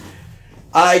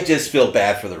 I just feel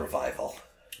bad for the Revival.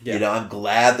 Yeah. I'm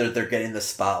glad that they're getting the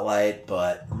spotlight,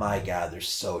 but my God, they're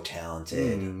so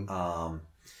talented.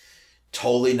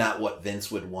 Totally not what Vince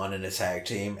would want in a tag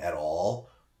team at all.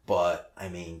 But, I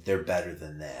mean, they're better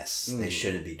than this. They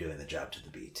shouldn't be doing the job to the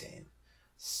B team.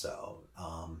 So,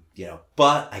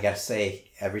 but I gotta say,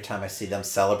 every time I see them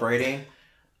celebrating,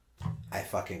 I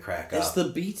fucking crack up. Is the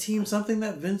B team something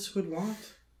that Vince would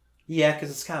want? Yeah,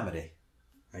 because it's comedy.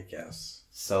 I guess.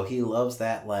 So he loves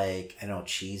that,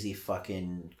 cheesy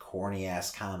fucking corny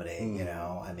ass comedy,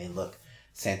 I mean, look,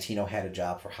 Santino had a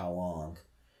job for how long?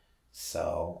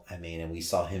 So, I mean, and we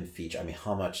saw him feature, I mean,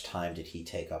 how much time did he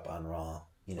take up on Raw?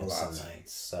 Some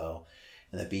nights. So,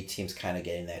 and the B team's kind of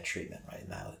getting that treatment right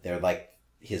now. They're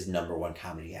his number one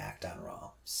comedy act on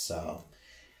Raw. So,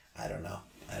 I don't know.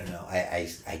 I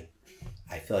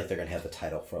feel like they're going to have the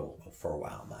title for a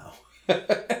while now.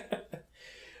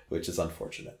 which is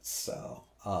unfortunate. So,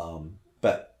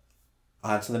 but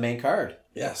on to the main card.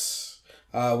 Yes.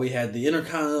 We had the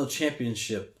Intercontinental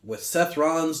Championship with Seth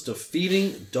Rollins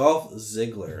defeating Dolph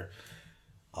Ziggler.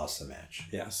 Awesome match.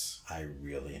 Yes. I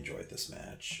really enjoyed this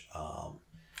match.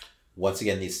 Once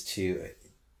again, these two,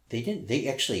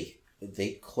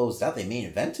 they closed out, they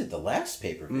main evented the last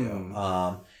pay-per-view.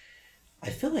 I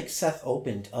feel like Seth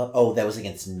opened up. Oh, that was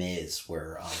against Miz,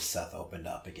 where Seth opened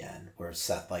up again. Where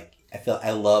Seth,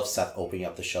 I love Seth opening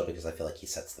up the show because I feel like he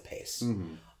sets the pace.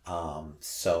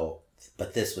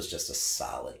 But this was just a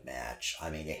solid match.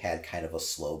 I mean, it had kind of a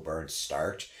slow burn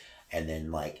start, and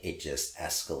then it just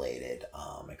escalated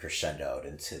and crescendoed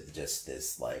into just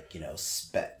this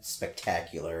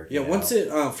spectacular. Once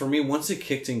it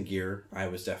kicked in gear, I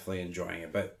was definitely enjoying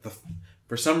it. But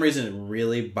for some reason, it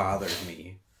really bothered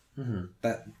me.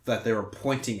 That they were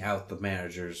pointing out the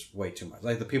managers way too much,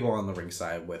 like the people on the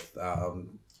ringside with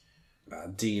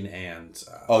Dean and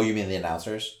oh, you mean the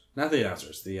announcers? Not the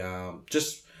announcers. The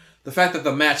just the fact that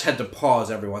the match had to pause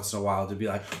every once in a while to be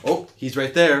like, oh, he's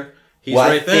right there. He's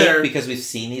right there. Because we've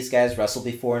seen these guys wrestle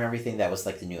before and everything. That was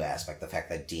the new aspect. The fact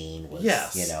that Dean was,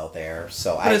 there.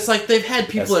 So but it's like they've had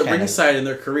people at ringside in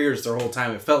their careers their whole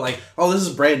time. It felt like, oh, this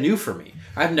is brand new for me.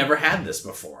 I've never had this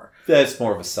before. That's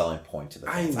more of a selling point to the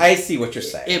fans. I see what you're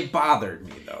saying. It bothered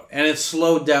me, though. And it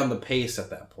slowed down the pace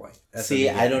at that point. See,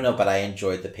 I don't know, but I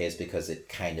enjoyed the pace because it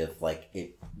kind of,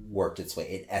 it worked its way.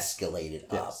 It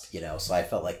escalated up, so I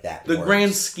felt like that worked.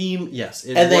 Grand scheme, yes,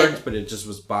 it worked, but it just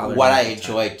was bothering me. What I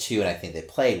enjoyed, too, and I think they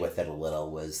played with it a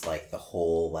little, was, the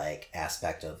whole,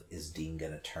 aspect of, is Dean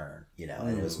going to turn,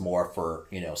 And it was more for,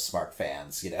 smart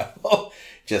fans,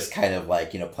 just kind of,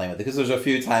 playing with it. Because there's a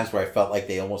few times where I felt like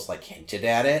they almost, hinted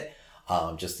at it.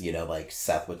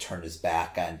 Seth would turn his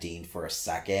back on Dean for a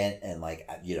second, and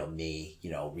me,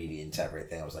 reading into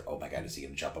everything, I was like, oh my god, is he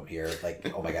gonna jump him here?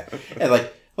 Oh my god.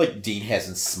 And Dean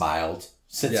hasn't smiled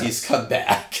since he's come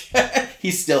back.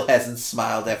 He still hasn't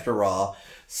smiled after Raw.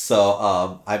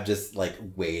 So I'm just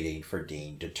waiting for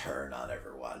Dean to turn on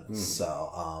everyone.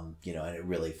 So and it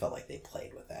really felt like they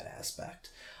played with that aspect.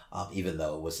 Even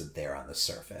though it wasn't there on the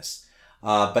surface.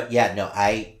 But yeah, no,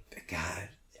 I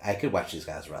could watch these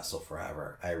guys wrestle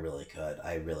forever. I really could.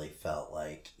 I really felt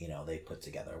like, they put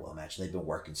together a well match. They've been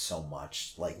working so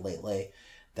much lately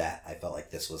that I felt like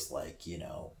this was what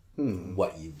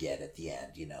you get at the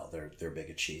end, their big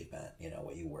achievement,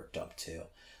 what you worked up to.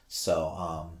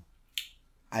 So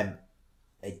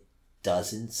it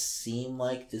doesn't seem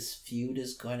like this feud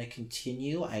is going to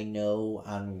continue. I know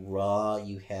on Raw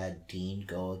you had Dean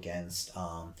go against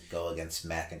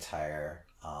McIntyre.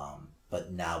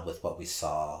 But now with what we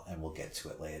saw, and we'll get to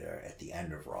it later, at the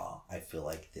end of Raw, I feel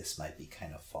like this might be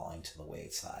kind of falling to the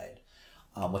wayside,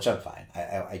 which I'm fine.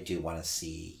 I do want to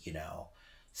see,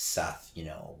 Seth,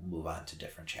 move on to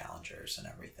different challengers and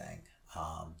everything,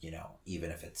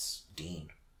 even if it's Dean.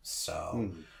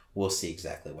 So we'll see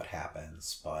exactly what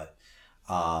happens. But,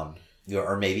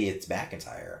 or maybe it's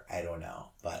McIntyre. I don't know.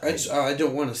 But I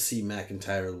don't want to see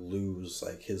McIntyre lose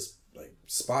his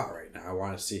spot right now. I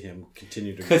want to see him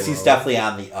continue to grow. Because he's definitely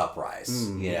on the uprise,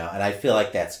 and I feel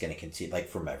like that's going to continue.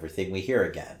 From everything we hear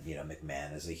again,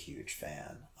 McMahon is a huge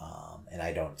fan, and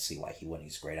I don't see why he wouldn't.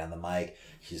 He's great on the mic.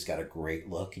 He's got a great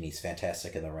look, and he's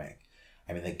fantastic in the ring.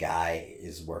 I mean, the guy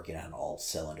is working on all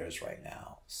cylinders right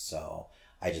now. So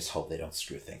I just hope they don't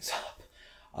screw things up.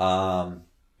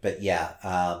 But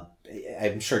yeah,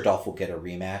 I'm sure Dolph will get a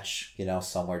rematch,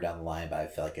 somewhere down the line. But I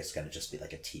feel like it's going to just be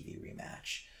like a TV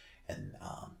rematch. And,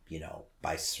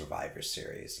 by Survivor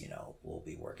Series, we'll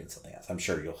be working something else. I'm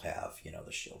sure you'll have,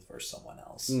 the Shield versus someone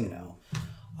else,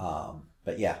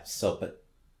 But yeah, so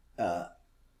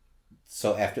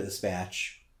after this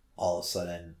match, all of a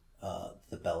sudden,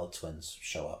 the Bella Twins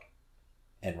show up.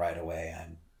 And right away,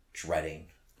 I'm dreading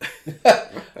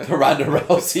the Ronda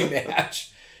Rousey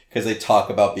match. Because they talk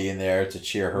about being there to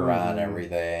cheer her on and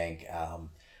everything.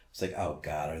 It's like, oh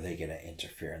God, are they going to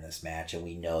interfere in this match? And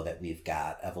we know that we've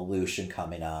got Evolution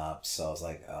coming up. So I was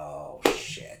like, oh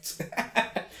shit.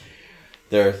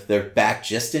 They're back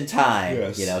just in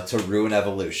time, to ruin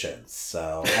Evolution.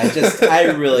 So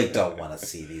I really don't want to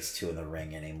see these two in the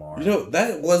ring anymore.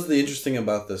 That was the interesting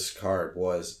about this card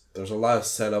was there's a lot of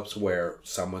setups where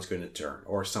someone's going to turn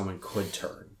or someone could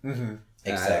turn. Mm-hmm.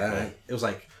 Exactly. It was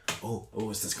like, oh,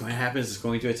 is this going to happen? Is this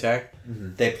going to attack?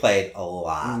 Mm-hmm. They played a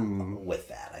lot with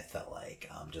that, I felt like.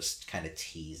 Just kind of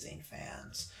teasing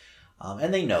fans.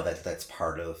 And they know that that's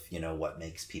part of, what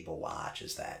makes people watch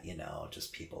is that,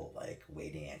 just people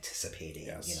waiting, anticipating,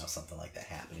 something like that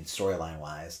happening storyline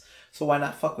wise. So why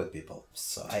not fuck with people?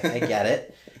 So I get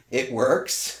it. It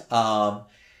works. But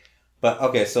But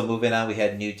okay, so moving on, we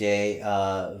had New Day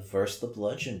versus the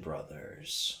Bludgeon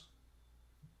Brothers.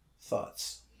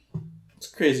 Thoughts?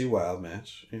 It's a crazy wild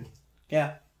match.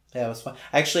 Yeah, it was fun.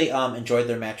 I actually enjoyed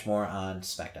their match more on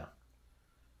SmackDown.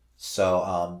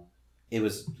 So it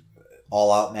was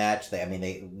all out match.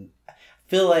 They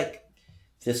feel like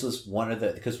this was one of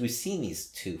the, because we've seen these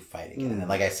two fight again, and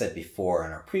like I said before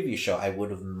in our preview show, I would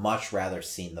have much rather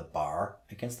seen the Bar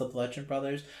against the Bludgeon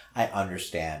Brothers. I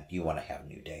understand you want to have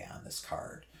New Day on this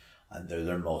card, and they're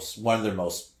one of their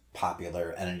most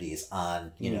popular entities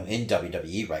on in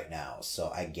WWE right now,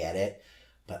 so I get it,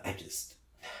 but it's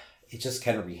just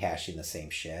kind of rehashing the same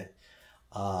shit.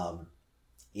 I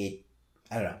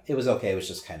don't know. It was okay. It was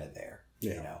just kind of there.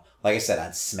 Yeah. Like I said, on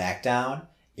SmackDown,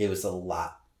 it was a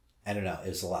lot. I don't know. It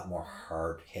was a lot more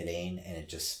hard hitting, and it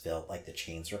just felt like the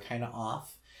chains were kind of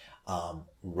off.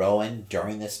 Rowan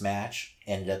during this match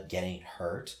ended up getting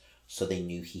hurt, so they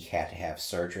knew he had to have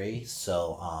surgery.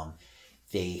 So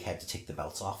they had to take the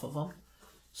belts off of him.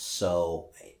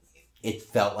 So it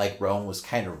felt like Rowan was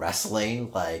kind of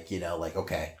wrestling, like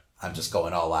okay, I'm just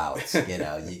going all out.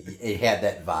 It had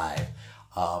that vibe.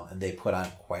 And they put on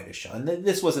quite a show. And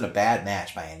this wasn't a bad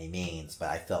match by any means, but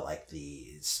I felt like the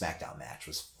SmackDown match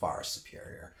was far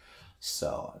superior.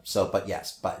 But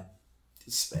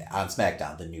on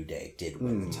SmackDown, the New Day did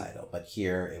win the title. But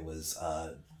here it was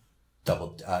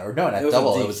double, or no, not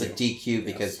double. It was a DQ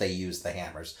because they used the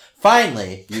hammers.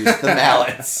 Finally used the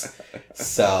mallets.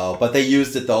 But they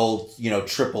used it the old,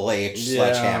 Triple H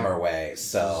sledgehammer way.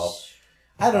 So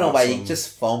I don't know why you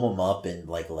just foam them up and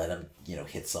let them,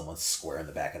 hit someone square in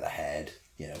the back of the head,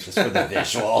 just for the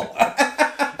visual.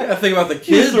 Yeah, think about the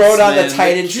kids. You throw it on the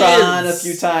Titantron a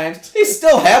few times. They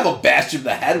still have a bash him in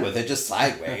the head with it, just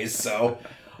sideways. So,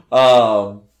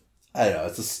 I don't know.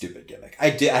 It's a stupid gimmick. I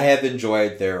have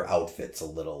enjoyed their outfits a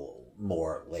little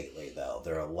more lately, though.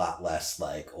 They're a lot less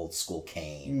like old school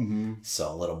Kane.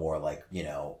 So a little more like, I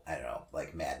don't know,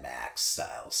 like Mad Max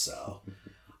style. So,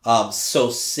 so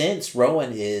since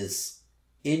Rowan is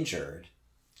injured,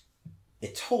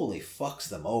 it totally fucks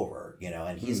them over,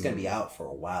 and he's going to be out for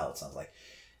a while, it sounds like.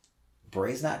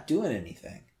 Bray's not doing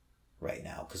anything right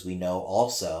now, because we know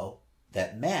also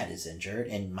that Matt is injured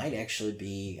and might actually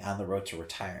be on the road to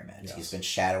retirement. Yes. He's been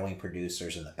shadowing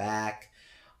producers in the back,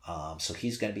 so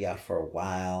he's going to be out for a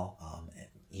while. And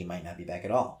he might not be back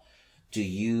at all. Do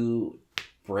you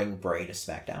bring Bray to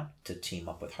SmackDown to team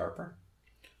up with Harper?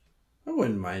 I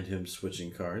wouldn't mind him switching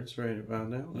cards right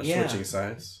about now. Switching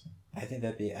sides. I think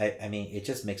that'd be... I mean, it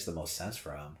just makes the most sense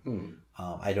for him.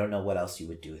 I don't know what else you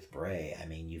would do with Bray. I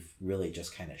mean, you've really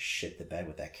just kind of shit the bed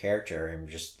with that character, and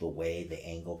just the way the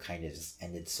angle kind of just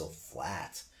ended so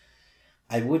flat.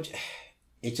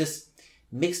 It just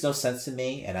makes no sense to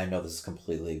me, and I know this is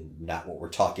completely not what we're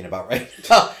talking about right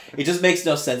now. It just makes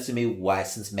no sense to me why,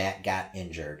 since Matt got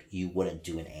injured, you wouldn't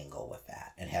do an angle with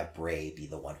that and have Bray be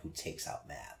the one who takes out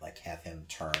Matt. Like, have him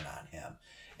turn on him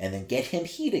and then get him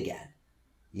heat again.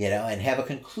 And have a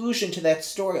conclusion to that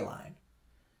storyline.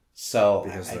 So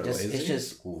it's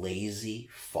just lazy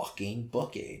fucking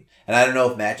booking. And I don't know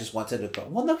if Matt just wanted to go.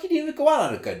 Well, no, he didn't even go out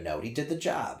on a good note. He did the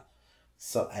job.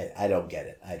 So I don't get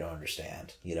it. I don't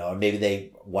understand. Or maybe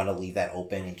they want to leave that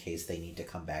open in case they need to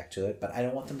come back to it. But I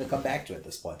don't want them to come back to it at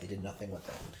this point. They did nothing with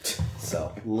it.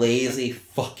 So lazy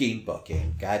fucking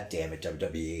booking. God damn it,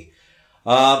 WWE.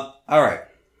 All right.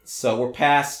 So we're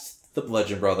past the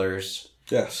Bludgeon Brothers.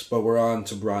 Yes, but we're on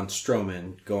to Braun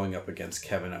Strowman going up against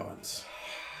Kevin Owens.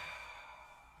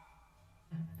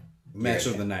 Match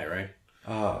of the night, right?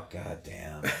 Oh, god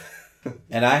damn.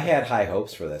 And I had high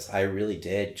hopes for this. I really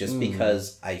did. Just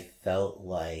because I felt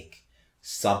like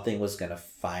something was going to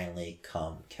finally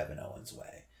come Kevin Owens'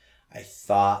 way. I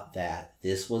thought that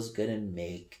this was going to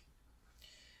make,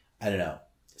 I don't know,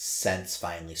 sense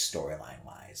finally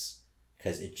storyline-wise.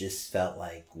 Because it just felt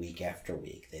like week after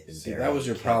week they've been burying that was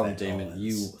your Kevin problem, Damon. Owens.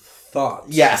 You thought.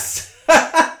 Yes.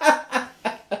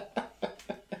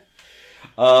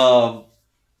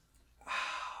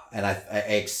 And I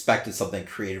expected something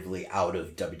creatively out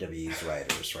of WWE's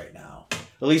writers right now.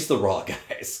 At least the Raw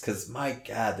guys. Because, my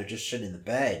God, they're just shitting the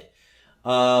bed.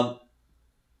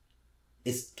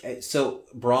 So,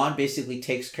 Braun basically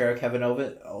takes care of Kevin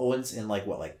Owens in,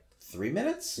 3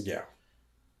 minutes? Yeah.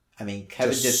 I mean,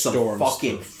 Kevin did some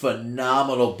fucking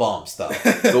phenomenal bumps, though.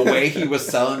 The way he was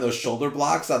selling those shoulder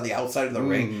blocks on the outside of the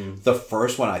ring, the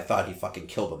first one I thought he fucking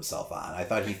killed himself on. I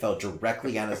thought he fell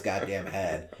directly on his goddamn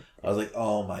head. I was like,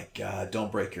 oh my God,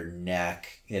 don't break your neck.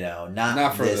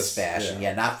 Not for this fashion.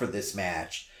 Yeah, not for this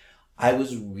match. I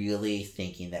was really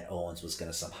thinking that Owens was going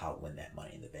to somehow win that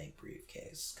Money in the Bank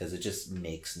briefcase, because it just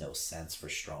makes no sense for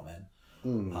Strowman.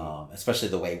 Especially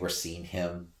the way we're seeing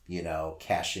him, you know,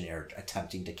 cash in or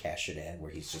attempting to cash it in,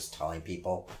 where he's just telling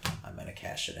people, I'm going to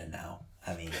cash it in now.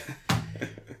 I mean,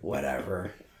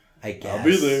 whatever, I guess. I'll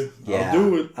be there. Yeah. I'll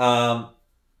do it.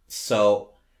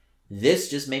 So this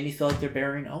just made me feel like they're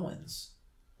burying Owens.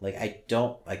 Like, I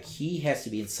don't, like, he has to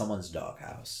be in someone's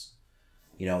doghouse.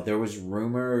 You know, there was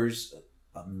rumors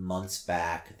months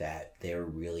back that they were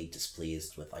really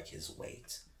displeased with, like, his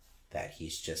weight. That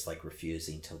he's just, like,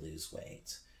 refusing to lose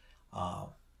weight.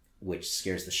 Which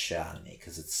scares the shit out of me,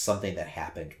 because it's something that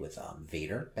happened with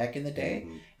Vader back in the day,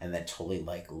 and then totally,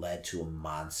 like, led to a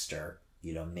monster,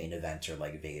 you know, main eventer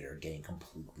like Vader getting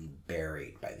completely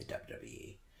buried by the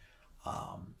WWE.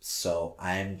 So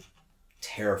I'm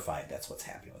terrified that's what's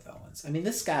happening with Owens. I mean,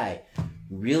 this guy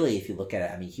really, if you look at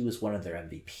it, I mean, he was one of their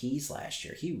MVPs last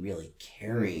year. He really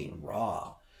carried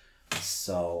Raw.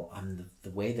 So the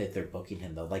way that they're booking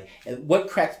him, though, like, what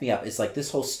cracked me up is, like,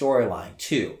 this whole storyline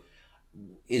too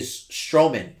is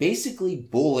Strowman basically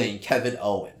bullying Kevin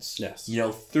Owens. Yes. You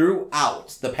know,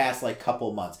 throughout the past, like,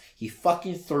 couple months, he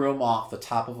fucking threw him off the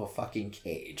top of a fucking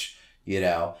cage. You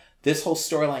know, this whole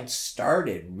storyline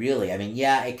started really, I mean,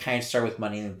 yeah, it kind of started with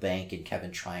Money in the Bank and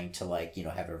Kevin trying to, like, you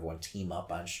know, have everyone team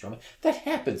up on Strowman. That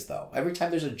happens, though. Every time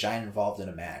there's a giant involved in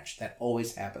a match, that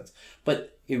always happens.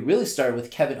 But it really started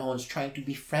with Kevin Owens trying to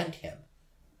befriend him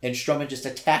and Strowman just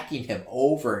attacking him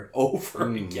over and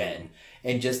over again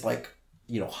and just, like,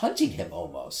 you know, hunting him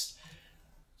almost.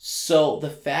 So the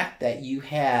fact that you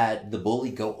had the bully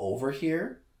go over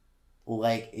here,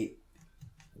 like,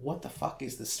 what the fuck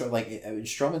is this story? Like, I mean,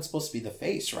 Strowman's supposed to be the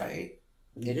face, right?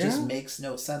 It just makes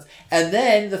no sense. And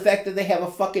then the fact that they have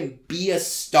a fucking Be a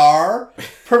Star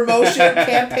promotion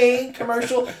campaign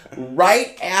commercial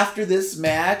right after this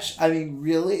match. I mean,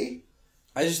 really?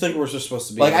 I just think we're just supposed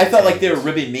to be... Like, I felt like they were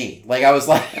ribbing me. Like, I was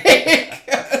like...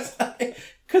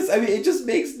 Because, I mean, it just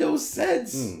makes no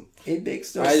sense. It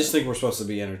makes no sense. I just think we're supposed to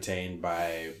be entertained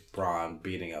by Braun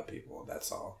beating up people.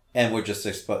 That's all. And we're just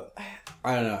exposed.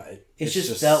 I don't know. It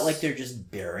just felt like they're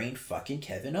just burying fucking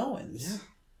Kevin Owens.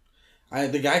 Yeah.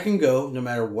 The guy can go no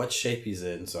matter what shape he's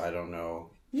in, so I don't know.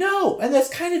 No, and that's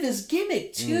kind of his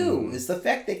gimmick, too, is the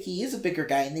fact that he is a bigger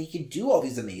guy and that he can do all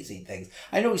these amazing things.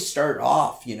 I know he started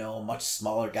off, you know, a much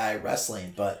smaller guy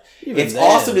wrestling, but it's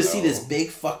awesome to see this big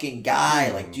fucking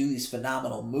guy, like, do these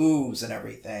phenomenal moves and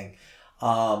everything.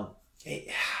 I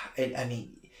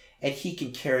mean... And he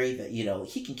can carry that, you know,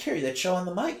 he can carry that show on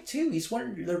the mic, too. He's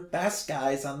one of their best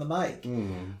guys on the mic.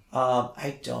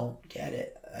 I don't get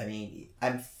it. I mean,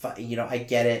 you know, I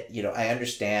get it. You know, I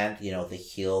understand, you know, the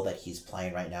heel that he's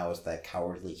playing right now is that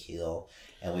cowardly heel.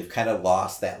 And we've kind of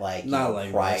lost that, like, you know,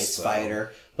 like prize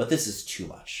fighter. But this is too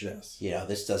much. Yes. You know,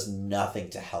 this does nothing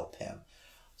to help him.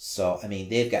 So, I mean,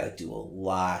 they've got to do a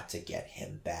lot to get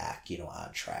him back, you know,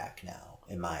 on track now.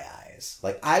 In my eyes,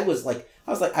 I was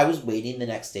waiting the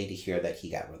next day to hear that he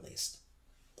got released.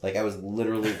 Like, I was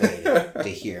literally waiting to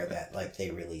hear that, like, they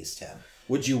released him.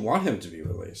 Would you want him to be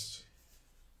released?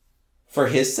 For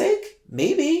his sake?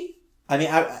 Maybe. I mean,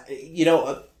 you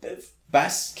know,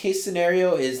 best case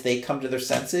scenario is they come to their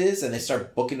senses and they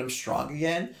start booking him strong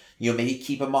again. You know, maybe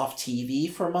keep him off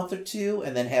TV for a month or two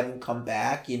and then have him come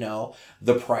back, you know,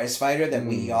 the prize fighter that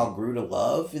we all grew to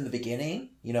love in the beginning,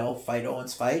 you know, fight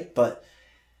Owens fight. But,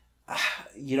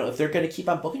 you know, if they're going to keep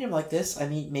on booking him like this, I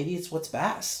mean, maybe it's what's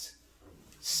best.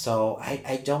 So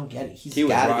I don't get it. He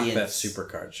would rock that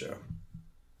Supercard show.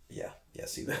 Yeah.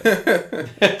 Yes, he would.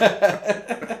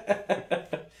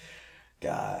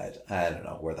 God, I don't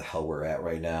know where the hell we're at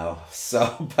right now.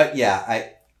 So, but yeah,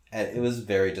 it was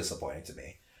very disappointing to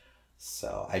me.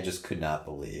 So I just could not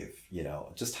believe, you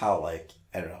know, just how, like,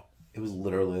 I don't know. It was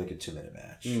literally like a 2-minute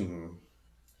match.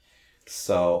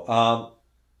 So,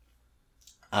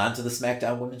 on to the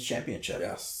SmackDown Women's Championship.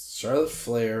 Yes. Charlotte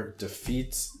Flair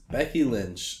defeats Becky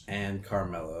Lynch and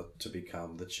Carmella to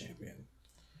become the champion.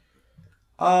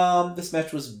 This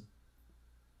match was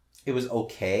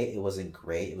okay. It wasn't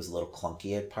great. It was a little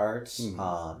clunky at parts.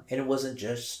 And it wasn't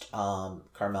just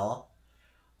Carmella.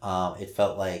 It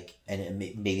felt like, and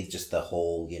maybe just the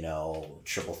whole, you know,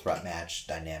 triple threat match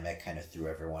dynamic kind of threw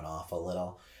everyone off a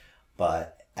little.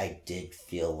 But I did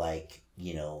feel like,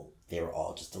 you know, they were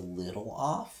all just a little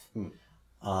off.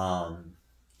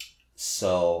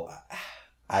 So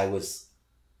I was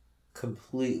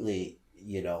completely,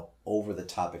 you know, over the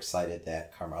top excited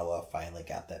that Carmella finally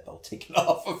got that belt taken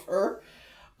off of her.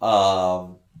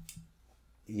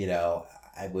 You know,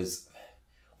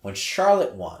 when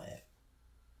Charlotte won it,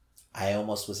 I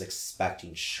almost was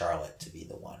expecting Charlotte to be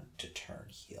the one to turn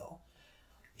heel.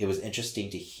 It was interesting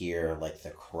to hear, like, the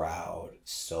crowd.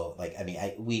 So, like, I mean,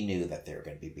 we knew that they were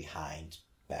going to be behind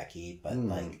Becky, but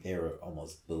like they were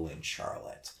almost booing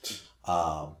Charlotte.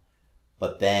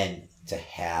 But then to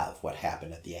have what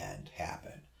happened at the end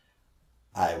happen,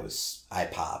 I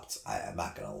popped. I'm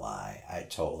not gonna lie.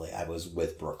 I was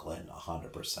with Brooklyn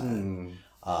 100%.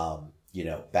 You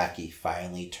know, Becky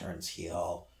finally turns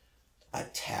heel,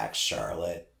 attacks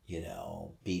Charlotte, you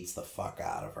know, beats the fuck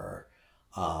out of her.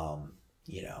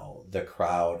 You know, the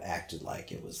crowd acted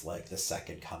like it was like the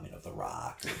second coming of The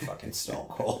Rock or fucking Stone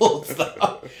Cold.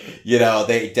 You know,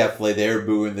 they were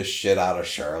booing the shit out of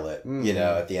Charlotte, you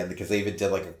know, at the end, because they even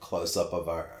did like a close up of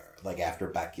her, like after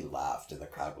Becky left and the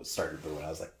crowd started booing. I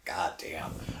was like, God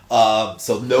damn.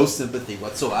 So no sympathy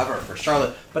whatsoever for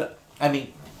Charlotte. But I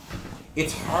mean,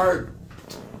 it's hard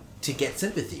to get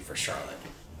sympathy for Charlotte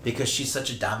because she's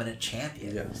such a dominant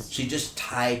champion. Yes. She just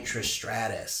tied Trish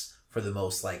Stratus for the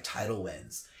most like title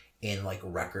wins in like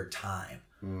record time.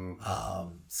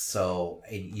 So,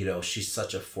 you know, she's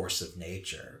such a force of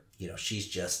nature. You know, she's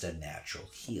just a natural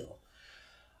heel.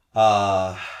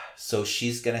 So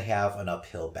she's gonna have an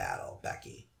uphill battle,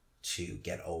 Becky, to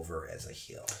get over as a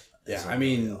heel. Yeah, I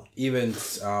mean, even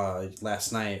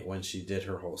last night when she did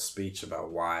her whole speech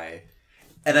about why.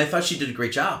 And I thought she did a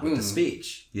great job with the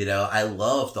speech. You know, I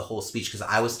loved the whole speech because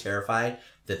I was terrified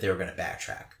that they were going to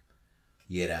backtrack.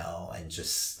 You know, and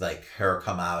just like her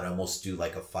come out and almost do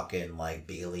like a fucking like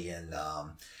Bailey and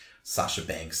Sasha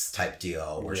Banks type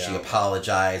deal where she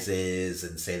apologizes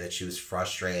and say that she was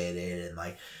frustrated and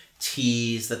like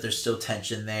tease that there's still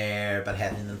tension there, but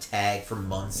having them tag for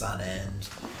months on end.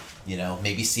 You know,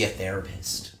 maybe see a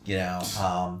therapist, you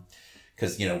know,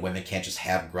 because, you know, women can't just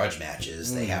have grudge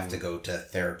matches. They have to go to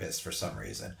therapists for some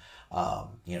reason.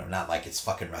 You know, not like it's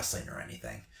fucking wrestling or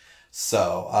anything.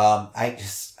 So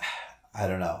I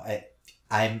don't know.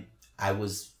 I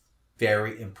was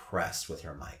very impressed with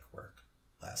her mic work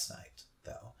last night,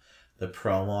 though. The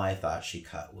promo I thought she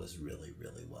cut was really,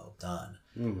 really well done.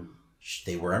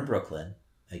 They were in Brooklyn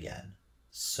again.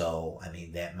 So, I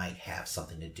mean, that might have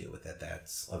something to do with it.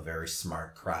 That's a very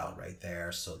smart crowd right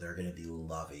there. So they're going to be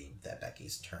loving that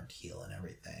Becky's turned heel and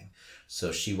everything.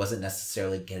 So she wasn't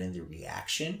necessarily getting the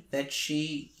reaction that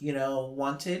she, you know,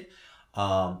 wanted.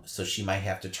 So she might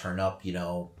have to turn up, you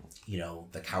know,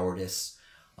 the cowardice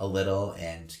a little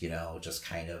and, you know, just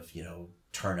kind of, you know,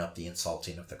 turn up the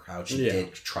insulting of the crowd. She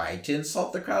did try to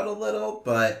insult the crowd a little,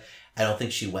 but I don't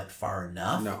think she went far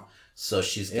enough. No. So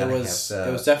she's gonna have to...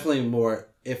 It was definitely more...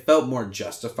 It felt more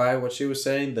justified what she was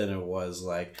saying than it was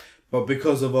like... But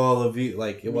because of all of you...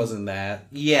 Like, it wasn't that.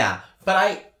 Yeah.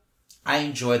 But I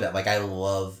enjoy that. Like, I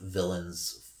love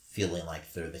villains feeling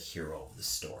like they're the hero of the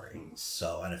story.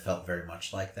 So, and it felt very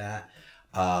much like that.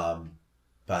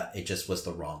 But it just was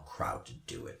the wrong crowd to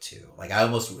do it to. Like, I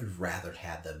almost would rather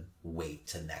have them wait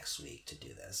to next week to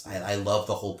do this. I love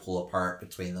the whole pull apart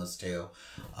between those two.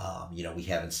 You know, we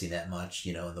haven't seen that much,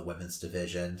 you know, in the women's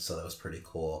division. So that was pretty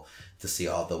cool to see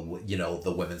all the, you know,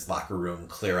 the women's locker room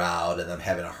clear out and them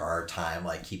having a hard time,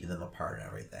 like, keeping them apart and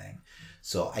everything.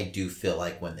 So I do feel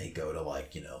like when they go to,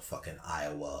 like, you know, fucking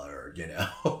Iowa or, you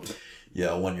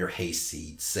know, one of your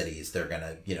hayseed cities, they're going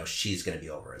to, you know, she's going to be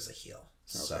over as a heel.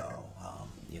 So,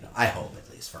 you know, I hope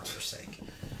at least for her sake.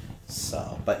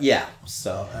 So, but yeah.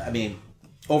 So, I mean,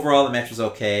 overall the match was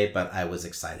okay, but I was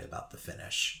excited about the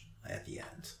finish at the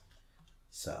end.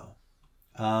 So,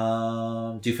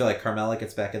 do you feel like Carmella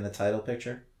gets back in the title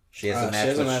picture? She has a match. She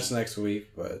has a match next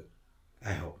week, but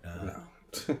I hope not.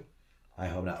 No. I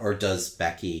hope not. Or does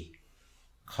Becky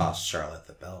cost Charlotte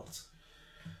the belt?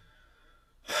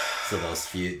 So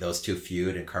those two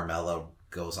feud and Carmella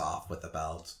goes off with the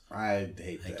belt. I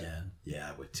hate that. Again. Yeah,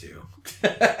 I would too.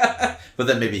 But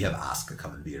then maybe you have Asuka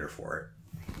come and beat her for it.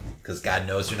 Because God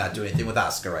knows you're not doing anything with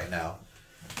Asuka right now.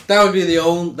 That would be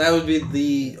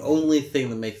the only thing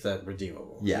that makes that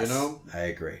redeemable. Yes, you know? I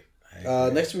agree.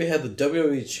 Next we had the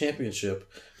WWE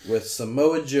Championship with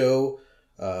Samoa Joe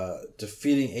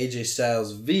defeating AJ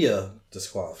Styles via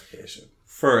disqualification.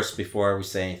 First, before we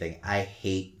say anything, I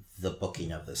hate the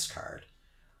booking of this card.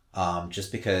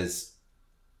 Just because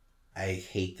I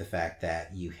hate the fact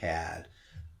that you had,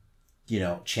 you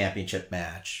know, championship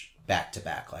match back to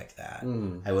back like that.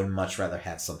 I would much rather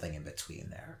have something in between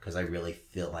there because I really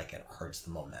feel like it hurts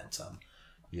the momentum,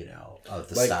 you know, of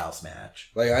the Styles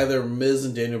match. Like either Miz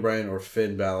and Daniel Bryan or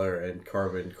Finn Balor and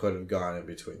Corbin could have gone in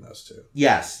between those two.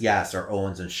 Yes, or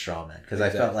Owens and Strowman because I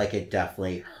felt like it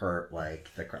definitely hurt like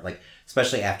the crowd, like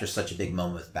especially after such a big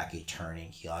moment with Becky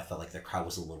turning heel. I felt like the crowd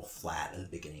was a little flat at the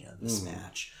beginning of this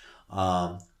match.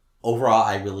 Overall,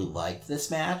 I really liked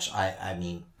this match. I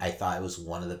mean, I thought it was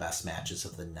one of the best matches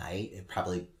of the night.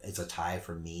 It's a tie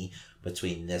for me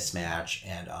between this match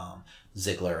and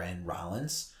Ziggler and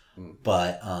Rollins.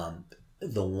 But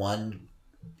the one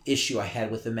issue I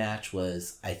had with the match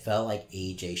was I felt like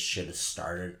AJ should have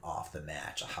started off the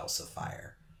match a House of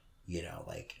Fire. You know,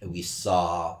 like we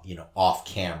saw, you know, off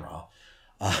camera,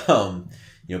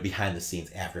 you know, behind the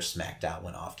scenes after SmackDown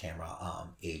went off camera,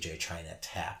 AJ trying to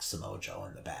attack Samoa Joe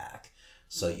in the back.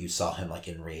 So you saw him like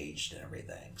enraged and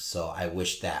everything. So I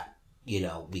wish that, you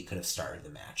know, we could have started the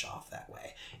match off that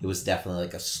way. It was definitely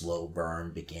like a slow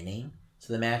burn beginning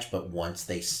to the match, but once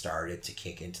they started to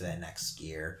kick into that next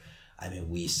gear, I mean,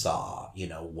 we saw, you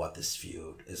know, what this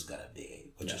feud is going to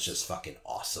be, which is just fucking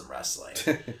awesome wrestling.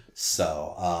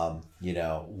 So, you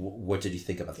know, what did you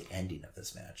think about the ending of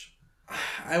this match?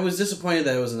 I was disappointed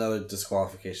that it was another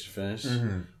disqualification finish,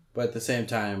 but at the same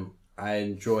time, I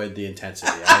enjoyed the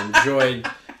intensity. I enjoyed,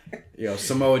 you know,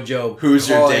 Samoa Joe. Who's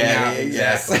your calling daddy? out-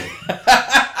 Exactly.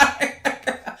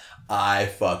 I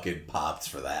fucking popped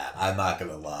for that. I'm not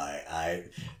gonna lie.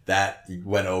 That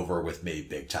went over with me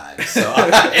big time. So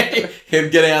him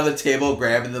getting on the table,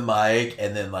 grabbing the mic,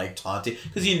 and then like taunting,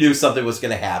 because you knew something was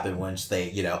gonna happen once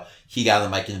they, you know, he got on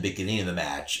the mic in the beginning of the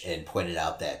match and pointed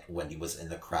out that when he was in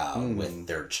the crowd with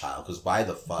their child, because why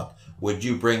the fuck would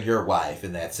you bring your wife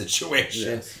in that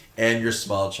situation and your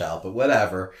small child? But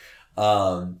whatever.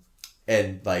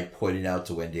 And like pointing out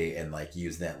to Wendy and like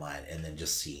using that line, and then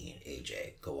just seeing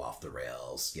AJ go off the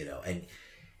rails, you know. And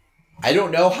I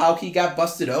don't know how he got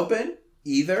busted open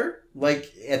either. Like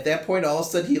at that point, all of a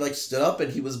sudden he like stood up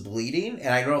and he was bleeding,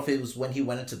 and I don't know if it was when he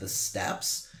went into the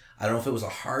steps. I don't know if it was a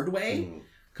hard way,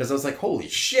 because I was like, holy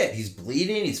shit, he's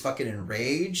bleeding, he's fucking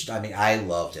enraged. I mean, I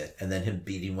loved it. And then him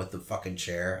beating with the fucking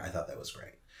chair, I thought that was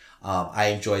great. I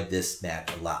enjoyed this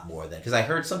match a lot more than, because I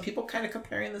heard some people kind of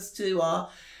comparing this to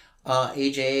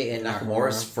AJ and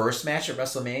Nakamura's first match at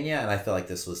WrestleMania, and I feel like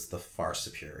this was the far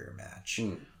superior match.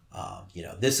 You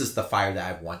know, this is the fire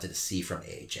that I've wanted to see from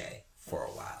AJ for a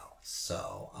while.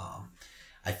 So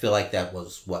I feel like that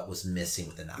was what was missing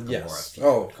with the Nakamura feud.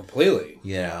 Oh, completely.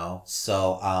 You know,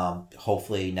 so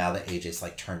hopefully now that AJ's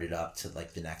like turned it up to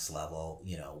like the next level,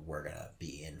 you know, we're gonna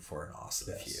be in for an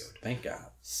awesome feud. Thank God.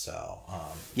 So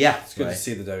yeah, It's good to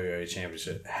see the WWE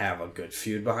Championship have a good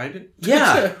feud behind it.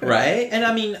 Yeah, right. And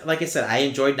I mean, like I said, I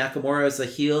enjoyed Nakamura as a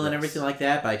heel and everything like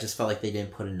that, but I just felt like they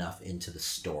didn't put enough into the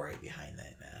story behind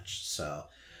that match. So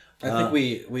I think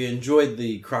we enjoyed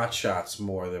the crotch shots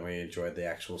more than we enjoyed the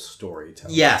actual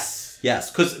storytelling. Yes,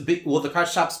 because the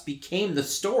crotch shots became the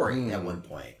story at one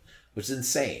point, which is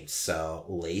insane. So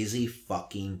lazy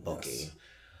fucking booking. Yes.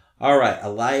 All right,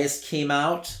 Elias came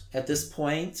out at this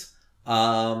point,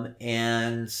 and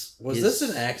was this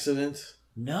an accident?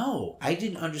 No, I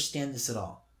didn't understand this at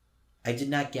all. I did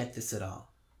not get this at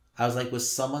all. I was like,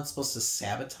 was someone supposed to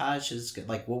sabotage his?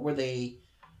 Like, what were they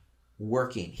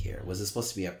working here? Was it supposed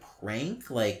to be a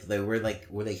prank? Like were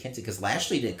they hinting? Because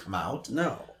Lashley didn't come out.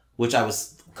 No. Which I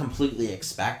was completely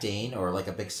expecting, or like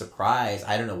a big surprise.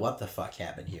 I don't know what the fuck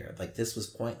happened here. Like, this was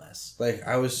pointless. Like,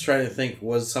 I was trying to think,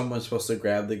 was someone supposed to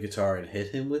grab the guitar and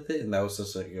hit him with it, and that was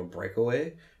just like a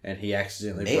breakaway, and he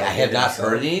accidentally I had not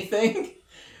heard anything.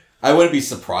 I wouldn't be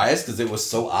surprised because it was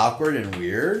so awkward and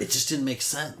weird. It just didn't make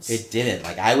sense. It didn't.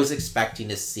 Like, I was expecting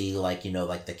to see, like, you know,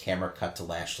 like the camera cut to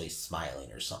Lashley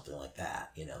smiling or something like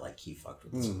that. You know, like he fucked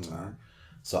with his guitar.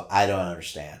 So I don't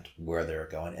understand where they're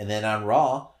going. And then on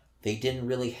Raw, they didn't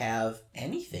really have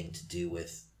anything to do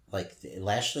with, like,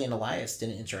 Lashley and Elias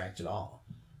didn't interact at all.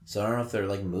 So I don't know if they're,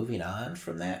 like, moving on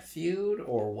from that feud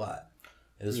or what.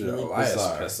 It was really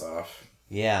bizarre. Piss off.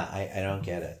 Yeah, I don't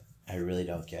get it. I really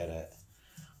don't get it.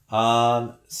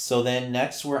 So then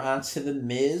next we're on to The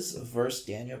Miz versus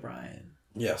Daniel Bryan.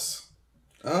 Yes.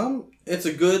 It's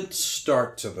a good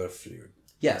start to the feud.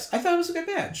 Yes, I thought it was a good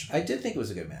match. I did think it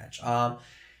was a good match.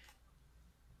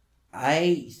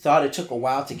 I thought it took a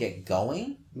while to get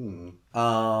going.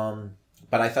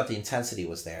 But I thought the intensity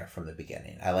was there from the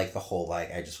beginning. I like the whole,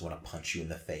 like, I just want to punch you in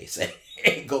the face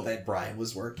angle that Bryan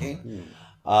was working.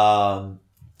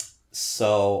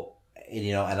 So,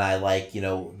 you know, and I like, you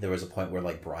know, there was a point where,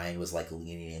 like, Bryan was, like,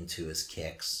 leaning into his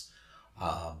kicks,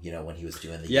 you know, when he was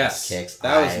doing the yes kicks.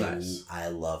 That was nice. I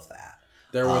love that.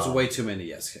 There was way too many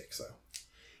yes kicks, though.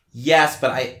 Yes,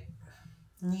 but I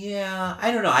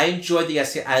don't know. I enjoyed the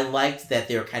yes kick. I liked that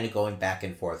they were kind of going back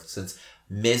and forth, since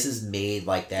Miz has made,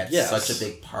 like, that such a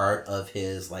big part of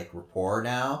his, like, rapport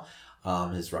now,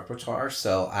 his repertoire.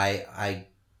 So I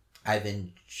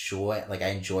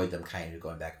enjoyed them kind of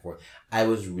going back and forth. I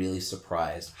was really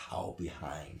surprised how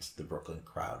behind the Brooklyn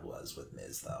crowd was with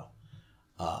Miz, though.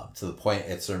 To the point,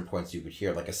 at certain points, you could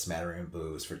hear, like, a smattering of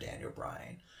boos for Daniel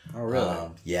Bryan. Oh, really?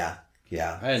 Yeah.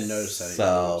 Yeah. I didn't notice that.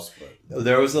 So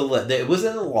there was it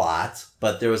wasn't a lot,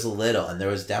 but there was a little, and there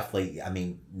was definitely. I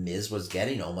mean, Miz was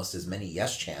getting almost as many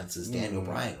yes chants as Daniel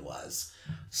Bryan was.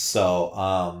 So,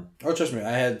 oh, trust me,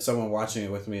 I had someone watching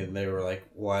it with me, and they were like,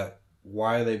 "What?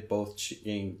 Why are they both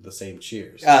getting the same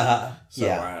cheers?" So I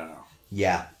don't know.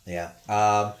 Yeah.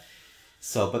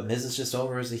 So, but Miz is just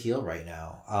over as a heel right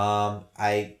now.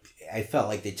 I felt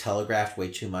like they telegraphed way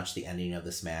too much the ending of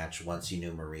this match once you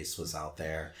knew Maurice was out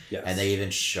there. Yes. And they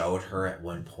even showed her at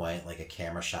one point, like a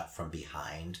camera shot from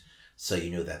behind. So you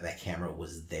knew that camera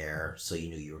was there. So you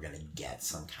knew you were going to get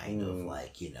some kind of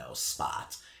like,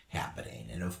 spot happening.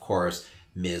 And of course,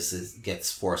 Miz gets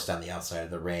forced on the outside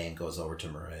of the ring, goes over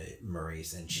to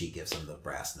Maurice, and she gives him the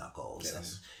brass knuckles.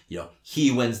 Yes. And,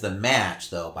 he wins the match,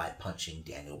 though, by punching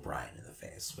Daniel Bryan in the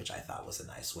face, which I thought was a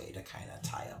nice way to kind of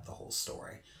tie up the whole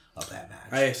story of that match.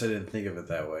 I actually didn't think of it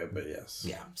that way, but yes.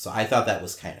 Yeah, so I thought that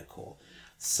was kind of cool.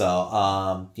 So,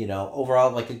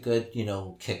 overall, like a good,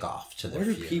 kickoff to the Where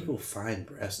do feud. people find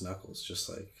brass knuckles? Just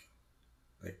like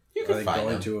You can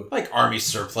find them, like army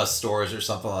surplus stores or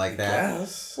something like that.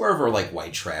 Yes. Wherever, like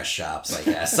white trash shops, I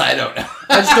guess. I don't know.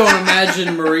 I just don't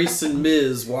imagine Maurice and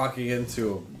Miz walking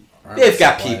into a They've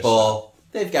got people.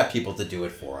 They've got people to do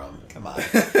it for them. Come on.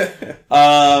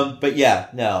 But yeah,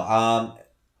 no.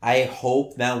 I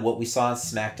hope now what we saw on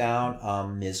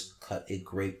SmackDown, Miz cut a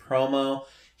great promo.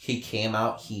 He came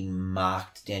out, he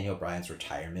mocked Daniel Bryan's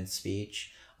retirement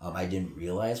speech. I didn't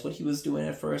realize what he was doing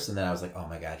at first, and then I was like, oh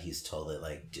my god, he's totally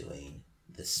like doing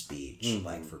the speech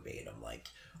like verbatim, like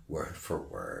word for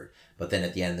word. But then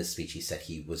at the end of the speech, he said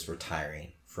he was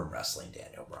retiring from wrestling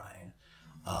Daniel Bryan.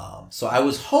 So I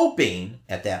was hoping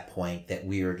at that point that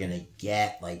we were going to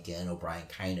get like Daniel Bryan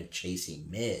kind of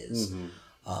chasing Miz,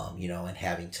 and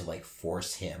having to like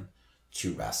force him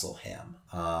to wrestle him.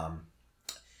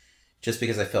 Just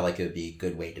because I feel like it would be a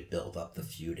good way to build up the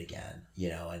feud again,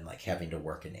 and like having to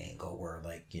work an angle where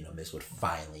like, Miz would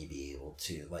finally be able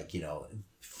to like,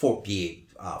 be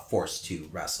forced to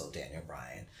wrestle Daniel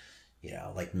Bryan,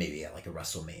 like maybe at like a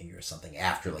WrestleMania or something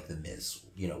after like the Miz,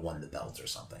 won the belt or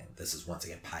something. This is once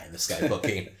again pie in the sky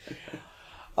booking.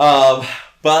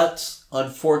 But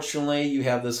unfortunately you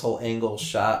have this whole angle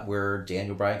shot where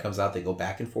Daniel Bryan comes out, they go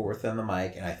back and forth on the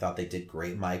mic, and I thought they did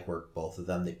great mic work, both of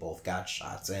them. They both got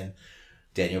shots in.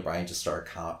 Daniel Bryan just started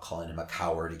calling him a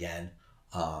coward again,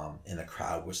 and the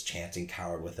crowd was chanting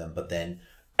coward with him, but then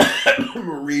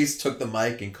Maurice took the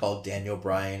mic and called Daniel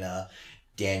Bryan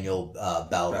Daniel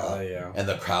Bella, yeah. And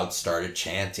the crowd started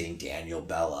chanting Daniel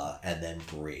Bella, and then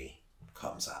Brie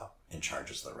comes out and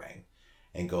charges the ring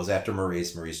and goes after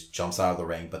Maurice. Maurice jumps out of the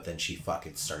ring, but then she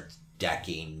fucking starts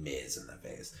decking Miz in the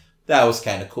face. That was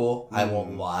kind of cool. I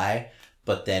won't lie.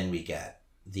 But then we get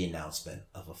the announcement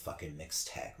of a fucking mixed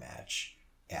tag match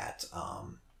at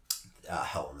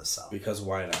Hell in the Cell. Because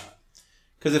why not?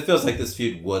 Because it feels like this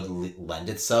feud would lend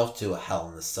itself to a Hell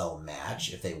in the Cell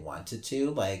match if they wanted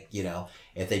to. Like,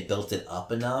 if they built it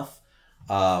up enough.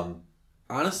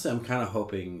 Honestly, I'm kind of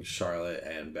hoping Charlotte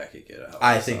and Becky get out.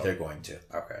 I think they're going to.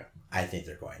 Okay. I think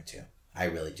they're going to. I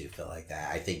really do feel like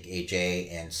that. I think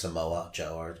AJ and Samoa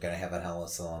Joe are going to have a Hell in a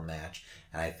Cell match,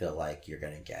 and I feel like you're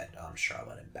going to get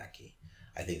Charlotte and Becky.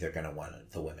 I think they're going to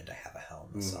want the women to have a Hell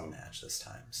in a Cell match this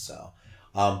time. So,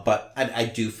 but I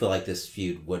do feel like this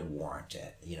feud would warrant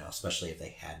it, especially if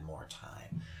they had more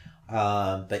time.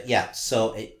 But yeah,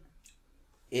 so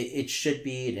it should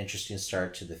be an interesting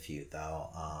start to the feud, though.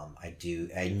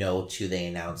 I know too. They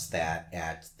announced that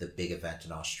at the big event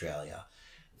in Australia,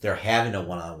 they're having a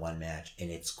one-on-one match, and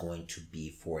it's going to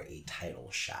be for a title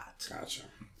shot. Gotcha.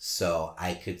 So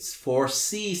I could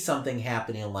foresee something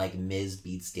happening like Miz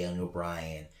beats Daniel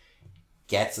Bryan,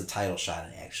 gets a title shot,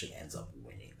 and actually ends up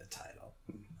winning the title.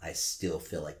 I still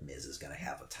feel like Miz is going to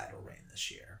have a title reign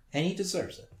this year, and he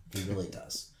deserves it. He really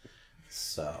does.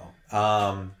 So,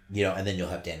 and then you'll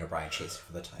have Daniel Bryan chasing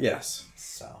for the title. Yes.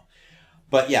 So,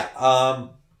 but yeah,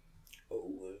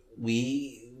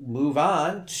 we move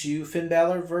on to Finn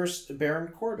Balor versus Baron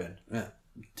Corbin. Yeah.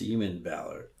 Demon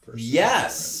Balor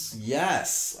versus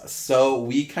Yes. So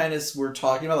we kind of were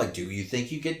talking about like, do you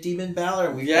think you get Demon Balor?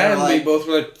 And we we both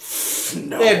were like,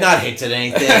 no. They have not hinted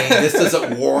anything. This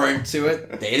doesn't warrant to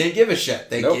it. They didn't give a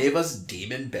shit. They gave us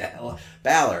Demon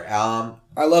Balor.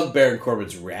 I love Baron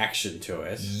Corbin's reaction to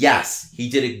it. Yes, he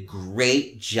did a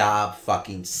great job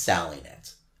fucking selling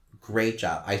it. Great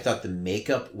job. I thought the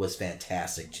makeup was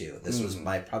fantastic too. This was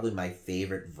probably my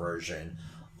favorite version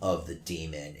of the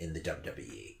Demon in the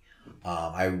WWE.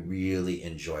 I really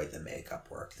enjoyed the makeup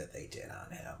work that they did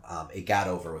on him. It got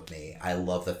over with me. I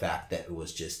love the fact that it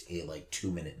was just a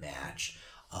 2-minute match.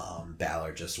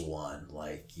 Balor just won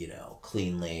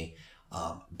cleanly.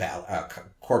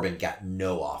 Corbin got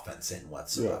no offense in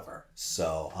whatsoever. Yeah.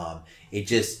 So it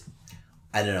just,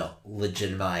 I don't know,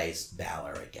 legitimized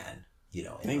Balor again,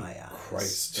 in my eyes.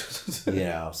 Christ.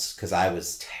 Because I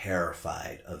was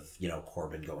terrified of,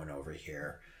 Corbin going over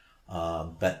here.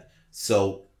 But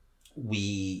so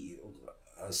we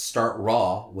start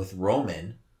Raw with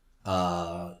Roman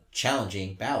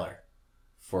challenging Balor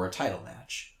for a title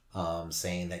match.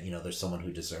 Saying that, there's someone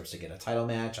who deserves to get a title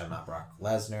match. I'm not Brock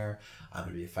Lesnar. I'm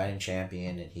going to be a fighting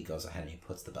champion. And he goes ahead and he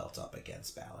puts the belt up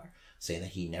against Balor, saying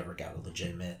that he never got a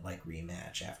legitimate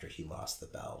rematch after he lost the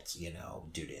belt,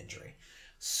 due to injury.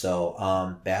 So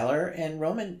Balor and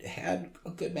Roman had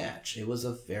a good match. It was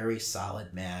a very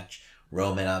solid match.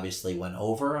 Roman obviously went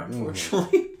over,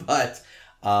 unfortunately, but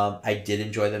I did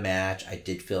enjoy the match. I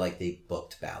did feel like they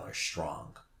booked Balor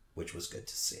strong, which was good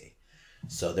to see.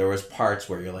 So there was parts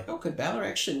where you're like, oh, could Balor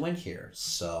actually win here?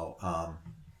 So,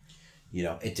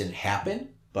 it didn't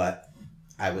happen, but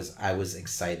I was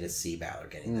excited to see Balor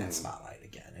getting that spotlight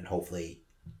again. And hopefully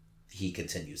he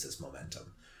continues this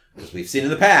momentum. Because we've seen in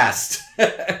the past,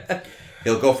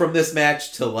 he'll go from this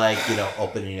match to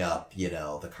opening up,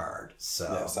 the card. So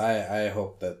yes, I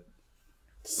hope that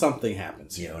something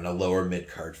happens. In a lower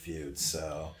mid-card feud.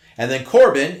 So, and then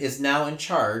Corbin is now in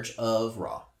charge of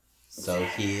Raw. So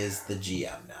he is the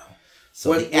GM now. So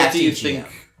what do you GM.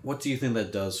 think? What do you think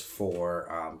that does for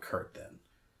Kurt then?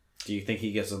 Do you think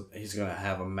he's going to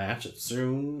have a match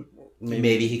soon?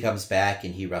 Maybe he comes back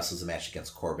and he wrestles a match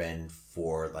against Corbin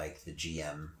for the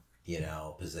GM,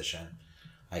 position.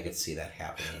 I could see that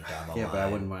happening down the line. Yeah, but I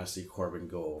wouldn't want to see Corbin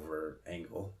go over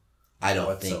Angle. I don't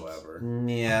whatsoever.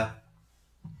 think.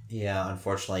 Yeah.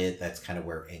 Unfortunately, that's kind of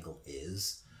where Angle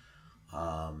is.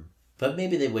 But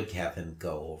maybe they would have him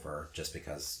go over just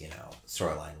because,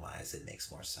 storyline wise, it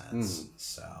makes more sense.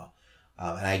 So,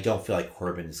 and I don't feel like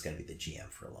Corbin is going to be the GM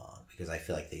for long because I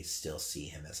feel like they still see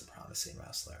him as a promising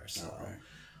wrestler. So,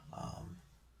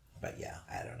 but yeah,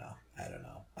 I don't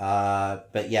know.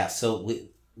 But yeah, so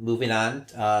moving on,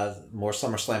 more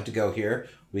SummerSlam to go here.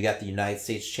 We got the United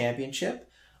States Championship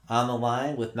on the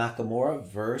line with Nakamura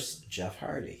versus Jeff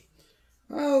Hardy.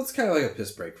 Well, it's kind of like a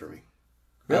piss break for me.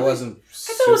 Really? I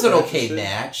thought it was an okay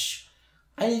match.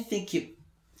 I didn't think they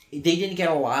didn't get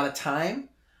a lot of time.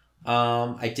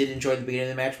 I did enjoy the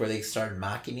beginning of the match where they started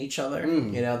mocking each other.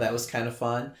 That was kind of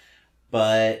fun.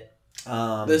 But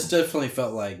this definitely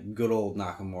felt like good old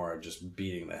Nakamura just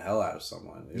beating the hell out of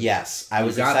someone. Yes, I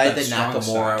was excited that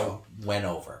Nakamura went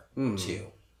over too.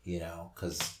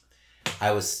 Because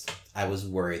I was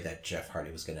worried that Jeff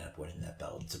Hardy was going to end up winning that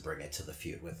belt to bring it to the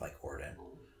feud with Orton.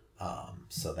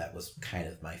 So that was kind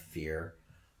of my fear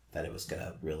that it was going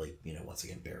to really, once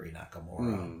again bury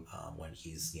Nakamura when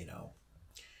he's,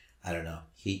 I don't know.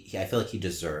 I feel like he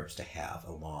deserves to have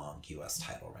a long U.S.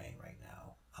 title reign right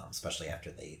now, especially after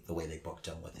the way they booked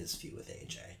him with his feud with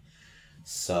AJ.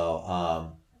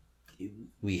 So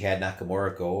we had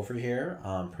Nakamura go over here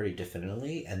pretty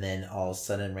definitively, and then all of a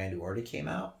sudden Randy Orton came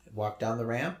out, walked down the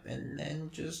ramp, and then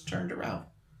just turned around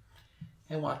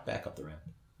and walked back up the ramp.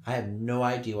 I have no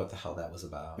idea what the hell that was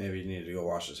about. Maybe he needed to go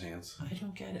wash his hands. I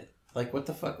don't get it. What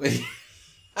the fuck?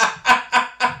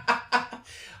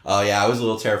 Oh yeah, I was a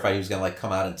little terrified he was gonna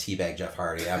come out and teabag Jeff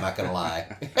Hardy. I'm not gonna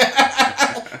lie.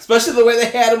 Especially the way they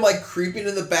had him creeping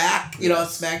in the back, on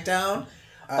SmackDown.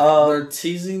 They're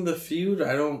teasing the feud.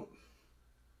 I don't.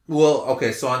 Well,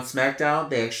 okay, so on SmackDown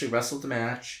they actually wrestled the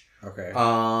match. Okay.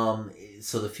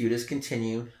 So the feud has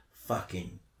continued.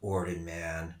 Fucking Orton,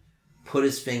 man. Put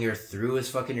his finger through his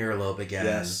fucking earlobe again.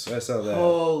 Yes, I saw that.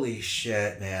 Holy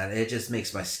shit, man. It just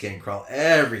makes my skin crawl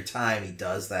every time he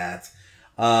does that.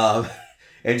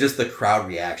 And just the crowd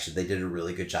reaction. They did a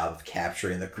really good job of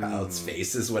capturing the crowd's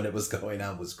faces when it was going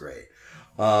on. Was great.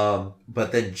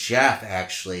 But then Jeff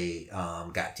actually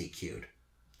got DQ'd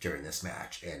during this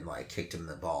match and kicked him in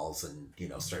the balls and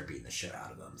started beating the shit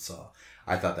out of him. So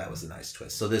I thought that was a nice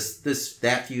twist. So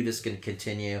that feud is going to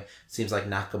continue. Seems like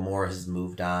Nakamura has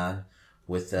moved on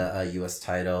with the U.S.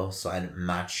 title, so I'm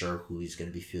not sure who he's going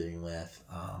to be feuding with.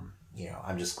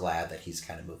 I'm just glad that he's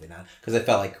kind of moving on because I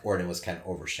felt like Orton was kind of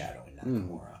overshadowing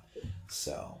Nakamura.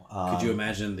 So could you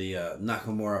imagine the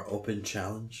Nakamura Open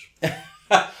Challenge?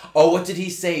 Oh, what did he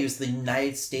say? He was the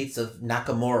United States of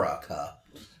Nakamura.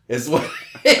 Is what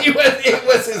it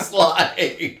was his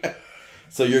line.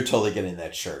 So you're totally getting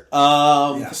that shirt.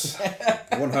 Yes,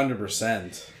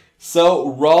 100%. So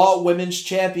Raw Women's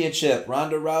Championship: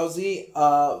 Ronda Rousey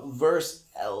versus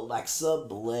Alexa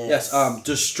Bliss. Yes,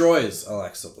 destroys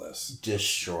Alexa Bliss.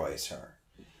 Destroys her.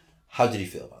 How did you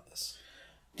feel about this?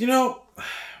 I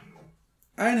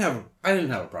didn't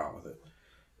have a problem with it.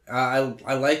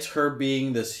 I liked her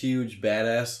being this huge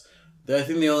badass. I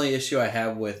think the only issue I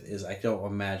have with is I don't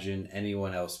imagine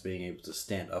anyone else being able to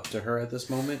stand up to her at this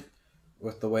moment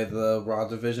with the way the Raw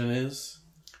division is.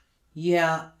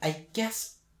 Yeah, I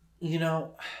guess,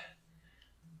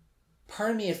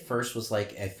 part of me at first was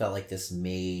like, I felt like this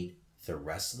made the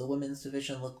rest of the women's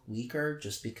division look weaker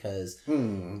just because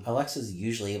Alexa's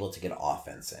usually able to get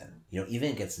offense in,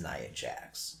 even against Nia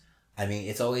Jax. I mean,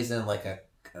 it's always in like a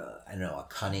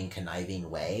cunning, conniving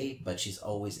way, but she's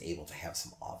always able to have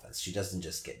some offense. She doesn't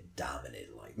just get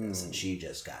dominated like this, and she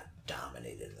just got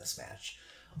dominated in this match.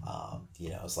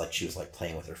 It's like she was like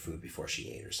playing with her food before she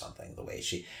ate or something. The way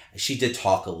she did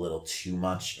talk a little too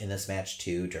much in this match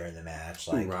too during the match.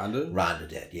 Like Ronda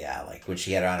did, yeah. Like when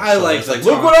she had her on her shoulders, like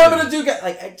look what I'm gonna do.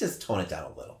 Like I just tone it down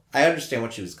a little. I understand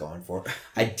what she was going for.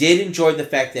 I did enjoy the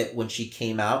fact that when she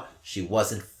came out, she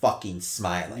wasn't fucking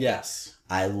smiling. Yes.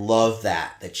 I love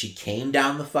that she came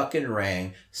down the fucking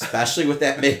ring, especially with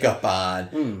that makeup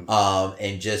on,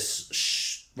 and just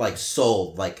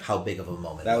sold like how big of a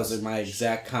moment. That was my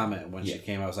exact comment when she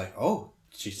came. I was like, oh,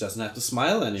 she doesn't have to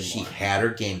smile anymore. She had her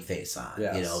game face on.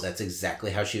 Yes. That's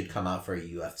exactly how she would come out for a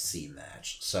UFC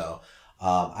match. So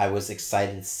I was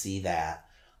excited to see that.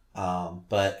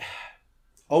 But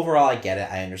overall, I get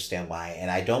it. I understand why. And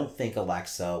I don't think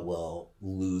Alexa will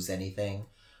lose anything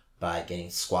by getting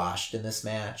squashed in this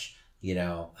match.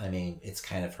 I mean, it's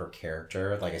kind of her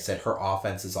character. Like I said, her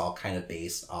offense is all kind of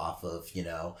based off of,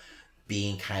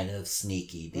 being kind of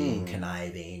sneaky, being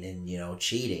conniving, and,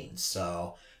 cheating.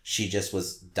 So she just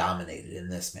was dominated in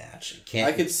this match.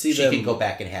 I could see she them can go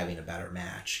back and having a better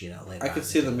match, later I could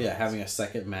see them, having a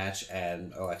second match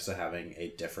and Alexa having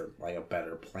a different, a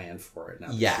better plan for it now.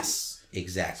 Yes,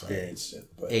 exactly. Experienced it,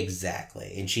 but...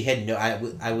 Exactly. And she had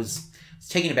I was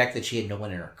taken aback that she had no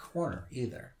one in her corner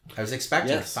either. I was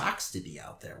expecting Fox to be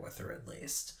out there with her at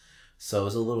least. So it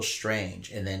was a little strange.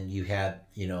 And then you had,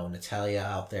 Natalya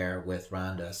out there with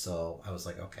Ronda. So I was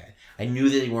like, okay. I knew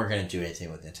that they weren't going to do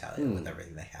anything with Natalya with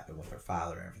everything that happened with her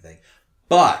father and everything.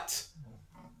 But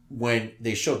when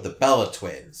they showed the Bella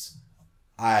twins,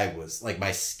 I was like,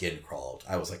 my skin crawled.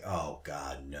 I was like, oh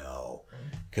God, no.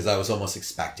 Because I was almost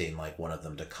expecting like one of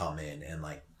them to come in and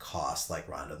like cost like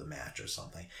Ronda the match or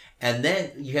something. And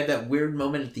then you had that weird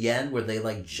moment at the end where they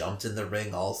like jumped in the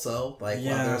ring also, like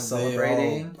while they're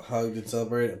celebrating. They all hugged and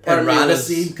celebrated. And Ronda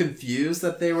seemed confused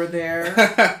that they were there.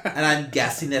 And I'm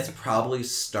guessing that's probably the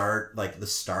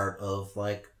start of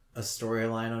like a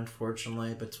storyline,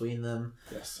 unfortunately, between them.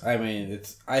 Yes. I mean,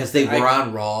 because they were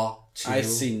on Raw too. I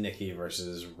see Nikki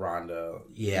versus Ronda.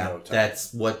 Yeah,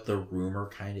 that's what the rumor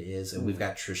kind of is. And we've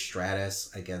got Trish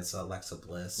Stratus against Alexa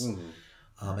Bliss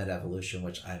at Evolution,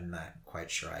 which I'm not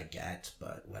quite sure I get,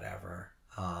 but whatever.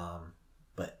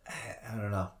 But I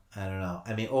don't know.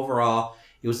 I mean, overall,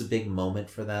 it was a big moment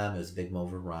for them. It was a big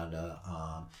moment for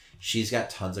Ronda. She's got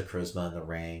tons of charisma in the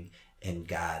ring. And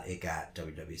it got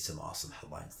WWE some awesome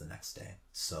headlines the next day.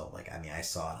 So, I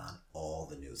saw it on all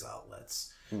the news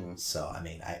outlets. So,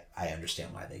 I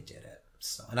understand why they did it.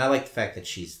 So, and I like the fact that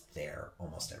she's there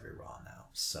almost every Raw now.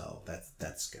 So,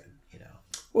 that's good,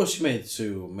 Well, she made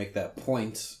to make that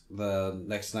point the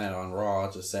next night on Raw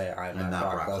to say, I'm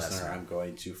not Brock Lesnar. I'm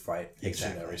going to fight each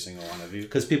and every single one of you.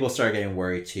 Because people started getting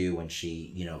worried, too, when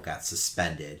she, got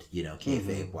suspended,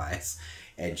 kayfabe-wise.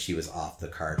 And she was off the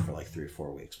card for like 3 or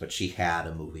 4 weeks, but she had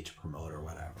a movie to promote or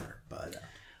whatever. But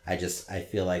I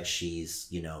feel like she's,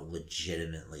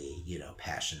 legitimately,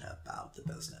 passionate about the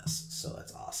business. So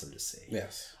that's awesome to see.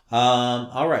 Yes.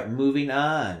 All right, moving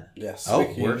on. Yes.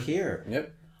 Oh, we're here.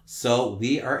 Yep. So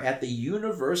we are at the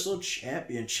Universal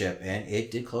Championship, and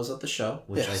it did close out the show,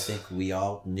 which I think we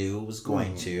all knew was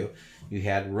going to. You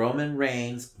had Roman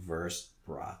Reigns versus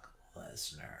Brock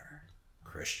Lesnar.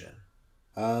 Christian.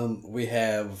 We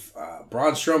have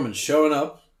Braun Strowman showing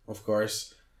up, of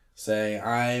course, saying,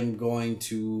 I'm going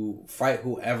to fight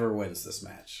whoever wins this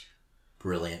match.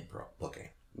 Brilliant booking.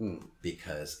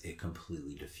 Because it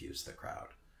completely diffused the crowd.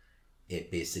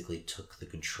 It basically took the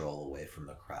control away from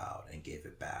the crowd and gave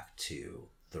it back to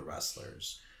the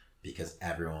wrestlers because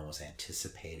everyone was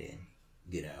anticipating,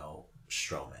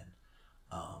 Strowman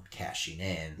cashing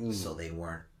in, so they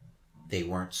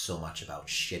weren't so much about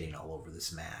shitting all over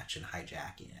this match and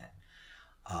hijacking it.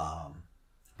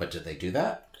 But did they do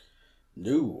that?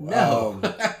 No.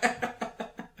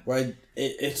 Right.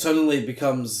 It suddenly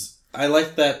becomes... I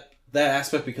like that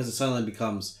aspect because it suddenly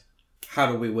becomes, how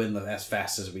do we win as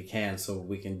fast as we can so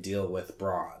we can deal with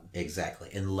Braun? Exactly.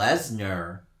 And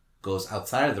Lesnar goes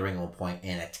outside of the ring at one point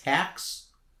and attacks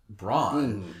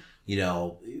Braun.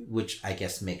 Which I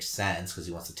guess makes sense because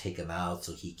he wants to take him out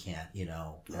so he can't,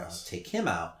 take him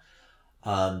out.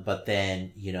 But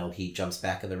then, he jumps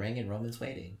back in the ring and Roman's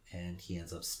waiting and he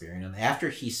ends up spearing him. After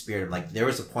he speared him, like there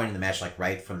was a point in the match, like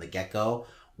right from the get-go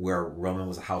where Roman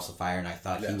was a house of fire and I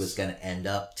thought he was going to end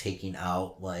up taking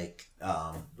out like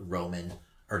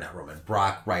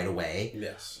Brock right away.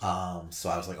 Yes. So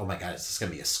I was like, oh my God, is this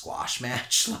going to be a squash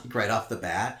match like right off the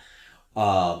bat?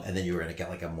 And then you were going to get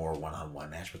like a more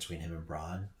one-on-one match between him and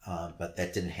Braun. But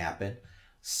that didn't happen.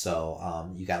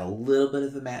 So you got a little bit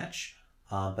of the match.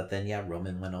 But then,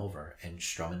 Roman went over and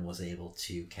Strowman was able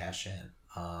to cash in.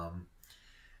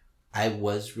 I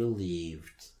was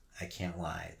relieved, I can't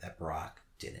lie, that Brock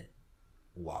didn't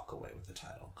walk away with the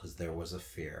title because there was a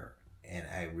fear. And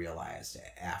I realized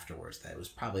afterwards that it was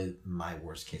probably my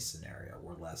worst case scenario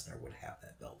where Lesnar would have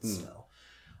that belt still.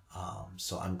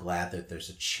 So I'm glad that there's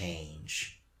a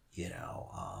change,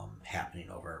 happening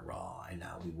over at Raw. And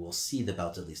now we will see the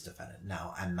belt at least defended.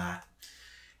 Now, I'm not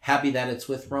happy that it's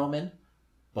with Roman,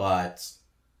 but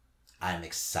I'm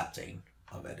accepting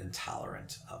of it and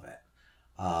tolerant of it.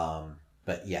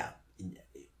 But yeah,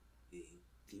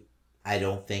 I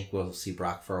don't think we'll see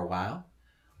Brock for a while.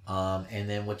 And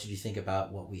then what did you think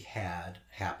about what we had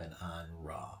happen on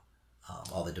Raw?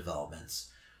 All the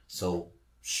developments. So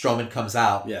Strowman comes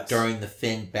out during the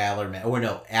Finn Balor match, or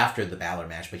no, after the Balor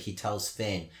match, but he tells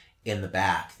Finn in the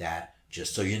back that,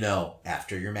 just so you know,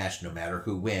 after your match, no matter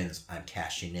who wins, I'm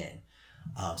cashing in.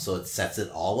 So it sets it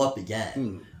all up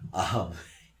again,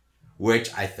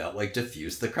 which I felt like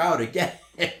diffused the crowd again.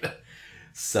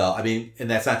 So, I mean, and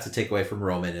that's not to take away from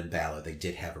Roman and Balor. They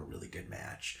did have a really good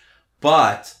match.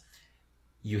 But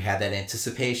you had that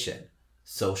anticipation.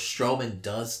 So Strowman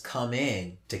does come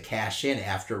in to cash in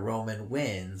after Roman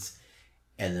wins.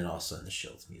 And then also in the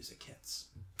Shield's music hits.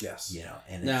 Yes.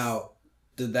 And now,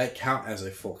 did that count as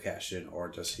a full cash in or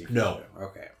does he? No.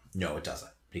 Okay. No, it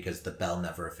doesn't. Because the bell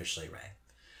never officially rang.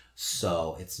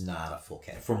 So it's not a full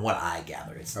cash. From what I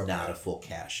gather, it's not a full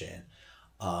cash in.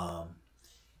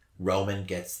 Roman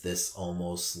gets this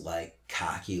almost like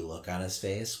cocky look on his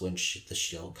face when the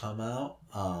Shield come out,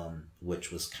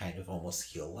 which was kind of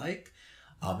almost heel-like.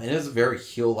 And it was a very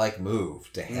heel-like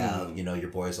move to have,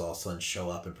 your boys all of a sudden show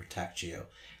up and protect you.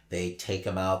 They take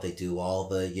him out. They do all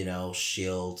the,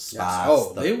 Shield spots. Yes.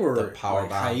 Oh, they were the power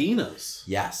like hyenas.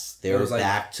 Yes, they were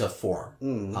back to form.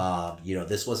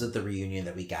 This wasn't the reunion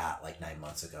that we got like 9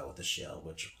 months ago with the Shield,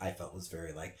 which I felt was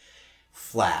very like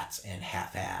flat and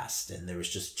half-assed, and there was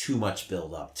just too much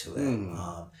build up to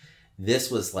it.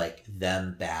 This was like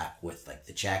them back with like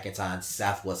the jackets on.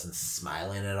 Seth wasn't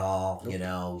smiling at all.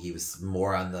 He was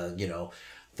more on the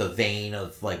the vein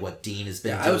of like what Dean has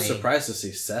been doing. I was surprised to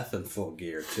see Seth in full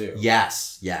gear too.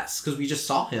 Yes, because we just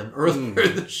saw him earlier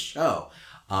in the show,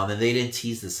 and they didn't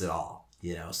tease this at all.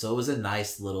 So it was a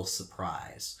nice little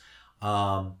surprise.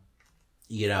 The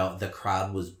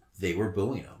crowd they were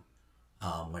booing him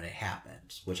when it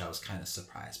happened, which I was kind of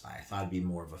surprised by. I thought it'd be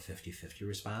more of a 50-50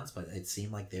 response, but it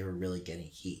seemed like they were really getting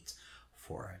heat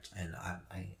for it, and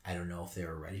I don't know if they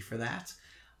were ready for that.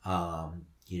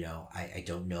 I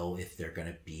don't know if they're going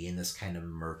to be in this kind of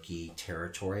murky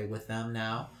territory with them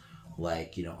now.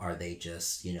 Like, are they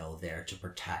just, there to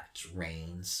protect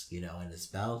Reigns, and his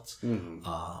belt?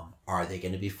 Are they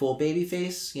going to be full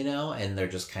babyface, and they're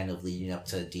just kind of leading up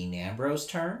to Dean Ambrose's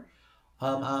turn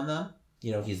on them?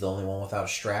 He's the only one without a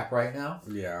strap right now.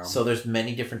 Yeah. So there's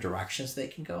many different directions they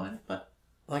can go in. But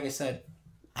like I said,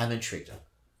 I'm intrigued.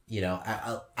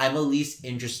 I'm at least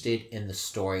interested in the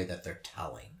story that they're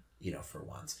telling, for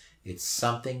once. It's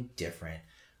something different.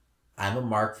 I'm a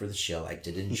mark for the Shield. I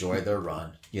did enjoy their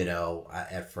run,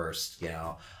 at first,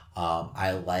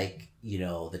 I like,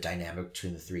 the dynamic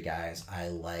between the three guys. I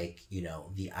like,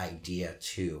 the idea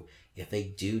too. If they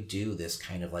do this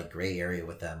kind of like gray area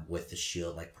with them, with the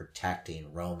Shield, like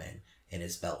protecting Roman and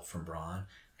his belt from Braun,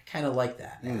 I kind of like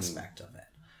that aspect of it.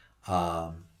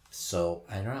 So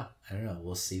I don't know.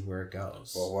 We'll see where it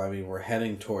goes. Well, I mean, we're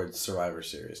heading towards Survivor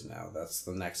Series now. That's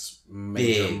the next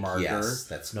major marker. Yes,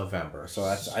 that's November. So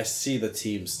I see the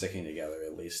team sticking together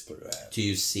at least through that. Do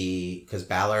you see, because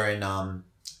Balor and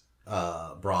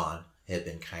Braun had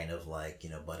been kind of like,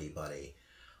 buddy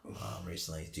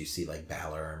recently. Do you see like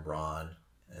Balor and Braun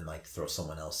and like throw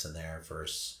someone else in there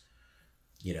versus,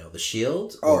 the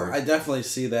Shield? Or... I definitely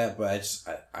see that, but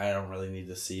I don't really need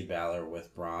to see Balor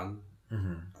with Braun.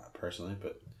 Personally,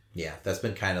 but yeah, that's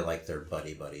been kind of like their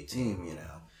buddy team,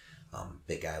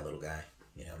 big guy, little guy,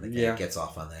 the guy gets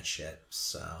off on that shit,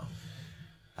 so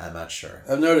I'm not sure.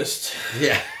 I've noticed.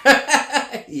 Yeah.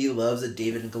 He loves a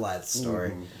David and Goliath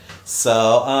story.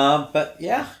 So, but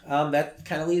yeah, that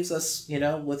kind of leaves us,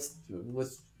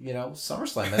 with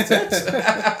SummerSlam. That's it.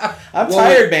 I'm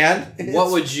tired, man.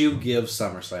 What would you give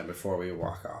SummerSlam before we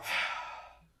walk off?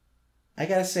 I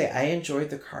gotta say, I enjoyed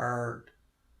the card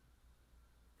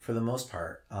for the most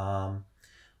part.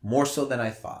 More so than I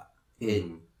thought. It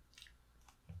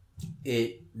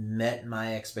met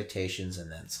my expectations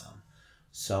and then some.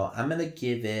 So I'm gonna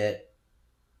give it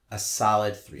a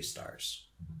solid 3 stars.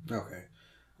 Okay.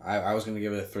 I was gonna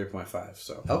give it a 3.5.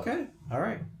 So okay, all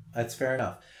right, that's fair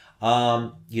enough.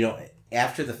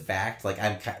 After the fact,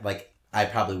 I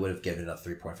probably would have given it a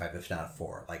 3.5 if not a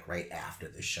 4, like right after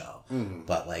the show.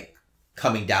 But like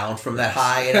coming down from that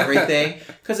high and everything,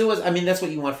 because it was, that's what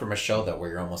you want from a show though,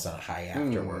 where you're almost on a high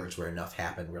afterwards, where enough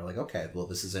happened. We're like, okay, well,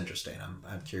 this is interesting.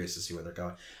 I'm curious to see where they're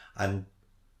going. I'm,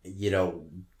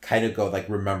 kind of go like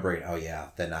remembering, oh yeah,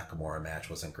 the Nakamura match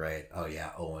wasn't great. Oh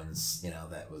yeah, Owens,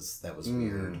 that was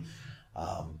weird.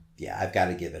 I've got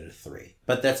to give it a 3,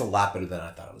 but that's a lot better than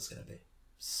I thought it was going to be.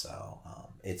 So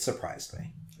it surprised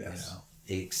me. Yes.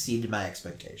 It exceeded my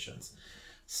expectations.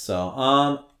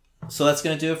 So so that's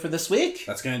going to do it for this week.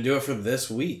 That's going to do it for this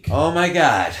week. Oh my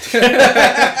God.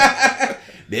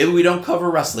 Maybe we don't cover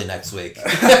wrestling next week.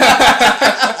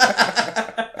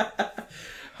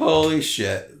 Holy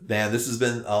shit. Man, this has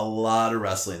been a lot of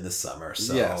wrestling this summer.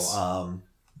 So, yes.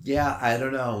 I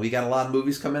don't know. We got a lot of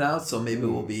movies coming out, so maybe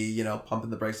we'll be,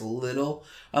 pumping the brakes a little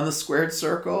on the squared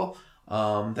circle.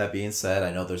 That being said,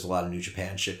 I know there's a lot of New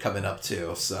Japan shit coming up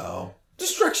too, so.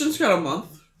 Destruction's got a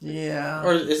month. Yeah.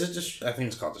 Or is it just, I think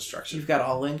it's called Destruction. You've got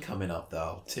All In coming up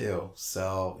though, too,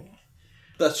 so.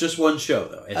 That's just one show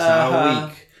though. It's not a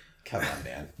week. Come on,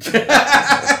 man.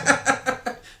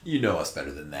 You know us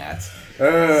better than that.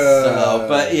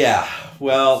 But yeah,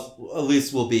 well, at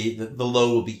least we'll be, the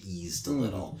load will be eased a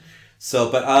little.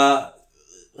 So, but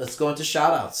let's go into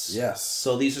shout outs. Yes.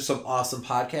 So these are some awesome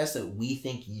podcasts that we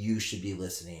think you should be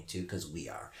listening to, because we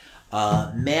are.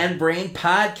 Man Brain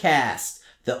Podcast,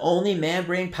 the only Man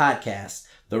Brain podcast.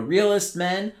 The realest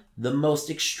men, the most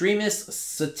extremist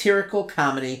satirical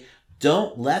comedy.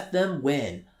 Don't let them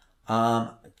win.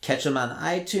 Catch them on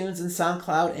iTunes and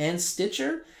SoundCloud and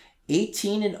Stitcher.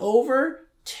 18 and over,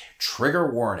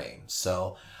 trigger warning.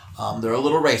 So they're a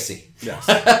little racy. Yes.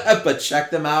 But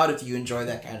check them out if you enjoy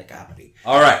that kind of comedy.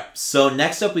 All right. So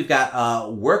next up, we've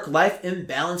got Work-Life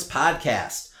Imbalance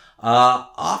Podcast.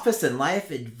 Office and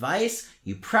life advice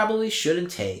you probably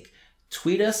shouldn't take.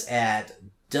 Tweet us at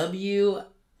WLIcast.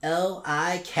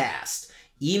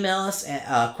 Email us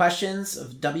at questions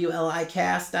of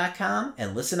WLIcast.com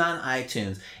and listen on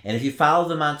iTunes. And if you follow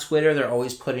them on Twitter, they're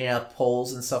always putting out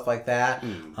polls and stuff like that.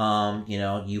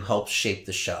 You help shape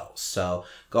the show. So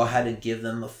go ahead and give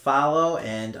them a follow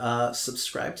and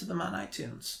subscribe to them on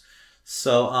iTunes.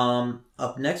 So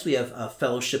up next, we have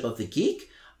Fellowship of the Geek,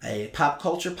 a pop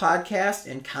culture podcast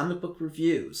and comic book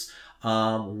reviews.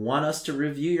 Want us to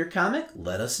review your comic?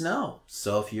 Let us know.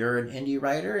 So if you're an indie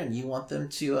writer and you want them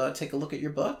to take a look at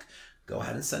your book, go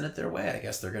ahead and send it their way. I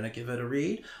guess they're going to give it a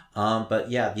read.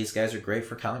 But yeah, these guys are great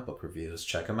for comic book reviews.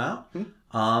 Check them out.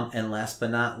 And last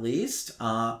but not least,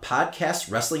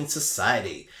 Podcast Wrestling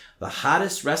Society, the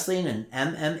hottest wrestling and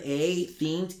MMA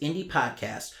themed indie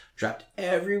podcast, dropped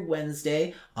every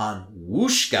Wednesday on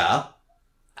Wooshka.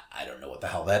 I don't know what the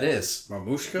hell that is.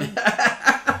 Mamushka?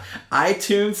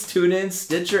 iTunes, TuneIn,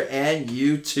 Stitcher, and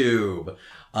YouTube.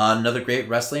 Another great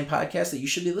wrestling podcast that you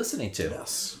should be listening to.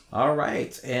 Yes. All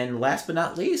right. And last but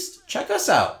not least, check us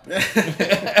out.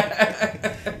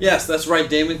 Yes, that's right,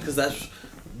 Damon, because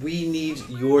we need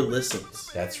your listens.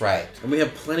 That's right. And we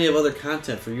have plenty of other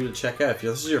content for you to check out. If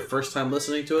this is your first time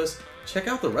listening to us, check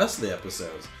out the rest of the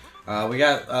episodes. We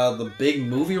got the big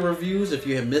movie reviews. If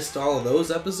you have missed all of those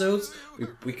episodes,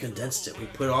 we condensed it. We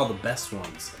put all the best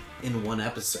ones in one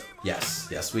episode.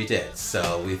 Yes, we did.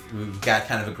 So we've got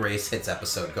kind of a Grace Hits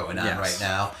episode going on right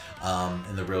now.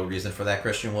 And the real reason for that,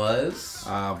 Christian, was?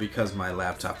 Because my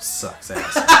laptop sucks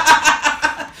ass.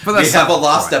 We have a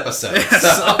lost episode.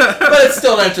 So, but it's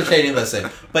still an entertaining listen.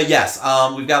 But yes,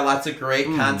 we've got lots of great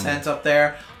content up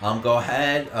there. Go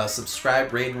ahead,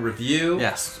 subscribe, rate, and review.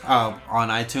 Yes, on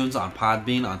iTunes, on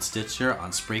Podbean, on Stitcher, on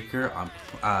Spreaker,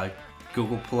 on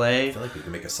Google Play. I feel like we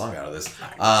can make a song out of this.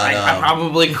 I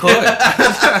probably could.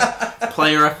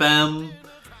 Player FM.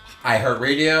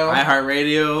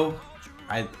 iHeartRadio.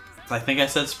 I think I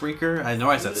said Spreaker. I know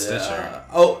I said Stitcher.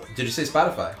 Oh, did you say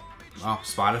Spotify? Oh,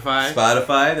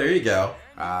 Spotify. There you go.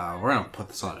 We're gonna put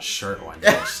this on a shirt one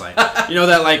day. Just like that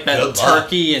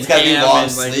turkey and it's gotta ham be long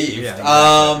and sleeved. Yeah,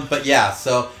 exactly. But yeah,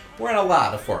 so we're in a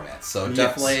lot of formats. So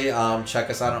definitely check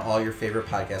us out on all your favorite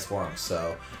podcast forums.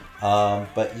 So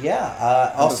But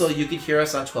yeah, also you can hear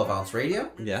us on 12 Ounce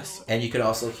Radio. Yes. And you can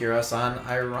also hear us on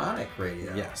Ironic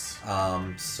Radio. Yes.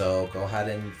 So go ahead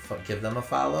and give them a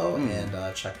follow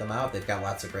and check them out. They've got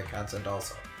lots of great content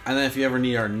also. And then if you ever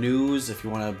need our news, if you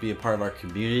want to be a part of our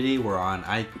community, we're on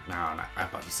I'm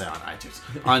about to say on iTunes,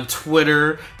 on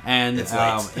Twitter and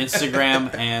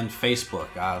Instagram and Facebook.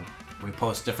 We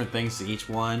post different things to each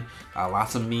one.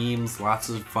 Lots of memes, lots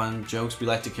of fun jokes. We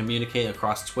like to communicate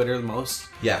across Twitter the most.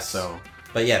 Yes.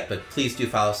 But please do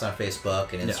follow us on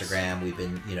Facebook and Instagram. Yes. We've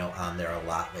been, on there a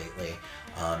lot lately.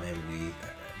 And we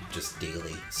just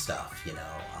daily stuff,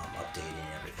 updating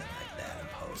everything like that and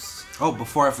posts. Oh,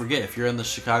 before I forget, if you're in the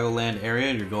Chicagoland area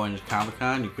and you're going to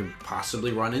Comic-Con, you could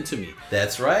possibly run into me.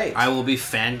 That's right. I will be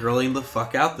fangirling the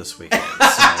fuck out this weekend.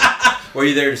 So. Were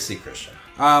you there to see Christian?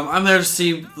 I'm there to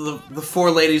see the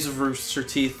four ladies of Rooster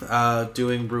Teeth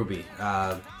doing Ruby.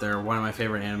 They're one of my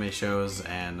favorite anime shows,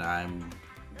 and I'm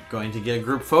going to get a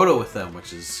group photo with them,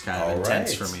 which is kind of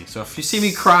intense for me. So if you see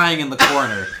me crying in the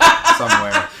corner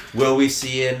somewhere. Will we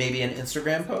see maybe an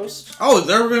Instagram post? Oh,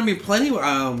 there are going to be plenty.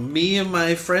 Me and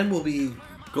my friend will be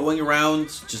going around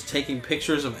just taking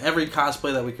pictures of every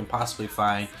cosplay that we can possibly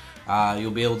find.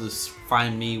 You'll be able to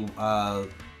find me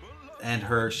and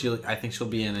her. I think she'll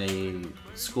be in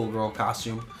a schoolgirl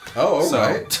costume. Oh, all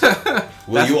right.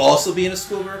 Will you also be in a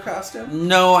schoolgirl costume?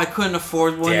 No, I couldn't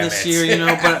afford one this year,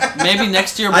 but maybe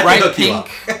next year, bright pink.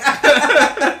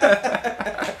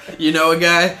 You know a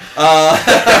guy?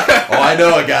 I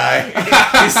know a guy.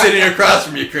 He's sitting across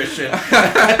from you, Christian.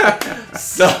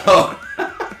 So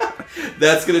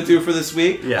that's going to do it for this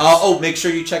week. Yes. Make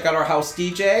sure you check out our house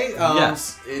DJ.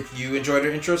 Yes. If you enjoyed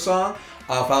our intro song,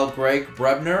 follow Greg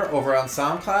Brebner over on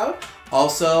SoundCloud.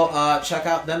 Also, check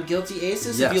out Them Guilty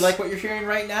Aces if you like what you're hearing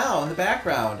right now in the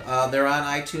background. They're on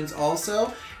iTunes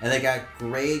also, and they got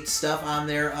great stuff on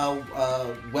their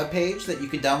webpage that you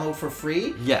can download for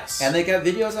free. Yes. And they got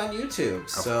videos on YouTube.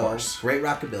 Of course. Great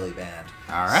rockabilly band.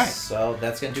 All right. So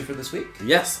that's going to do for this week.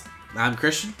 Yes. I'm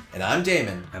Christian. And I'm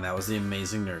Damon. And that was the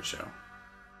Amazing Nerd Show.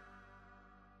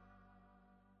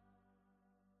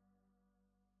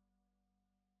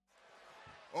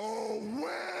 Oh,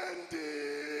 Wendy!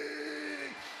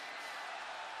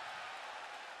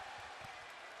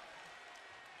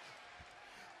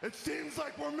 It seems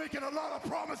like we're making a lot of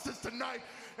promises tonight,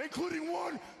 including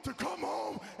one to come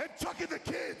home and tuck in the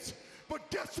kids.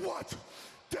 But guess what?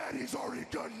 Daddy's already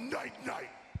done night-night.